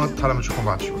يعمل نقط. هلا بنشوفهم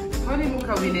بعد شوي. هون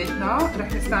مكوناتنا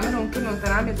رح نستعملهم كلهم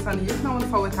تنعمل صينيتنا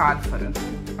ونفوتها على الفرن.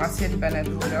 عصير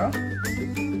البندورة،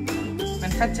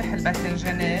 بنفتح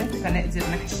الباذنجانات تنقدر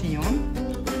نحشيهم.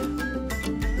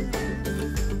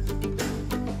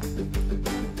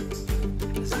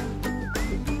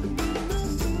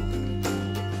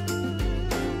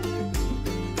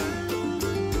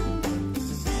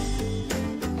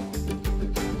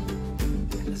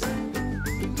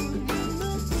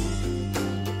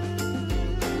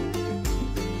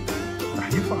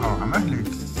 ينفعوا عم أهلك.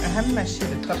 أهم شيء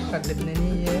بالطبخة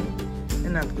اللبنانية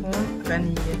إنها تكون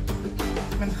غنية.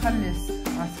 بنخلص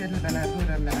عصير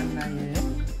البنادورة اللي عنا إياه.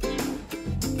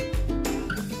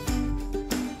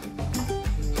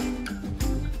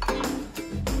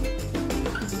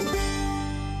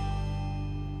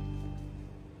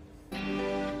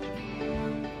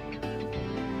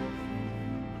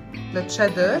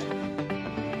 التشيدر،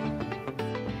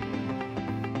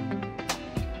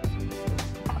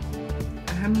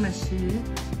 أهم شيء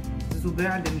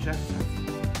الزباع المجفف.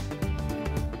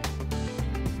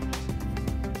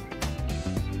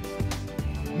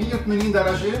 مية وثمانين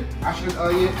درجة 10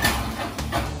 دقايق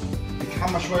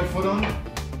يتحمى شوي الفرن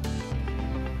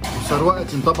وصار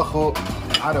وقت ينطبخوا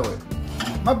على رواق.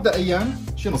 مبدئيا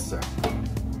شي نص ساعة.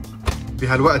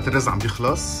 بهالوقت الرز عم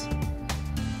بيخلص،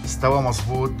 استوى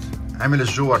مزبوط، عمل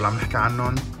الجوار اللي عم نحكي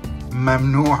عنهم.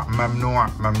 ممنوع ممنوع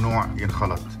ممنوع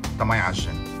ينخلط تا ما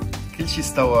يعجن. كل شي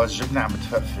استوى، الجبنة عم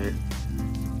بتفقفق،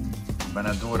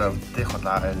 بندورة بتاخد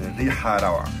العقل، الريحة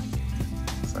روعة.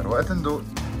 صار وقت ندوق.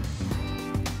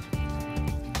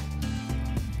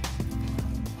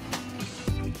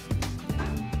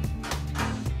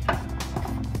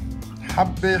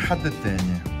 حبة حد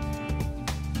التانية،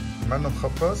 منه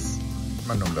مخبص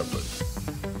منه ملبس.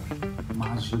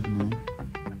 مع الجبنة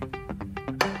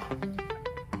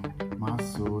مع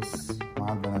الصوص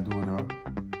مع البندورة،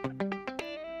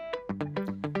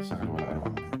 شغل ولا أروع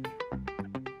من هيك.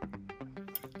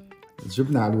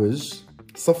 الجبنة على الوجه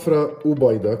صفرة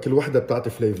وبيضة، كل وحدة بتعطي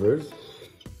فليفرز.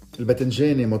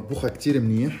 الباذنجانة مطبوخة كتير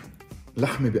منيح،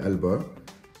 لحمة بقلبها،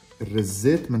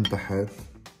 الرزات من تحت،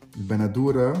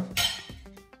 البندورة،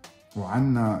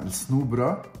 وعنا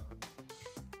الصنوبرة.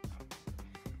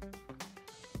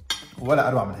 ولا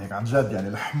اروع من هيك عن جد. يعني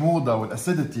الحموضه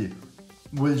والاسيديتي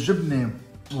والجبنه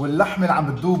واللحمه اللي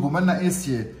عم بتذوب ومنا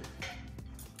قاسيه،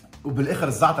 وبالاخر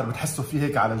الزعتر بتحسوا فيه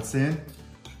هيك على اللسان.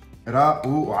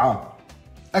 روعه.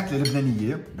 اكله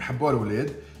لبنانيه بحبوها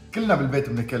الاولاد، كلنا بالبيت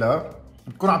بناكلها.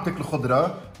 بتكونوا عم تاكلوا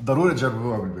خضره، ضروري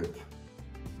تجربوها بالبيت.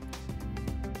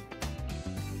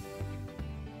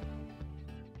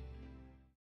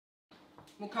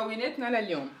 مكوناتنا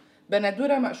لليوم: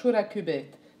 بندورة مقشورة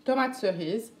كوبات، تومات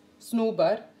سوريز،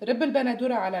 صنوبر، رب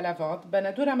البندورة على لافانت،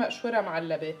 بندورة مقشورة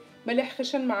معلبة، ملح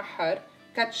خشن مع حر،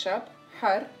 كاتشب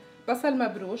حر، بصل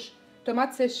مبروش،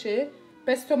 تومات سيشي،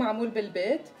 بيستو معمول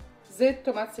بالبيت، زيت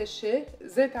تومات سيشي،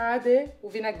 زيت عادي،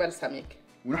 وفينك بلسميك.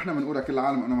 ونحن بنقول لكل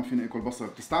العالم انا ما فيني اكل بصل،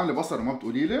 بتستعملي بصل وما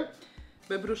بتقولي لي؟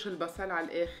 ببرش البصل على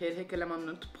الاخر هيك لما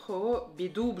بنطبخه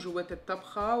بيدوب جوات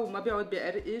الطبخه وما بيقعد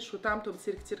بيقرقش وطعمته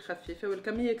بتصير كتير خفيفه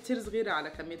والكميه كتير صغيره على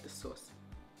كميه الصوص.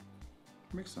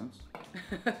 ميك سنس.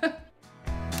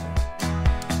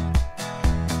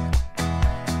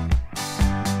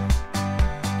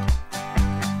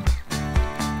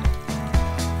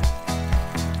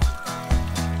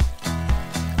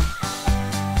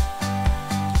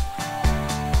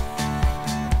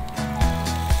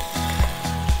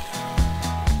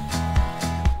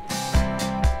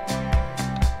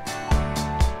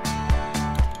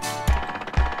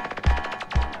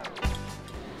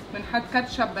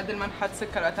 كاتشب بدل ما نحط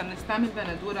سكر. وقت بنستعمل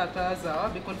بندوره طازه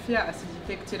بيكون فيها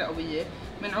اسيديتي كثير قويه،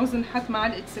 بنعوز نحط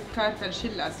معلقه سكر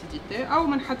تنشيل الاسيديتي او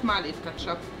بنحط معلقه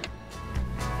كاتشب.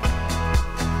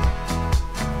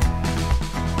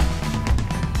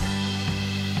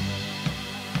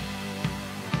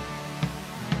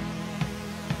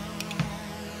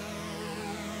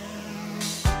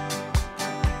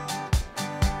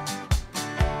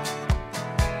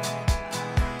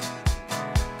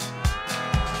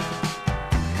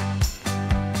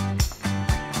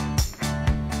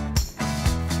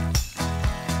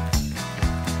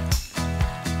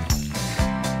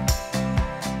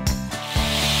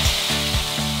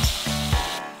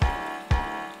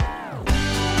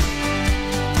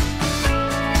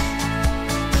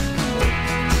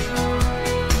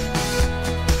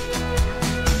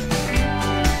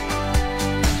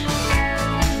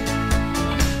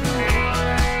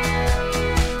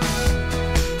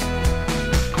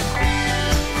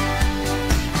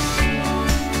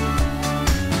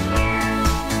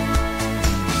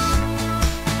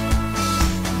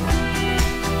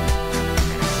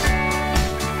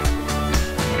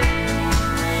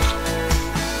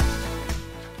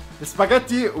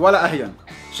 سباجيتي ولا اهين،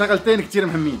 شغلتين كتير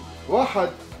مهمين. واحد،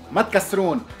 ما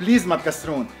تكسرون، بليز ما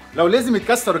تكسرون، لو لازم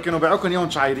يتكسروا كانوا بيعوكم اياهم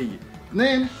شعيريه.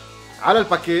 اثنين، على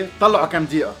الباكيه طلعوا كم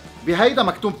دقيقه، بهيدا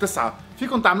مكتوب 9،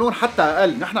 فيكم تعملون حتى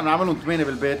اقل، نحن بنعملهم 8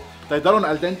 بالبيت تيضلون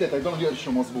الدنتي تيضلون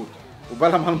يقرشوا مزبوط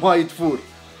وبلا ما المي يتفور.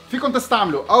 فيكم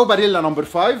تستعملوا او باريلا نمبر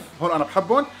 5، هون انا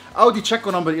بحبهم، او دي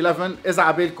تشيكو نمبر 11 اذا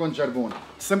عبالكم تجربون.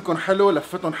 سمكم حلو،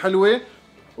 لفتهم حلوه،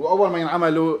 واول ما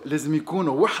ينعملوا لازم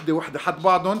يكونوا وحده وحده حد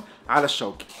بعضهم على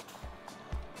الشوكه.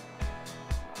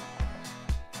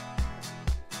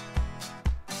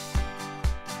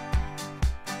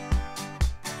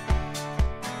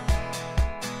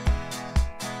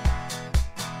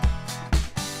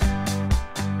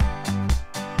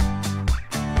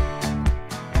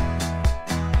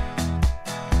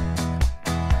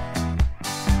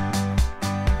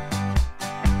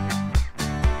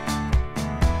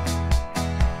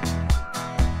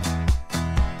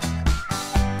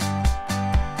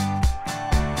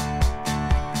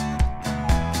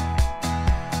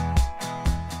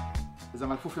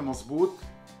 ملفوفه مظبوط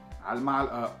على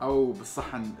المعلقه او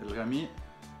بالصحن الغميق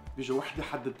بيجوا وحده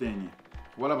حد الثانيه،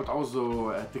 ولا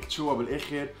بتعوزوا تكتشوها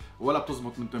بالاخر ولا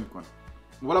بتزبط من تمكن،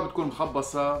 ولا بتكون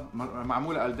مخبصه،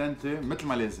 معموله الدنتي مثل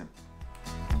ما لازم.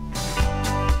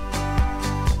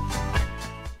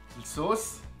 الصوص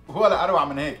ولا اروع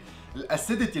من هيك،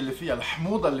 الاسيديتي اللي فيها،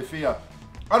 الحموضه اللي فيها،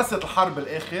 قرصه الحر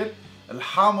بالاخر،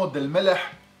 الحامض،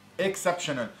 الملح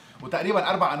اكسبشنال، وتقريبا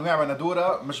 4 انواع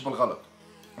بندوره مش بالغلط.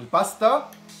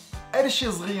 الباستا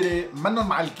قرشة صغيرة، منن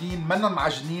معلكين، منن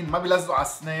معجنين، ما بيلزقوا على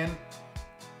السنان.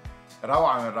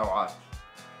 روعة من الروعات.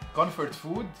 كونفورت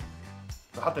فود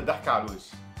بحط الضحكة على الوجه.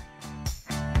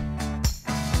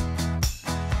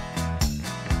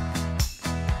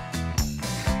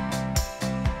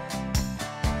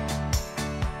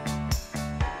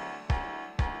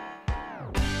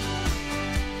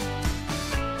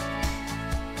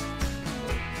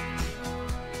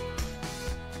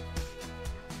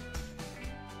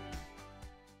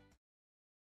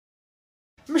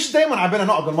 مش دايما عبالنا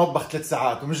نقعد بالمطبخ 3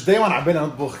 ساعات، ومش دايما عبالنا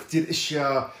نطبخ كثير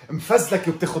اشياء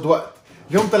مفزلكه وبتاخذ وقت.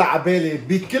 اليوم طلع عبالي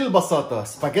بكل بساطه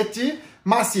سباجيتي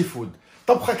مع سي فود،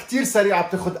 طبخه كثير سريعه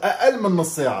بتاخذ اقل من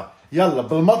نص ساعه. يلا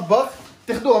بالمطبخ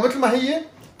تاخذوها مثل ما هي،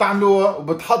 تعملوها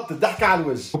وبتحط الضحكه على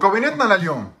الوجه. مكوناتنا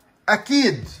لليوم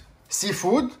اكيد سي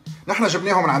فود، نحن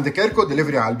جبناهم من عند كيركو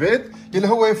دليفري على البيت، اللي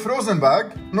هو فروزن باج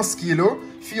نص كيلو،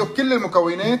 فيه كل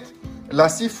المكونات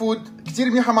لسي فود كثير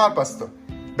منيحه مع الباستا.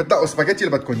 بتدقوا سباجيتي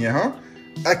اللي بدكم اياها،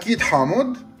 اكيد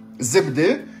حامض،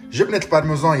 زبده، جبنه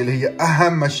البارميزان اللي هي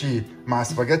اهم شيء مع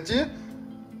سباجيتي،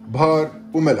 بهار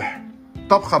وملح.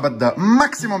 طبخه بدها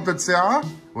ماكسيموم 3 ساعه،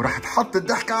 وراح تحط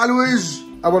الضحكه على الوجه.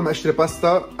 اول ما اشتري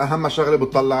باستا اهم شغله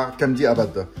بتطلع كم دقيقه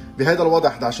بدها، بهيدا الوضع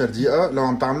 11 دقيقه. لو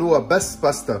عم تعملوها بس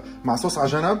باستا مع صوص على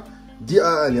جنب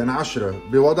دقيقه اقل، يعني 10.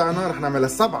 بوضعنا رح نعملها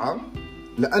 7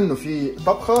 لانه في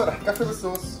طبخه رح تكفي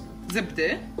بالصوص.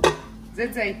 زبده،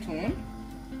 زيت زيتون،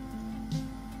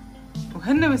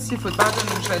 وهن والسي فود بعدهم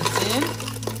مجردين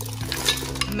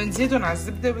بنزيدهم على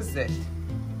الزبده والزيت.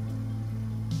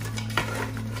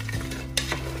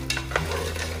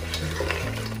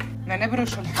 بدنا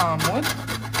نبرش الحامض،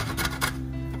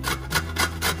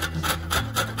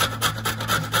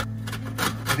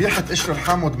 ريحه قشر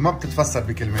الحامض ما بتتفسر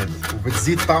بكلمات،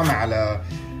 وبتزيد طعم على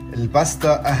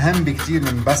الباستا اهم بكثير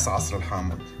من بس عصر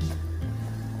الحامض.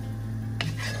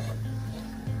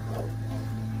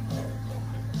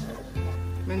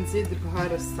 بنزيد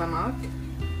بهار السمك،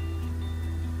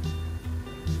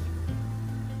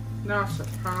 ناشف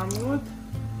حامض.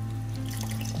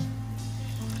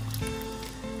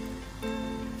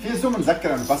 في لزوم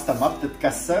نذكر ان الباستا ما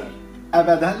بتتكسر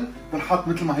ابدا، بنحط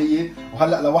مثل ما هي،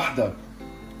 وهلا لوحدها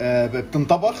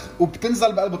بتنطبخ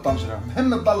وبتنزل بقلب الطنجره،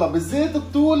 مهم تضلها بالزيت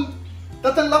الطول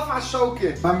تتنلف على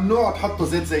الشوكه، ممنوع تحطوا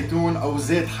زيت زيتون او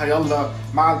زيت حيالله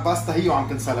مع الباستا هي وعم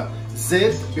تنسلق،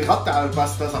 الزيت بيغطي على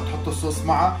الباستا اذا بتحطوا الصوص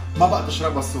معها ما بقى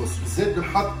تشربها الصوص، الزيت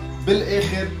بنحط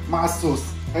بالاخر مع الصوص،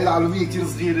 هي العلوميه كثير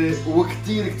صغيره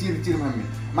وكثير كثير كثير مهمه،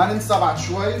 ما ننسى بعد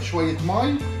شويه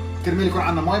مي كرمال يكون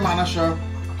عندنا مي مع نشا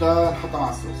نحطها مع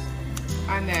الصوص.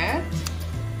 عنات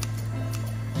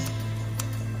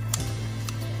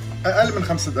اقل من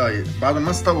 5 دقائق بعد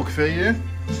ما استووا كفايه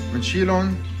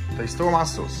بنشيلهم تيستووا مع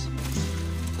الصوص.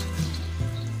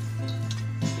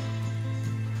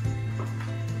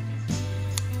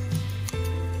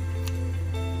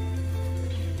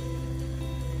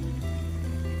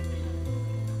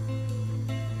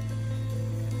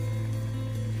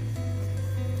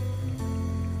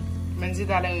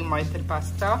 بنزيد عليهم مية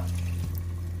الباستا.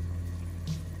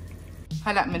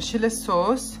 هلا بنشيل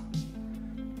الصوص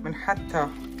بنحطها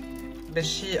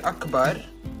بشي اكبر،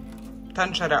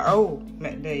 طنجرة او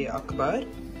مقلاية اكبر.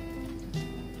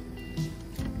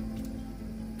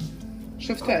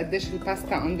 شفتوا قديش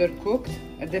الباستا اندر كوكت،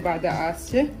 قد ايه بعدها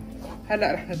قاسية.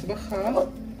 هلا رح نطبخها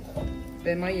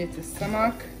بمية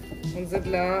السمك ونزيد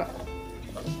لها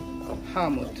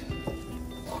حامض.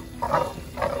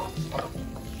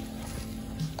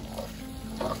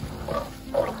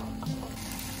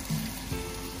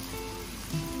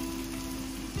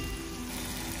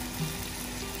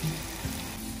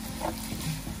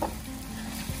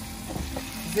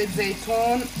 زيت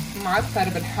زيتون معطر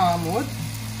بالحامض.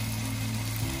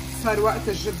 صار وقت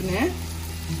الجبنة.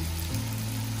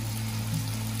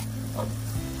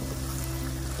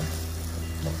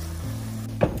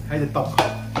 هيدي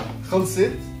الطبخة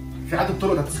خلصت. في عدة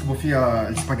طرق لتسكبوا فيها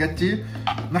السباجيتي.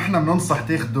 نحن بننصح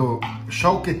تاخدوا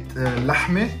شوكة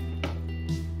لحمة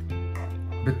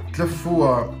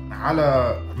بتلفوها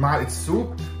على معلقة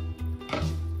السوب.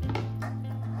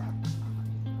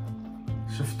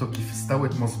 شفتوا كيف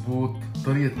استوت مزبوط،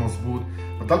 طريت مزبوط.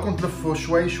 بضلكم تلفوا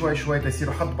شوي شوي شوي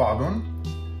تيصيروا حد بعضهم.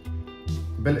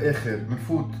 بالاخر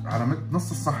بنفوت على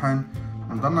نص الصحن،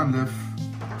 بنضلنا نلف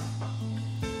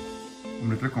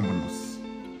وبنتركهم بالنص.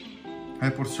 هاي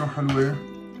بورسيون حلوة،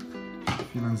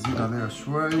 فينا نزيد عليها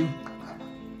شوي.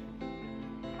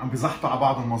 عم بيزحطوا على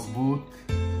بعضهم مزبوط.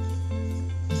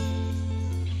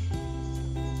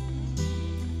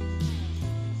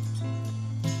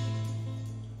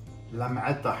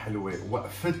 لمعتها حلوة،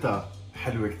 وقفتها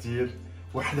حلوة كتير،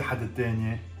 وحدة حد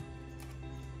التانية.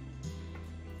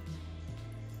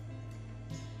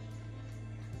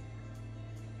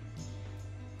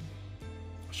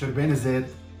 شربانة زيت،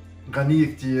 غنية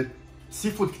كتير،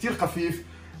 سي فود كتير خفيف،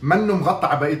 منه مغطى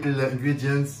على بقية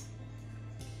الانجريدينتس،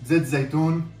 زيت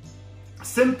زيتون،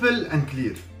 سمبل اند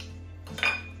كلير.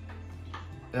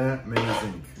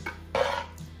 اميزنج.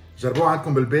 جربوها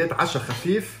عندكم بالبيت، عشا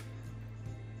خفيف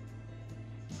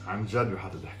عن جد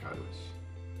بحط الضحك على الوجه.